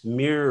was this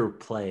mirror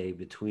play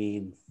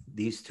between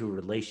these two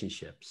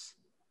relationships,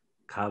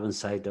 Cobb and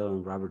Saito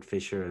and Robert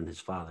Fisher and his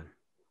father.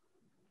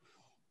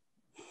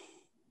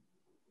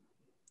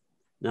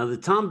 Now, the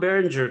Tom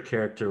Berenger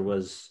character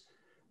was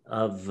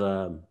of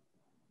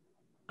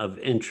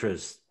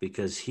interest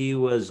because he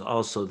was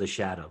also the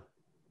shadow.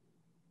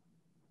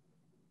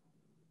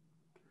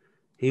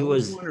 I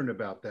was wondering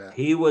about that.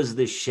 He was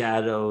the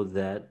shadow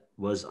that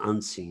was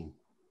unseen,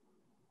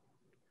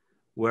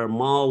 where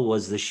Maul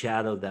was the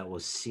shadow that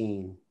was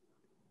seen.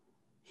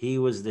 He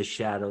was the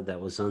shadow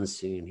that was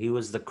unseen. He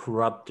was the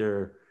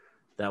corrupter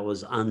that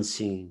was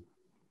unseen.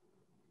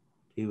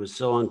 He was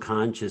so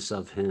unconscious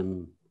of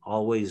him,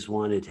 always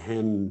wanted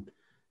him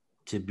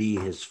to be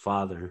his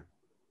father.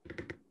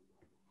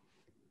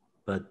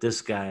 But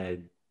this guy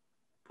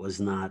was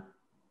not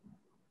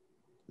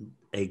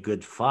a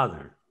good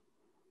father.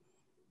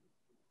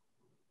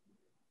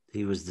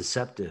 He was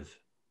deceptive.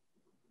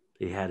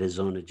 He had his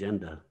own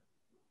agenda.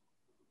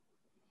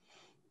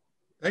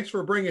 Thanks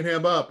for bringing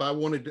him up. I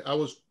wanted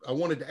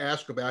to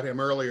ask about him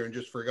earlier and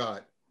just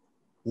forgot.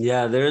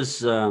 Yeah,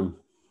 there's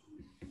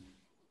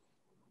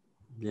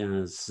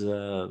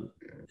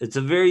it's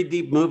a very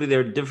deep movie.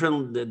 There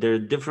are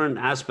different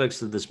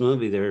aspects of this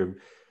movie. There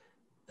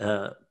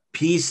are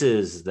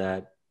pieces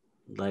that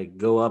like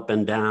go up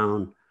and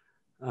down.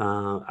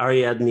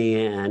 Ariadne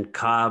and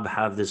Cobb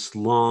have this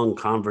long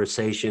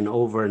conversation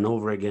over and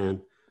over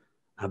again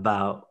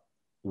about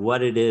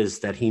what it is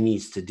that he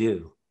needs to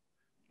do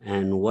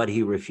and what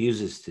he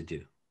refuses to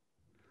do.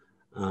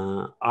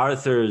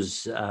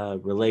 Arthur's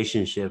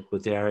relationship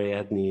with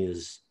Ariadne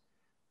is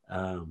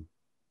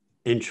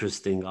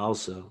interesting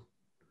also.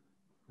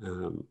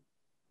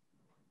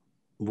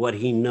 What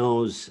he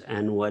knows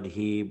and what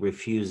he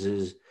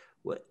refuses,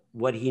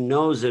 what he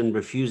knows and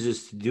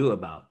refuses to do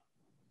about.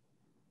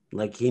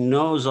 Like he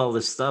knows all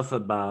this stuff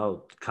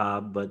about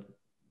Cobb, but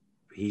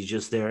he's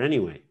just there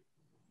anyway.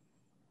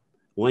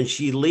 When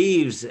she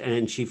leaves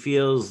and she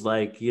feels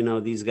like,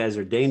 these guys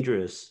are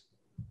dangerous,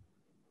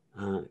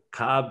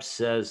 Cobb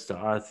says to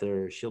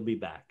Arthur, she'll be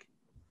back.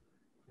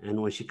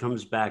 And when she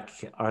comes back,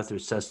 Arthur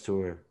says to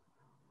her,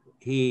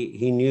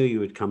 he knew you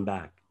would come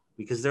back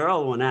because they're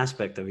all one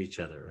aspect of each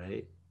other,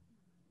 right?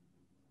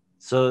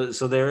 So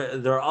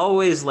they're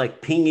always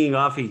like pinging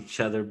off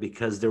each other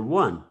because they're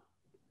one.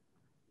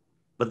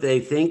 But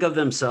they think of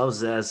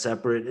themselves as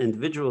separate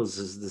individuals.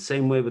 Is the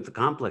same way with the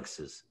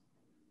complexes.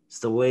 It's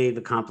the way the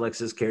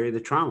complexes carry the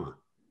trauma.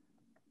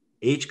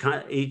 Each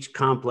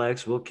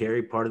complex will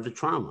carry part of the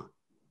trauma.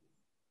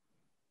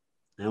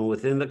 And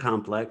within the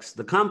complex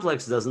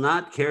does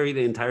not carry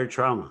the entire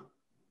trauma.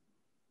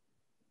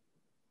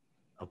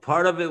 A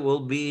part of it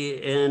will be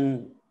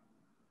in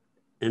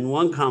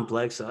one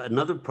complex,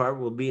 another part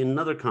will be in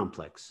another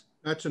complex.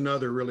 That's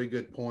another really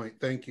good point.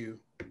 Thank you.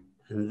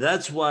 And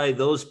that's why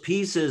those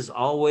pieces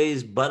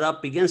always butt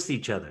up against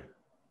each other.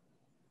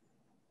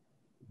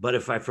 But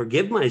if I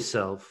forgive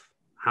myself,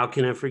 how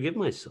can I forgive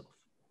myself?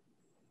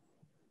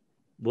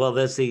 Well,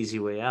 that's the easy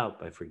way out,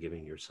 by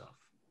forgiving yourself.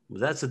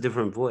 That's a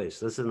different voice.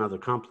 That's another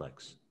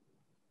complex.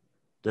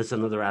 That's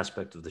another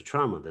aspect of the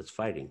trauma that's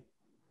fighting.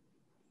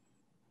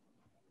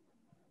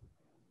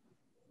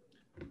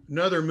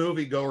 Another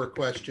moviegoer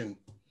question.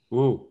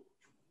 Ooh.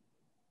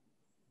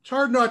 It's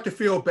hard not to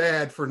feel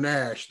bad for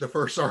Nash, the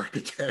first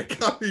architect.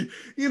 I mean,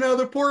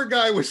 the poor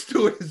guy was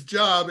doing his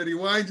job and he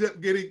winds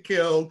up getting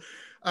killed.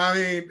 I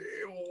mean,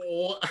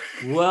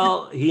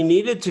 well, he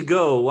needed to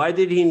go. Why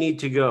did he need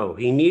to go?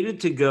 He needed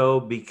to go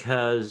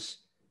because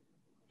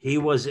he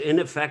was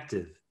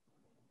ineffective.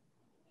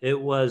 It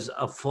was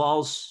a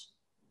false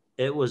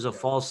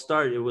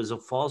start. It was a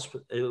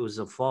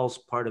false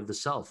part of the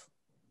self.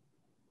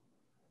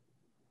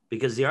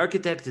 because the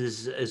architect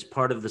is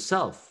part of the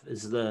self,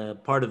 is the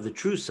part of the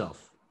true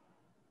self.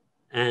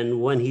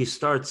 And when he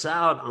starts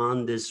out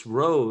on this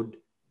road,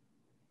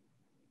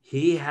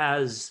 he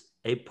has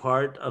a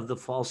part of the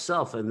false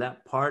self, and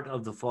that part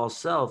of the false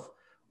self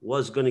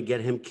was going to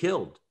get him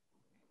killed.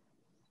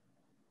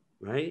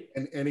 Right?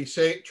 And he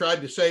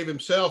tried to save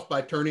himself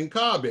by turning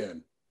Cobb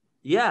in.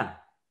 Yeah.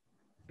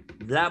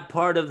 That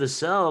part of the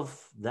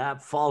self,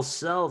 that false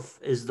self,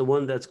 is the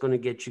one that's going to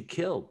get you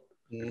killed.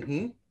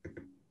 Mm-hmm.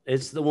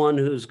 It's the one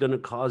who's going to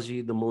cause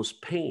you the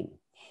most pain.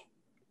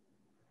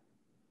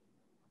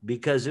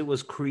 Because it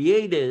was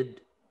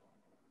created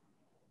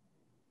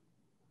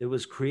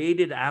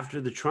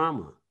after the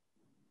trauma.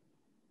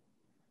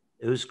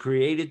 It was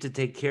created to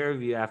take care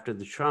of you after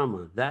the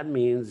trauma. That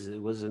means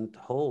it wasn't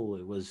whole.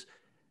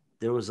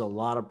 There was a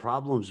lot of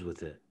problems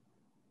with it.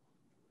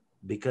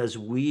 Because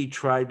we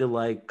tried to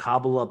like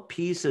cobble up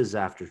pieces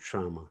after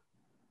trauma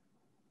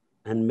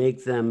and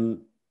make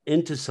them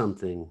into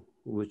something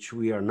which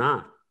we are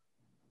not.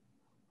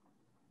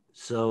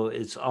 So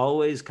it's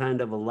always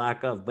kind of a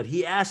lack of, but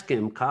he asked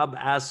him, Cobb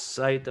asked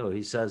Saito,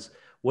 he says,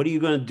 what are you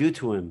going to do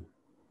to him?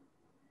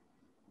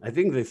 I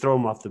think they throw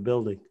him off the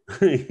building.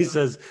 He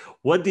says,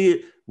 what are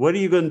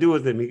you going to do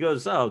with him? He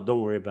goes, oh,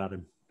 don't worry about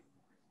him.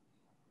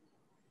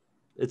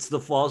 It's the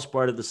false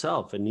part of the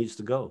self. It needs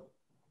to go.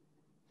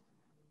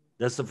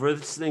 That's the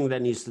first thing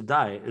that needs to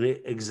die. And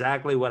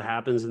exactly what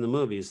happens in the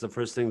movie is the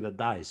first thing that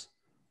dies.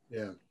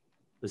 Yeah.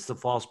 It's the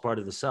false part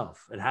of the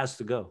self. It has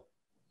to go.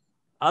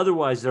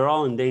 Otherwise, they're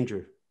all in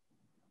danger.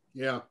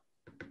 Yeah.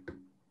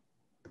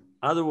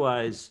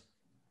 Otherwise,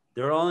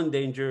 they're all in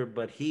danger,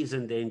 but he's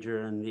in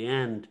danger. In the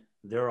end,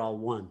 they're all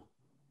one.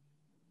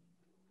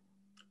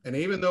 And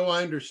even though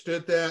I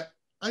understood that,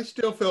 I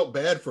still felt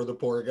bad for the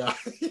poor guy.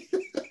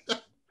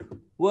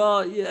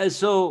 Well, yeah,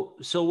 so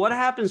what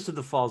happens to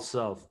the false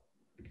self?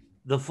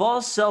 The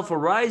false self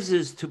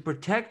arises to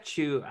protect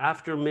you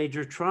after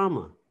major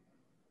trauma,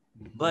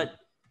 but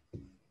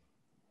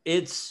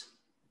it's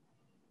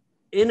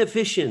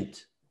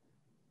inefficient.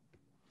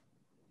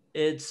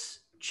 It's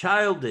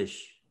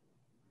childish.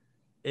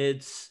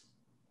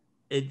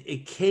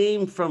 It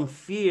came from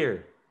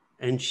fear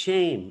and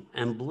shame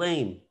and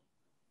blame.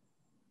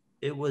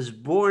 It was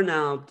born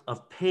out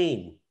of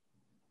pain.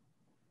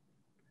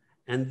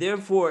 And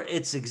therefore,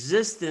 its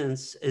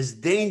existence is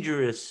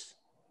dangerous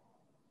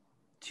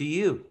to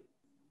you.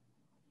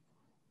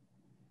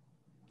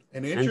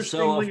 And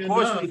so, of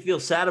course, enough, we feel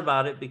sad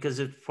about it because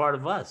it's part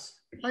of us.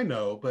 I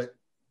know, but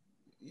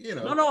you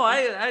know. No,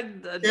 I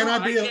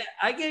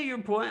get your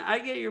point. I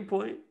get your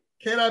point.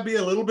 Can I be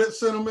a little bit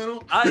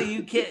sentimental?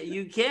 You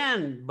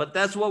can, but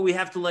that's what we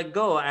have to let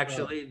go.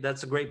 Actually,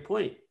 that's a great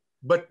point.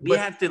 But we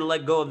have to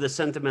let go of the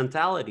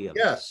sentimentality of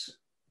it. Yes.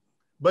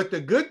 But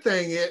the good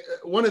thing is,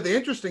 one of the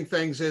interesting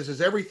things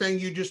is everything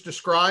you just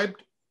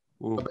described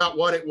about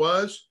what it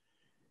was.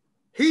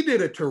 He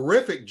did a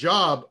terrific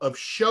job of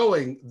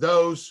showing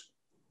those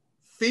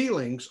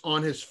feelings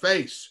on his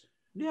face.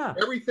 Yeah.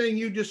 Everything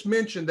you just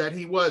mentioned that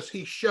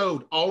he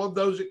showed all of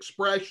those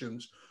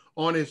expressions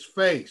on his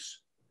face.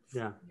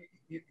 Yeah.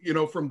 You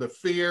know, from the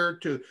fear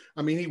to,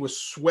 I mean, he was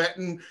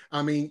sweating.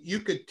 I mean, you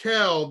could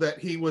tell that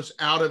he was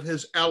out of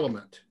his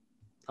element.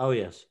 Oh,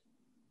 yes,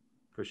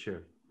 for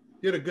sure.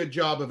 Did a good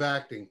job of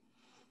acting.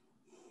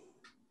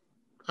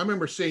 I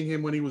remember seeing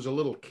him when he was a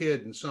little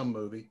kid in some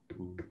movie.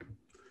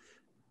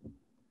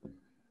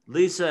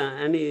 Lisa,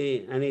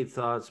 any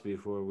thoughts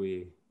before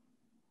we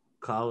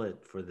call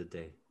it for the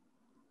day?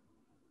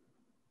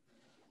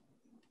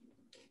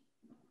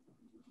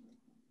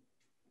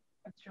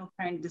 I'm still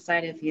trying to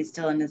decide if he's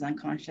still in his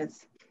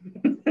unconscious.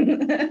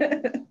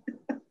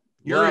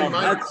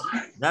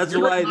 That's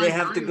why they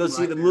have to go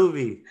see the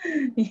movie.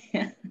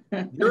 Yeah.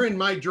 You're in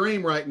my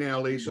dream right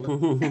now, Lisa.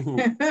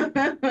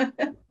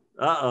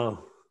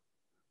 Uh-oh.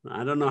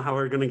 I don't know how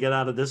we're going to get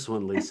out of this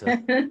one,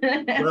 Lisa.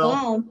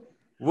 Well,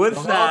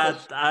 with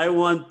that, I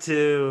want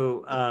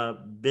to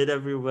bid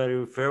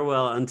everybody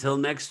farewell until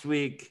next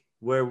week,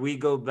 where we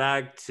go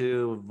back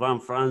to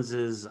von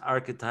Franz's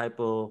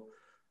archetypal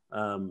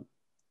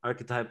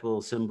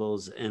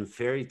symbols and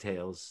fairy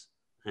tales,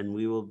 and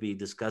we will be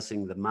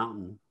discussing the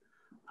mountain.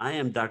 I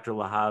am Dr.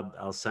 Lahab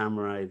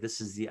Al-Samurai. This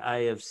is the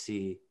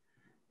IFC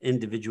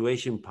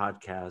Individuation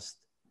Podcast.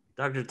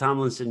 Dr.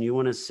 Tomlinson, you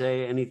want to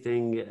say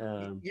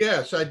anything?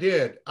 Yes, I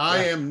did.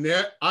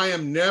 Yeah. I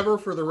am never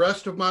for the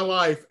rest of my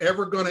life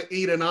ever going to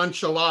eat an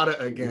enchilada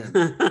again.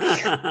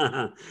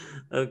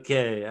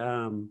 Okay.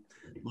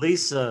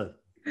 Lisa,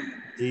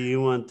 do you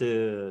want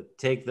to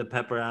take the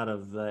pepper out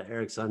of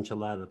Eric's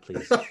enchilada,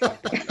 please?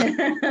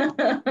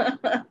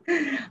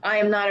 I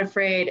am not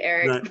afraid,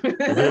 Eric.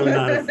 I'm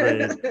not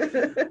afraid.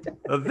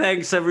 Well,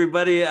 thanks,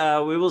 everybody.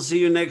 We will see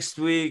you next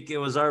week. It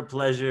was our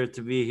pleasure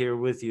to be here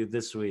with you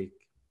this week.